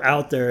little more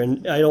out there.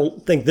 And I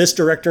don't think this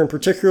director in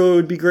particular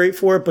would be great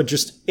for it, but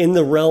just in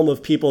the realm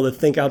of people that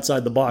think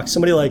outside the box.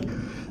 Somebody like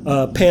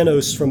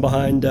Panos from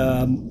behind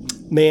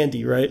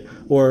Mandy, right?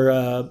 Or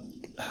I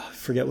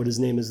forget what his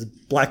name is.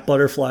 Black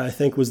Butterfly, I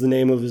think, was the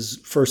name of his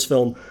first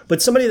film.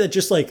 But somebody that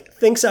just like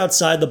thinks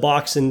outside the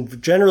box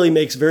and generally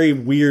makes very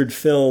weird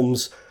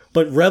films,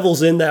 but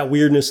revels in that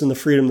weirdness and the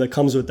freedom that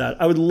comes with that.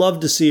 I would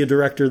love to see a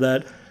director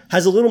that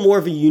has a little more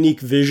of a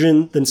unique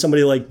vision than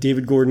somebody like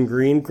David Gordon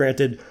Green.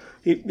 Granted,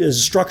 he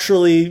is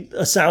structurally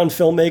a sound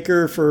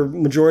filmmaker for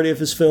majority of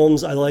his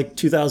films. I like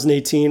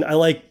 2018. I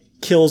like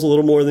Kills a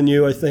little more than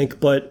you, I think,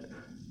 but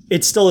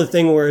it's still a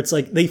thing where it's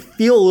like they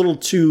feel a little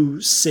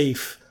too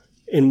safe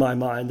in my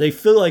mind. They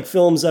feel like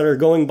films that are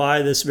going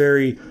by this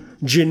very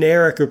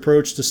generic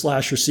approach to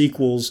slasher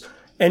sequels.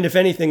 And if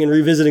anything, in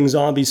revisiting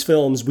Zombies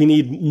films, we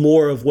need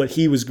more of what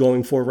he was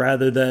going for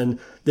rather than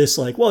this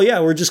like, well, yeah,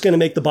 we're just going to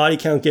make the body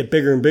count get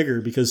bigger and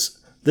bigger because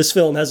this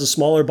film has a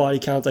smaller body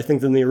count, I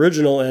think, than the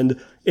original.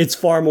 And it's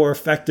far more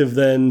effective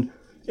than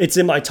it's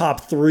in my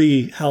top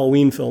 3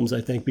 Halloween films,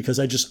 I think,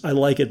 because I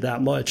like it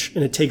that much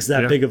and it takes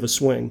that big of a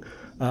swing.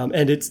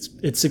 And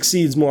it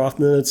succeeds more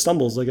often than it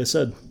stumbles, like I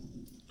said.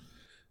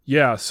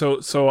 Yeah.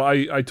 So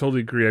I totally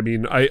agree. I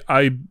mean,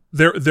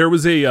 there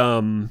was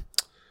a,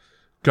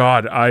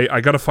 God,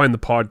 I got to find the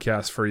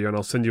podcast for you, and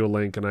I'll send you a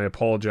link. And I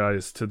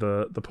apologize to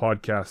the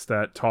podcast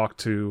that talked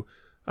to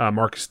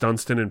Marcus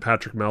Dunstan and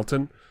Patrick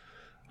Melton,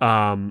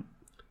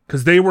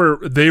 because they were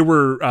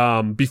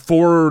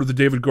before the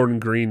David Gordon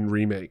Green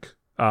remake,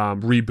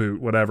 reboot,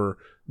 whatever.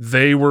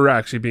 They were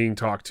actually being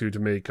talked to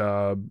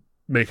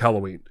make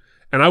Halloween,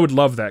 and I would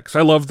love that because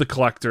I love The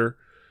Collector,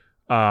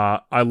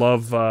 I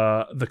love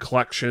The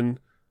Collection,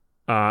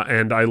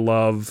 and I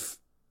love.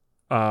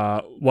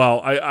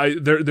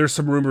 There's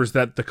some rumors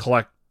that The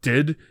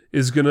Collected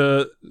is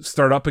gonna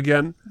start up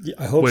again. Yeah,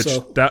 I hope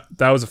so. That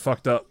was a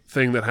fucked up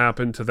thing that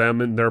happened to them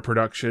in their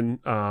production.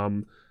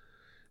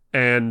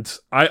 And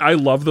I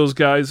love those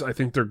guys. I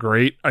think they're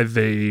great.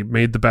 They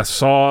made the best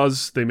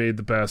Saws. They made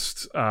the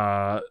best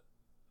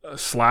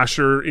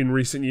slasher in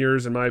recent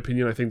years, in my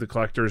opinion. I think The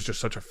Collector is just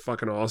such a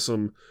fucking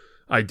awesome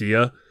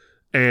idea,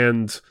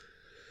 and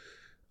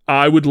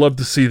I would love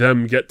to see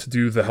them get to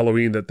do the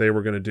Halloween that they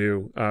were going to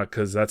do,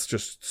 because that's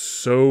just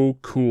so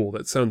cool.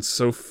 That sounds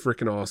so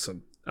freaking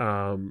awesome.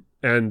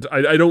 And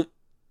I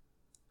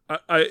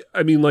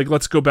mean, like,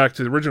 let's go back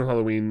to the original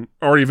Halloween,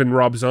 or even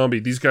Rob Zombie.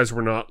 These guys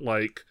were not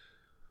like,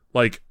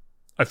 I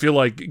feel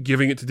like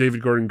giving it to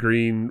David Gordon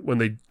Green, when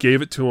they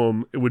gave it to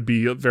him, it would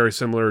be very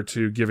similar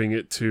to giving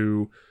it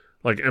to,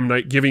 like, M.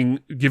 Night, giving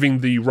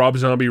the Rob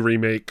Zombie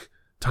remake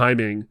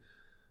timing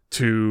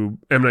to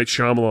M. Night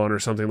Shyamalan or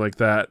something like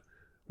that.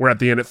 Where at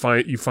the end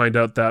you find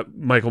out that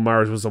Michael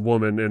Myers was a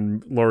woman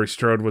and Laurie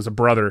Strode was a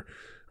brother,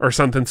 or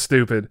something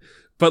stupid.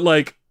 But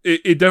like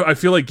I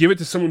feel like give it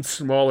to someone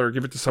smaller,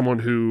 give it to someone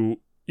who,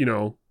 you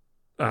know,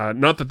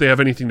 not that they have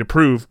anything to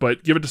prove,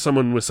 but give it to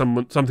someone with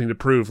something to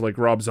prove, like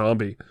Rob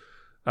Zombie.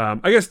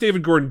 I guess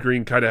David Gordon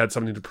Green kind of had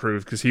something to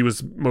prove because he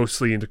was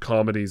mostly into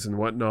comedies and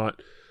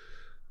whatnot.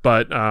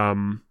 But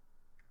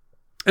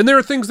and there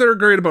are things that are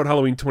great about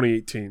Halloween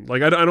 2018.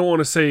 Like, I don't want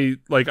to say,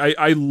 like,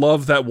 I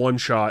love that one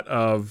shot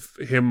of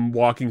him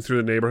walking through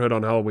the neighborhood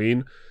on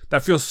Halloween.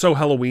 That feels so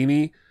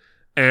Halloween-y.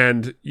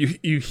 And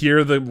you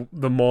hear the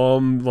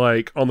mom,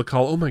 like, on the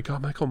call, oh my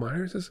God, Michael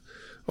Myers is...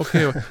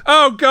 Okay.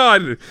 Oh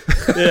God!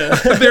 Yeah.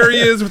 There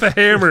he is with a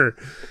hammer.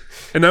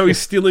 And now he's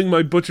stealing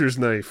my butcher's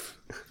knife.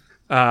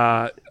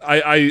 I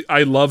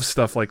love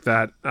stuff like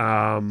that.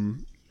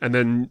 And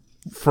then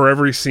for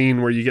every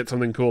scene where you get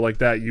something cool like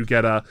that, you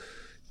get a...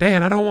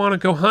 Dad, I don't want to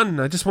go hunting.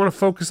 I just want to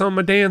focus on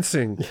my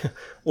dancing.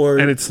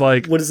 And it's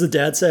like... What does the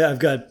dad say? I've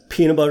got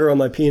peanut butter on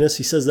my penis.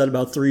 He says that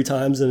about 3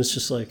 times, and it's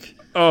just like...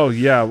 Oh,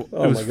 yeah. It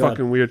was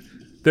fucking weird.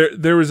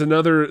 There was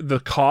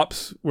the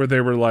cops, where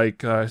they were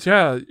like,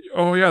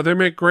 they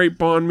make great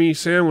banh mi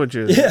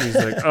sandwiches. Yeah. He's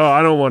like, oh,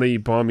 I don't want to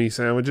eat banh mi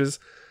sandwiches.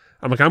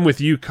 I'm like, I'm with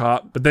you,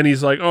 cop. But then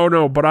he's like, oh,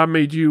 no, but I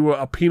made you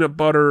a peanut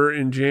butter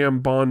and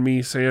jam banh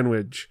mi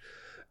sandwich.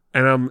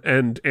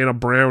 And a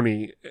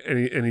brownie,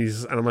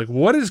 and I'm like,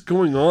 what is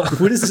going on?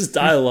 What is this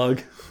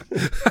dialogue?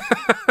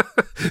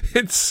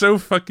 It's so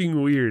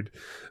fucking weird.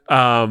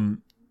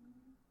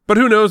 But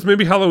who knows?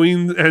 Maybe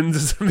Halloween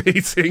ends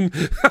amazing.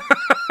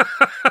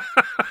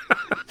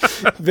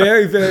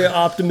 Very, very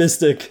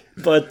optimistic,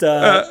 but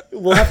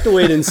we'll have to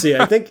wait and see.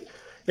 I think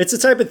it's the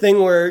type of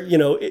thing where, you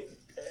know,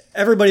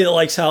 everybody that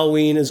likes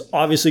Halloween is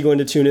obviously going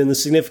to tune in. The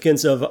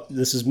significance of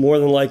this is more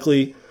than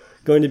likely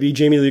going to be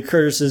Jamie Lee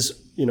Curtis's,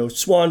 you know,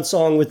 swan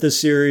song with this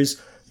series,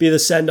 be the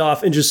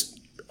send-off, and just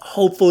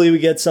hopefully we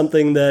get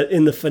something that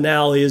in the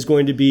finale is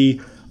going to be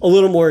a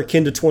little more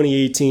akin to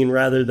 2018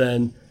 rather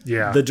than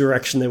the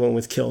direction they went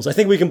with Kills. I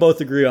think we can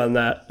both agree on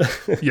that.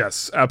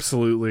 Yes,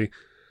 absolutely.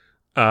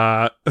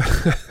 Oh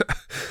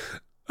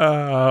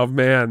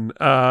man,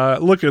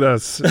 look at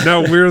us.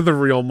 Now we're the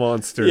real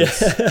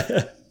monsters.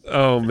 Yeah.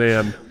 Oh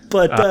man.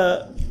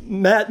 But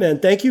Matt, man,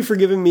 thank you for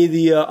giving me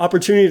the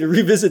opportunity to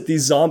revisit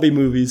these zombie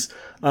movies.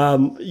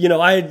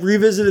 I had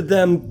revisited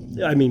them.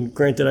 I mean,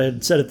 granted, I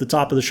had said at the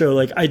top of the show,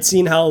 like I'd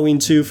seen Halloween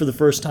 2 for the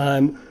first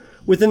time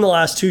within the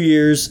last 2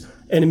 years,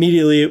 and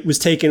immediately it was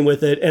taken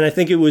with it. And I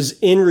think it was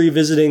in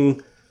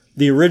revisiting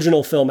the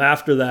original film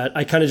after that,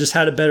 I kind of just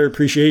had a better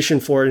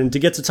appreciation for it. And to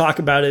get to talk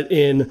about it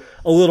in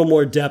a little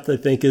more depth, I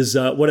think is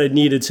what I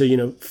needed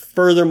to,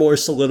 furthermore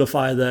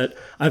solidify that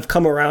I've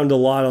come around a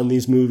lot on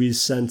these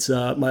movies since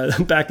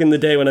back in the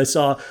day when I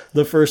saw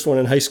the first one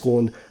in high school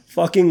and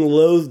fucking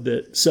loathed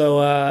it.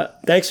 So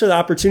thanks for the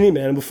opportunity,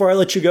 man. And before I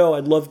let you go,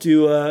 I'd love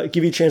to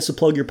give you a chance to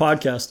plug your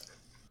podcast.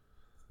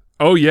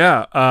 Oh,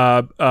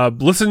 yeah.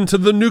 Listen to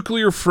The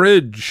Nuclear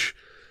Fridge.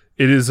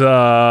 It is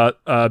a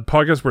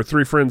podcast where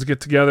three friends get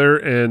together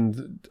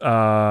and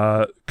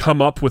come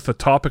up with a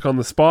topic on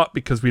the spot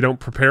because we don't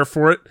prepare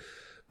for it.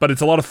 But it's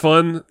a lot of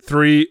fun.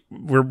 We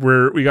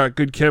got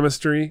good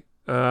chemistry,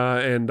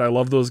 and I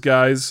love those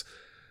guys.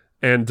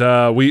 And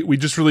we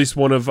just released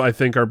one of, I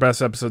think, our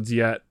best episodes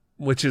yet,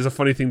 which is a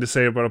funny thing to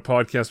say about a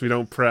podcast we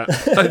don't prep.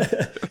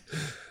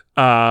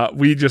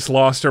 We just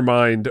lost our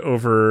mind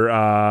over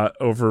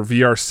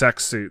VR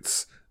sex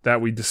suits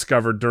that we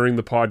discovered during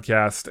the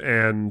podcast,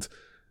 and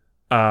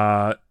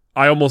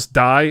I almost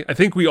die. I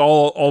think we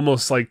all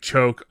almost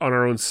choke on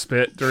our own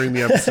spit during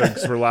the episode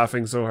because we're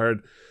laughing so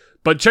hard.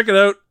 But check it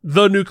out,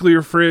 The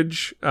Nuclear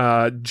Fridge.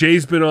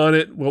 Jay's been on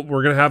it.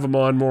 We're gonna have him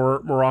on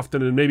more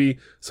often, and maybe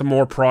some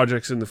more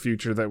projects in the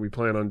future that we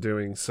plan on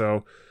doing.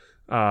 So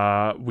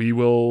we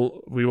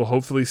will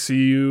hopefully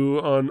see you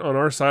on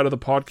our side of the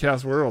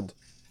podcast world.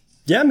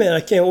 Yeah, man, I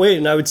can't wait.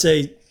 And I would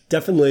say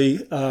definitely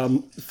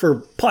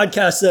for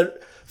podcasts that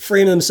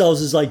frame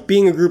themselves as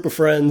being a group of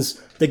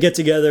friends that get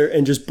together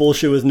and just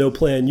bullshit with no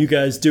plan. You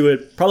guys do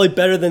it probably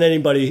better than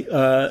anybody.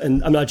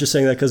 And I'm not just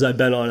saying that because I've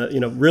been on it.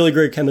 Really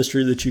great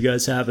chemistry that you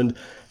guys have. And,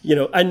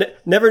 I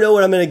never know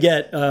what I'm going to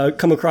get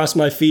come across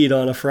my feed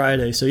on a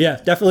Friday. So yeah,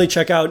 definitely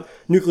check out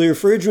Nuclear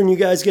Fridge when you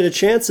guys get a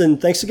chance. And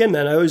thanks again,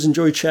 man. I always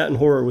enjoy chatting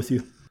horror with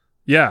you.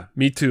 Yeah,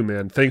 me too,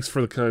 man. Thanks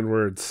for the kind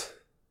words.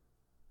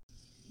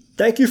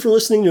 Thank you for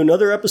listening to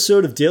another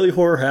episode of Daily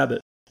Horror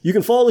Habit. You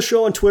can follow the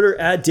show on Twitter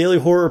at Daily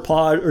Horror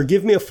Pod or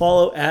give me a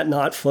follow at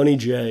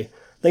NotFunnyJ.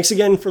 Thanks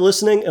again for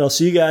listening, and I'll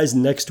see you guys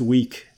next week.